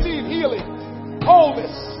may receive healing,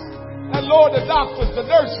 wholeness, and Lord, the doctors, the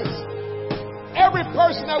nurses, every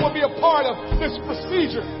person that will be a part of this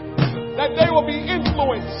procedure, that they will be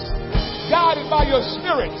influenced, guided by your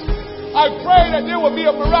Spirit. I pray that there will be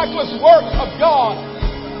a miraculous work of God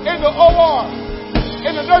in the OR,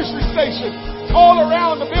 in the nursery station, all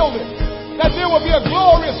around the building, that there will be a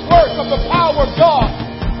glorious work of the power of God.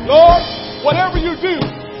 Lord, whatever you do,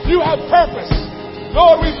 you have purpose.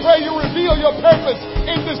 Lord, we pray you reveal your purpose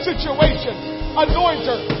in this situation. Anoint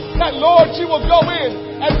her, that Lord, she will go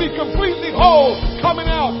in and be completely whole, coming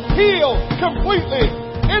out, healed completely.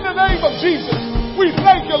 In the name of Jesus, we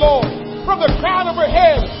thank you, Lord, from the crown of her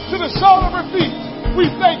head to the sole of her feet. We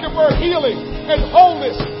thank you for her healing and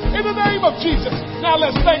wholeness. In the name of Jesus. Now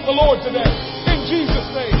let's thank the Lord today. In Jesus'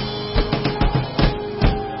 name.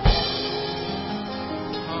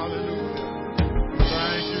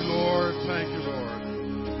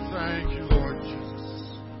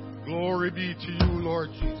 Glory be to you, Lord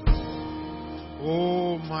Jesus.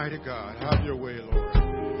 Oh, mighty God, have your way, Lord.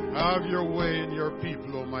 Have your way in your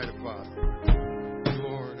people, Almighty Father.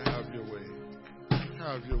 Lord, have your way.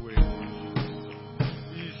 Have your way, Lord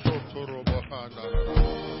Jesus.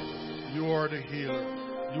 You are the healer.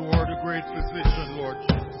 You are the great physician, Lord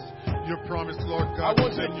Jesus. You promised, Lord God, I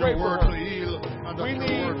want you to pray your for word her. to heal, and that We your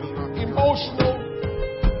need word will not be emotional,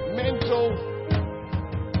 mental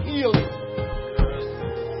healing.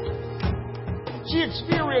 She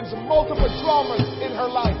experienced multiple traumas in her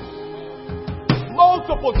life.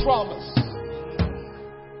 Multiple traumas.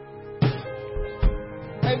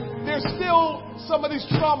 And there's still some of these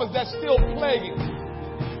traumas that's still plaguing.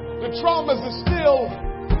 The traumas is still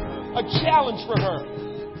a challenge for her.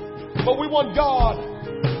 But we want God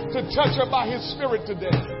to touch her by His Spirit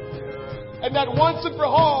today. And that once and for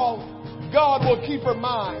all, God will keep her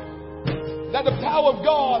mind. That the power of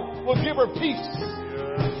God will give her peace.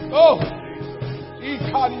 Oh!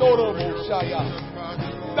 Ikanorobo Shaya.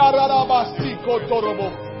 Dararabasiko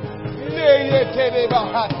Torobo.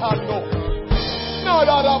 Neyeterebahatano.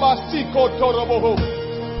 Nararabasiko Torobo.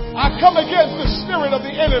 I come against the spirit of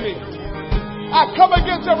the enemy. I come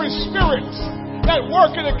against every spirit that's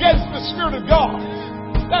working against the Spirit of God.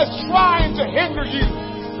 That's trying to hinder you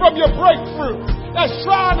from your breakthrough. That's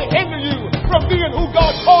trying to hinder you from being who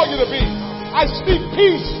God called you to be. I speak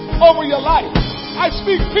peace over your life. I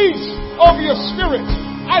speak peace over your spirit.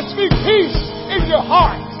 I speak peace in your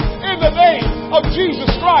heart. In the name of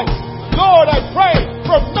Jesus Christ. Lord, I pray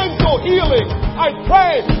for mental healing. I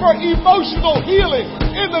pray for emotional healing.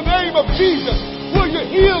 In the name of Jesus. Will you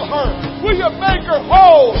heal her? Will you make her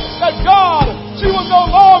whole? That God, she will no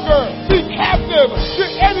longer be captive to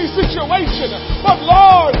any situation. But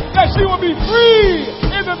Lord, that she will be free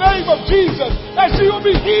in the name of Jesus. That she will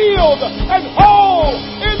be healed and whole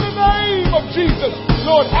in the name of Jesus.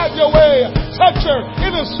 Lord, have your way. Touch her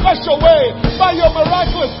in a special way by your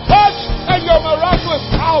miraculous touch and your miraculous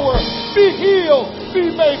power. Be healed,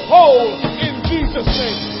 be made whole in Jesus'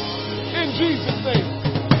 name. In Jesus' name.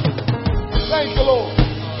 Thank you, Lord.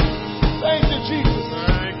 Thank you, Jesus.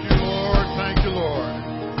 Thank you, Lord. Thank you, Lord.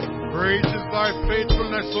 Great is thy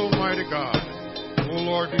faithfulness, Almighty God. Oh,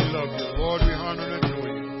 Lord, we love you. Lord, we honor and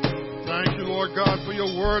adore you. Thank you, Lord God, for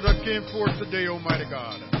your word that came forth today, Almighty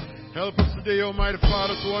God. Help us today, Almighty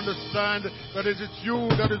Father, to understand that it is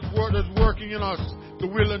you that is working in us to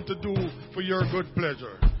will and to do for your good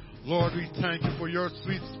pleasure. Lord, we thank you for your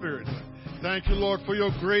sweet spirit. Thank you, Lord, for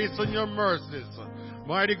your grace and your mercies.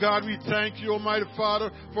 Mighty God, we thank you, Almighty Father,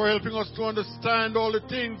 for helping us to understand all the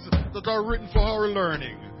things that are written for our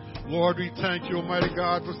learning. Lord, we thank you, Almighty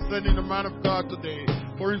God, for sending the man of God today,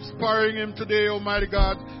 for inspiring him today, Almighty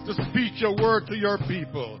God, to speak your word to your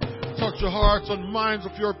people. Touch the hearts and minds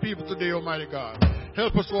of your people today, Almighty God.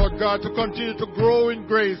 Help us, Lord God, to continue to grow in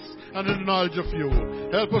grace and in knowledge of you.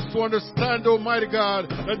 Help us to understand, Almighty God,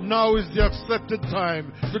 that now is the accepted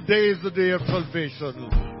time. Today is the day of salvation.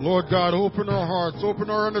 Lord God, open our hearts, open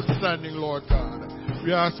our understanding, Lord God.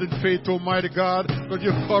 We ask in faith, Almighty God, that you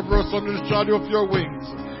cover us under the shadow of your wings.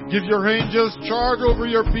 Give your angels charge over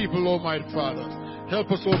your people, Almighty Father. Help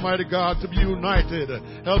us, Almighty God, to be united.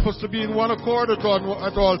 Help us to be in one accord at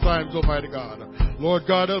all times, Almighty God. Lord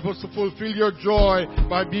God, help us to fulfill your joy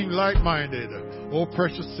by being like-minded. Oh,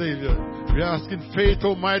 precious Savior, we ask in faith,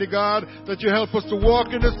 Almighty God, that you help us to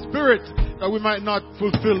walk in the Spirit, that we might not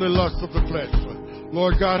fulfill the lusts of the flesh.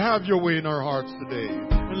 Lord God, have your way in our hearts today,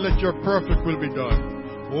 and let your perfect will be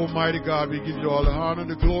done. Almighty God, we give you all the honor,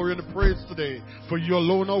 the glory, and the praise today, for you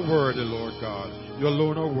alone are worthy, Lord God. You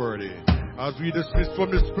alone are worthy. As we dismiss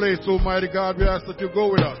from this place, Almighty God, we ask that you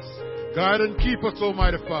go with us. Guide and keep us,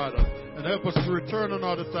 Almighty Father, and help us to return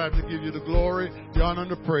another time to give you the glory, the honor,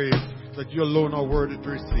 and the praise that you alone are worthy to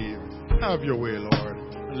receive. Have your way, Lord,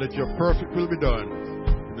 and let your perfect will be done.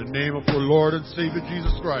 In the name of our Lord and Savior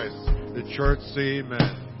Jesus Christ, the church say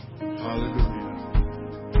amen.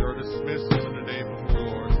 Hallelujah. You're dismissed in the name of our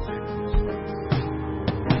Lord.